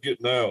outside. I'm not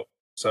getting out."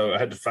 So I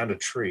had to find a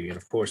tree, and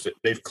of course,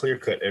 they've clear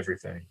cut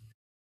everything.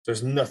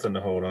 There's nothing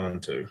to hold on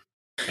to.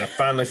 And I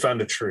finally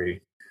found a tree,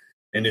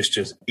 and it's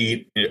just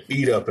eat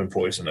up in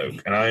poison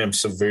oak, and I am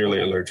severely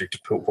allergic to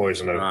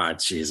poison oak. Ah,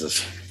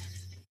 Jesus!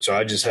 So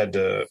I just had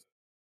to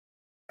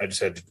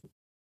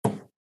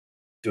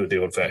do it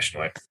the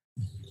old-fashioned way.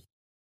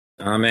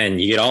 Oh man,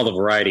 you get all the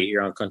variety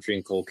here on Country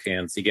and Cold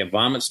Cans. You get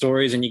vomit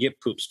stories and you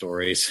get poop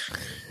stories.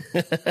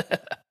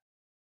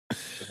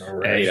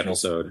 Hey,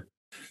 episode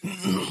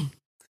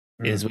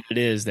is what it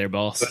is, there,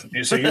 boss.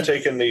 So you're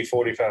taking the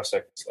 45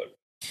 seconds slogan.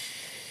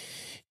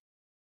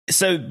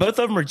 So both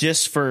of them are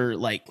just for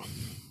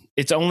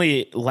it's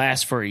only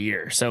lasts for a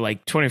year. So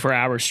 24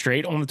 hours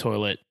straight on the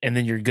toilet, and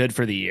then you're good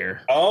for the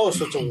year. Oh,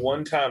 so it's a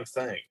one-time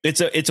thing.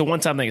 It's a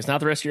one-time thing. It's not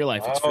the rest of your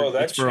life.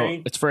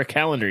 It's for a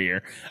calendar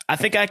year. I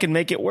think I can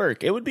make it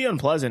work. It would be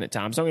unpleasant at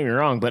times. Don't get me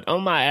wrong, but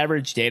on my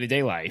average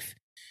day-to-day life,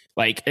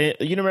 you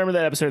remember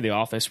that episode of The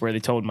Office where they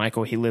told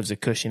Michael he lives a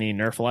cushiony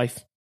Nerf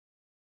life?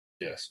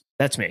 Yes,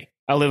 that's me.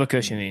 I live a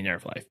cushiony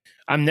Nerf life.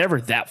 I'm never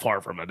that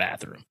far from a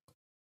bathroom.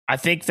 I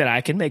think that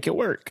I can make it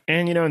work.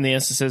 And, in the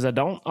instances I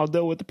don't, I'll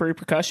deal with the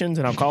repercussions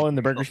and I'll call in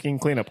the Burger King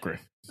cleanup crew.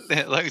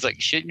 It looks like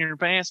shitting in your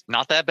pants.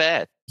 Not that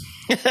bad.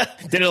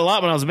 Did it a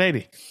lot when I was a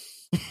baby.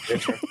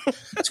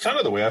 It's kind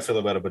of the way I feel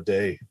about a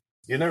bidet.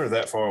 You're never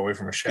that far away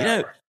from a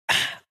shower.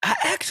 I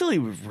actually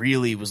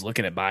really was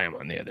looking at buying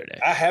one the other day.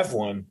 I have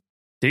one.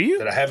 Do you?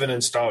 That I haven't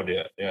installed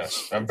yet.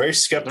 Yes. I'm very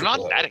skeptical. They're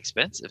not that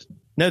expensive.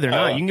 No, they're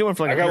not. You can get one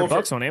for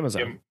 $100 on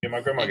Amazon. Yeah,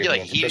 my grandma you get a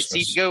heated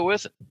seat to go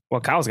with it.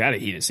 Well, Kyle's got a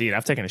heated seat.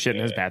 I've taken a shit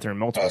in his bathroom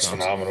multiple times.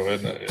 That's phenomenal,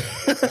 isn't it?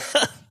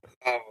 Yeah.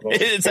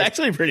 It's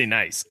actually pretty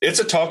nice. It's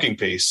a talking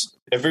piece.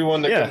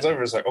 Everyone that comes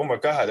over is like, "Oh my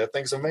god, that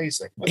thing's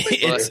amazing."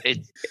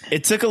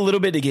 It took a little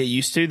bit to get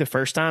used to the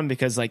first time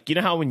because, like, you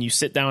know how when you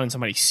sit down in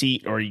somebody's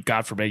seat, or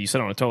God forbid, you sit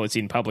on a toilet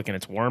seat in public and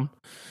it's warm.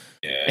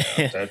 Yeah,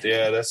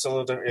 that's a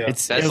little different. Yeah,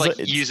 that's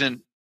like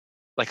using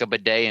like a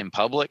bidet in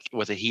public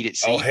with a heated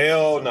seat. Oh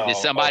hell no! Did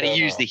somebody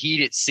use the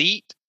heated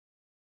seat?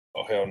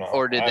 Oh hell no!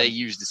 Or did they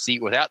use the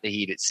seat without the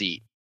heated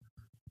seat?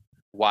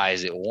 Why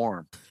is it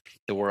warm?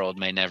 The world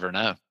may never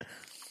know.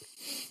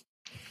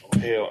 Oh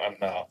hell, I'm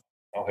not.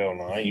 Oh hell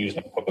no! I ain't using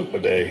a public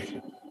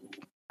bidet.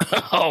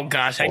 Oh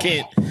gosh, I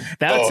can't.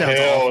 That sounds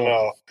hell awful.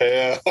 No!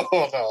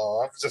 Hell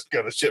no! I'm just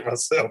gonna shit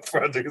myself if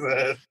I do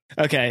that.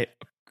 Okay,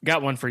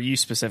 got one for you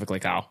specifically,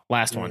 Kyle.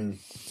 Last one.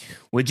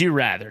 Would you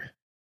rather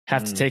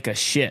have to take a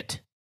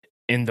shit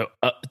in the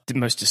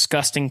most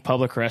disgusting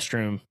public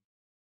restroom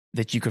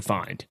that you could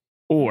find,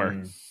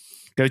 or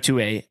go to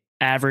a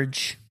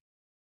average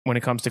when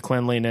it comes to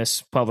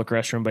cleanliness public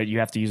restroom, but you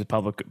have to use a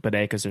public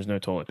bidet because there's no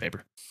toilet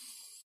paper?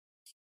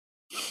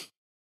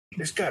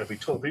 There's got to be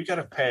toilet paper. You got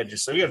to pad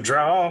yourself. You got to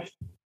dry off.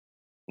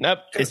 Nope,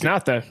 it's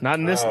not though. Not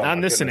in this. Not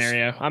in this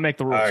scenario. I make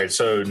the rules. All right,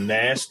 so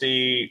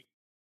nasty.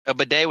 A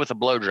bidet with a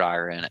blow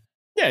dryer in it.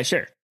 Yeah,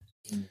 sure.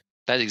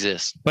 That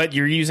exists. But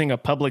you're using a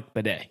public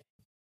bidet.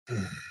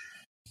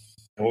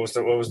 What was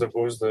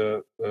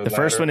the The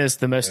first one is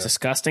the most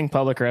disgusting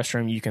public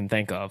restroom you can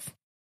think of,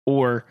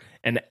 or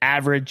an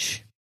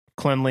average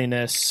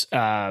cleanliness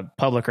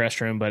public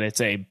restroom, but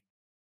it's a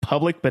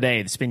public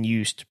bidet that's been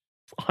used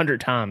 100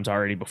 times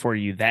already before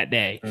you that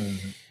day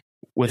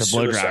with a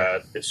blow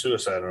dryer. It's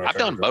suicide. I've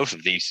done both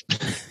of these.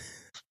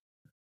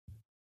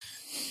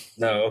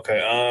 No, okay.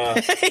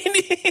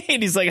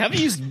 And he's like, have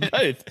you used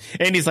both?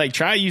 And he's like,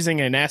 try using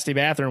a nasty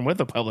bathroom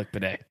with a public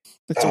bidet.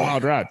 It's a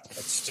wild ride.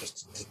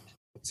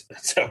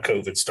 That's how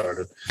COVID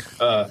started.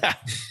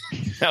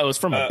 That was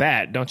from a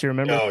bat. Don't you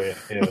remember? Oh yeah,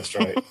 that's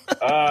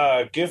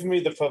right. Give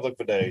me the public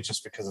bidet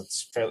just because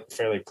it's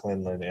fairly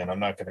cleanly, and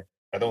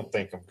I don't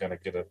think I'm gonna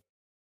get a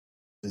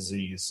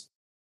disease.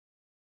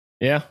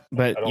 Yeah,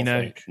 but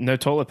no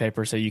toilet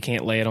paper, so you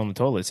can't lay it on the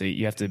toilet seat.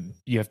 You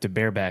have to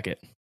bareback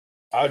it.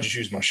 I'll just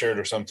use my shirt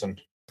or something.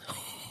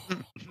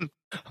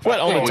 What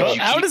on the toilet?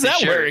 How does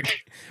that work?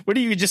 What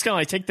do you just kind of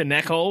like take the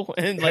neck hole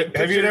and like?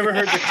 Have you never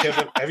heard the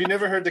Kevin? Have you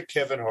never heard the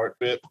Kevin Hart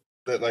bit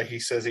that like he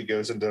says he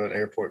goes into an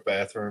airport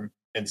bathroom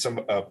and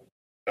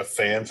a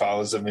fan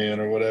follows him in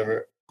or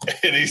whatever,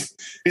 and he's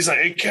like,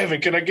 "Hey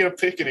Kevin, can I get a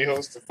pic?" And he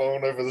holds the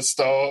phone over the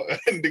stall,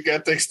 and the guy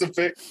takes the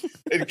pic,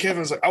 and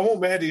Kevin's like, "I won't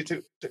mad at you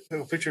to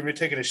a picture of me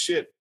taking a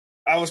shit.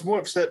 I was more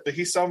upset that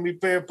he saw me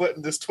bare butt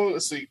in this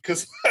toilet seat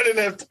because I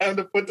didn't have time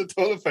to put the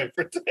toilet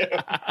paper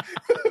down."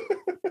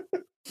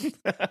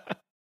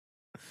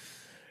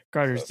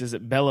 Carter's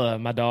Bella,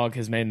 my dog,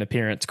 has made an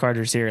appearance.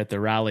 Carter's here at the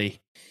Raleigh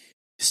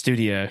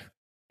studio,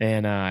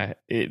 and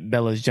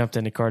Bella's jumped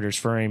into Carter's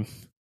frame.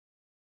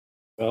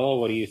 Oh,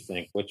 what do you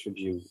think?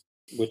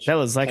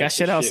 Bella's like, I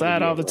shit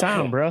outside all the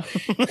time, bro.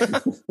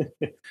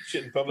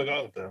 Shit in public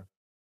all the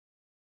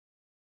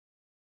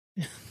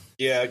time.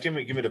 Yeah, give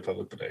me the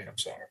public bidet. I'm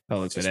sorry.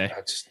 Public bidet.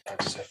 I just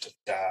have to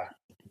die.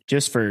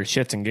 Just for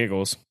shits and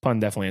giggles. Pun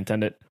definitely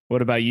intended.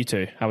 What about you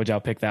two? How would y'all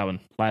pick that one?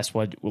 Last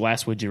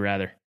would you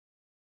rather?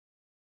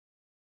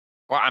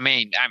 Well, I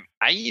mean,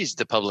 I used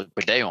the public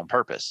bidet on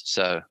purpose,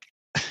 so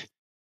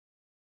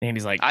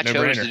Andy's like, I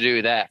chose to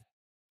do that.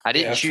 I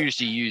didn't choose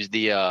to use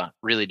the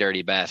really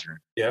dirty bathroom.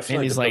 Yeah,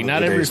 Andy's like,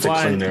 not every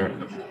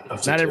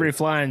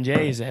flying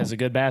J's has a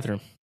good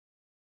bathroom.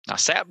 Now,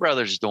 Sap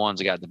Brothers is the ones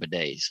that got the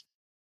bidets.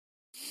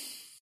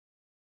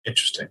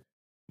 Interesting.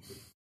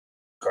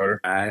 Carter,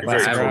 you're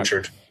very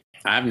cultured.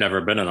 I've never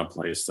been in a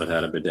place that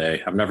had a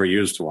bidet. I've never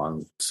used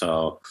one.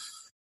 So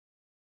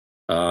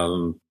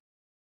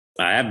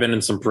I have been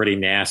in some pretty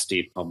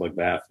nasty public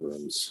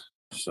bathrooms.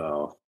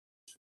 So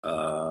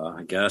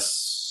I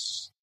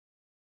guess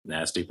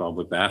nasty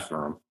public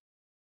bathroom.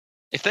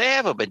 If they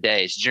have a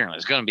bidet,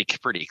 it's going to be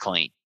pretty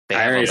clean.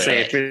 I already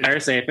say if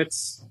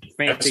it's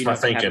fancy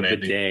enough to have a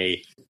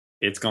bidet,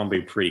 it's going to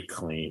be pretty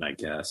clean, I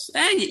guess.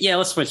 Yeah,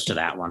 let's switch to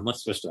that one.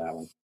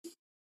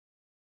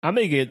 I'm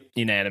going to get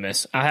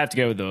unanimous. I have to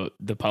go with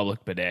the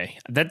public bidet.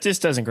 That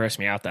just doesn't gross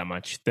me out that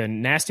much. The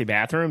nasty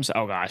bathrooms,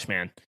 oh gosh,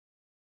 man.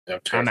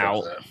 I'm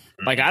out.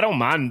 Like, I don't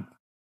mind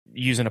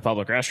using a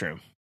public restroom.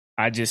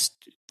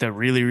 The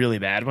really, really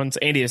bad ones.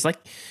 Andy, it's like,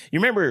 you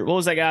remember, what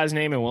was that guy's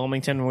name in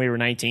Wilmington when we were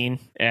 19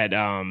 at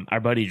our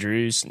buddy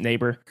Drew's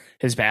neighbor?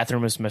 His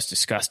bathroom was the most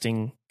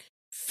disgusting,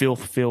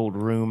 filth-filled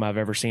room I've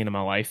ever seen in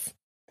my life.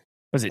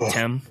 Was it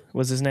Tim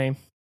was his name?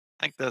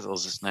 I think that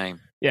was his name.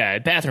 Yeah,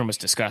 the bathroom was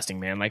disgusting,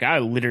 man. Like, I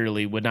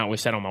literally would not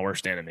wish that on my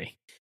worst enemy.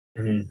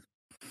 Mm-hmm.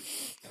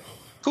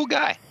 Cool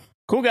guy.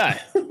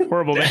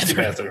 Horrible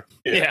bathroom.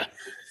 Yeah.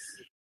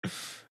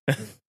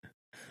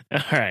 All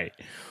right.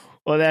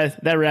 Well,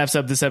 that wraps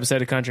up this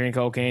episode of Country and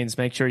Cold Cans.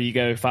 Make sure you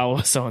go follow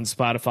us on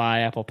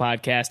Spotify, Apple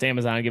Podcast,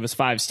 Amazon. Give us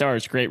 5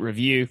 stars. Great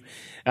review.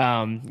 Go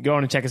on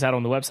and check us out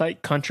on the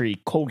website,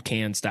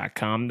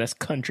 countrycoldcans.com. That's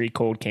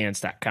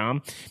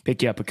countrycoldcans.com.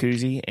 Pick you up a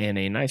koozie and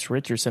a nice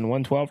Richardson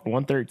 112 or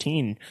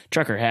 113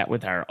 trucker hat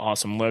with our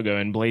awesome logo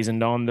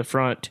emblazoned on the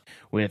front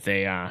with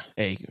a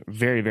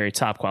very, very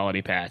top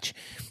quality patch.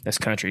 That's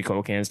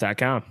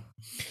countrycoldcans.com.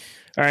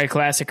 All right,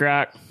 Classic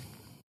Rock.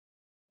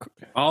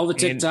 All the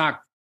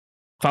TikTok.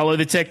 Follow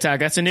the TikTok.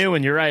 That's a new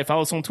one. You're right.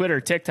 Follow us on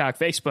Twitter, TikTok,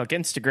 Facebook,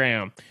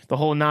 Instagram, the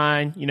whole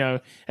 9. You know,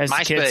 as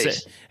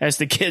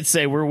the kids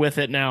say, we're with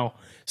it now.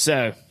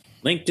 So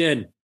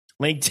LinkedIn,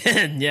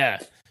 yeah.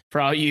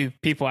 For all you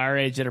people our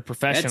age that are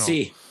professional.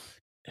 Etsy.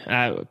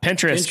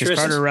 Pinterest, because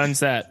Carter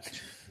runs that.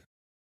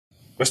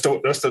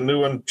 That's the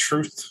new one,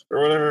 Truth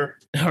or whatever.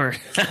 Or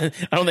I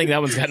don't think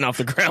that one's gotten off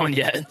the ground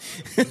yet.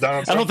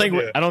 I don't think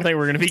we're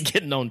going to be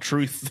getting on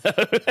Truth though.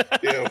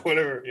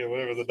 whatever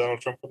the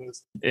Donald Trump one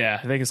is. Yeah,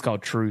 I think it's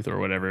called Truth or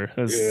whatever.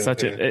 It's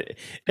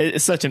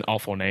such an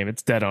awful name.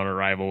 It's dead on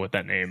arrival with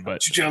that name.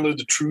 But did you download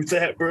the Truth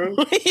app, bro?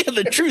 Yeah,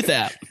 the Truth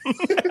app.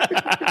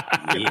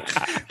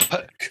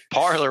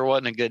 Parler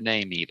wasn't a good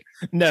name either.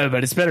 No,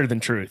 but it's better than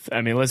Truth. I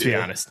mean, let's be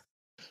honest.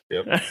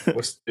 Yep.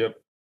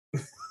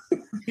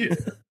 Yeah.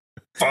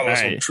 Follow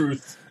us on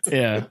Truth.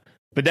 Yeah.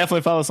 But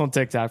definitely follow us on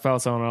TikTok. Follow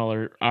us on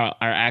all our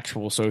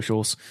actual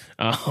socials.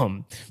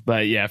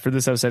 But yeah, for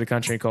this episode of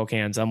Country and Cold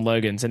Cans, I'm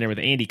Logan, sitting there with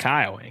Andy,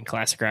 Kyle, and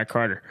Classic Rock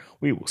Carter.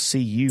 We will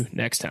see you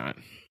next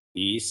time.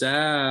 Peace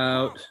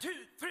out.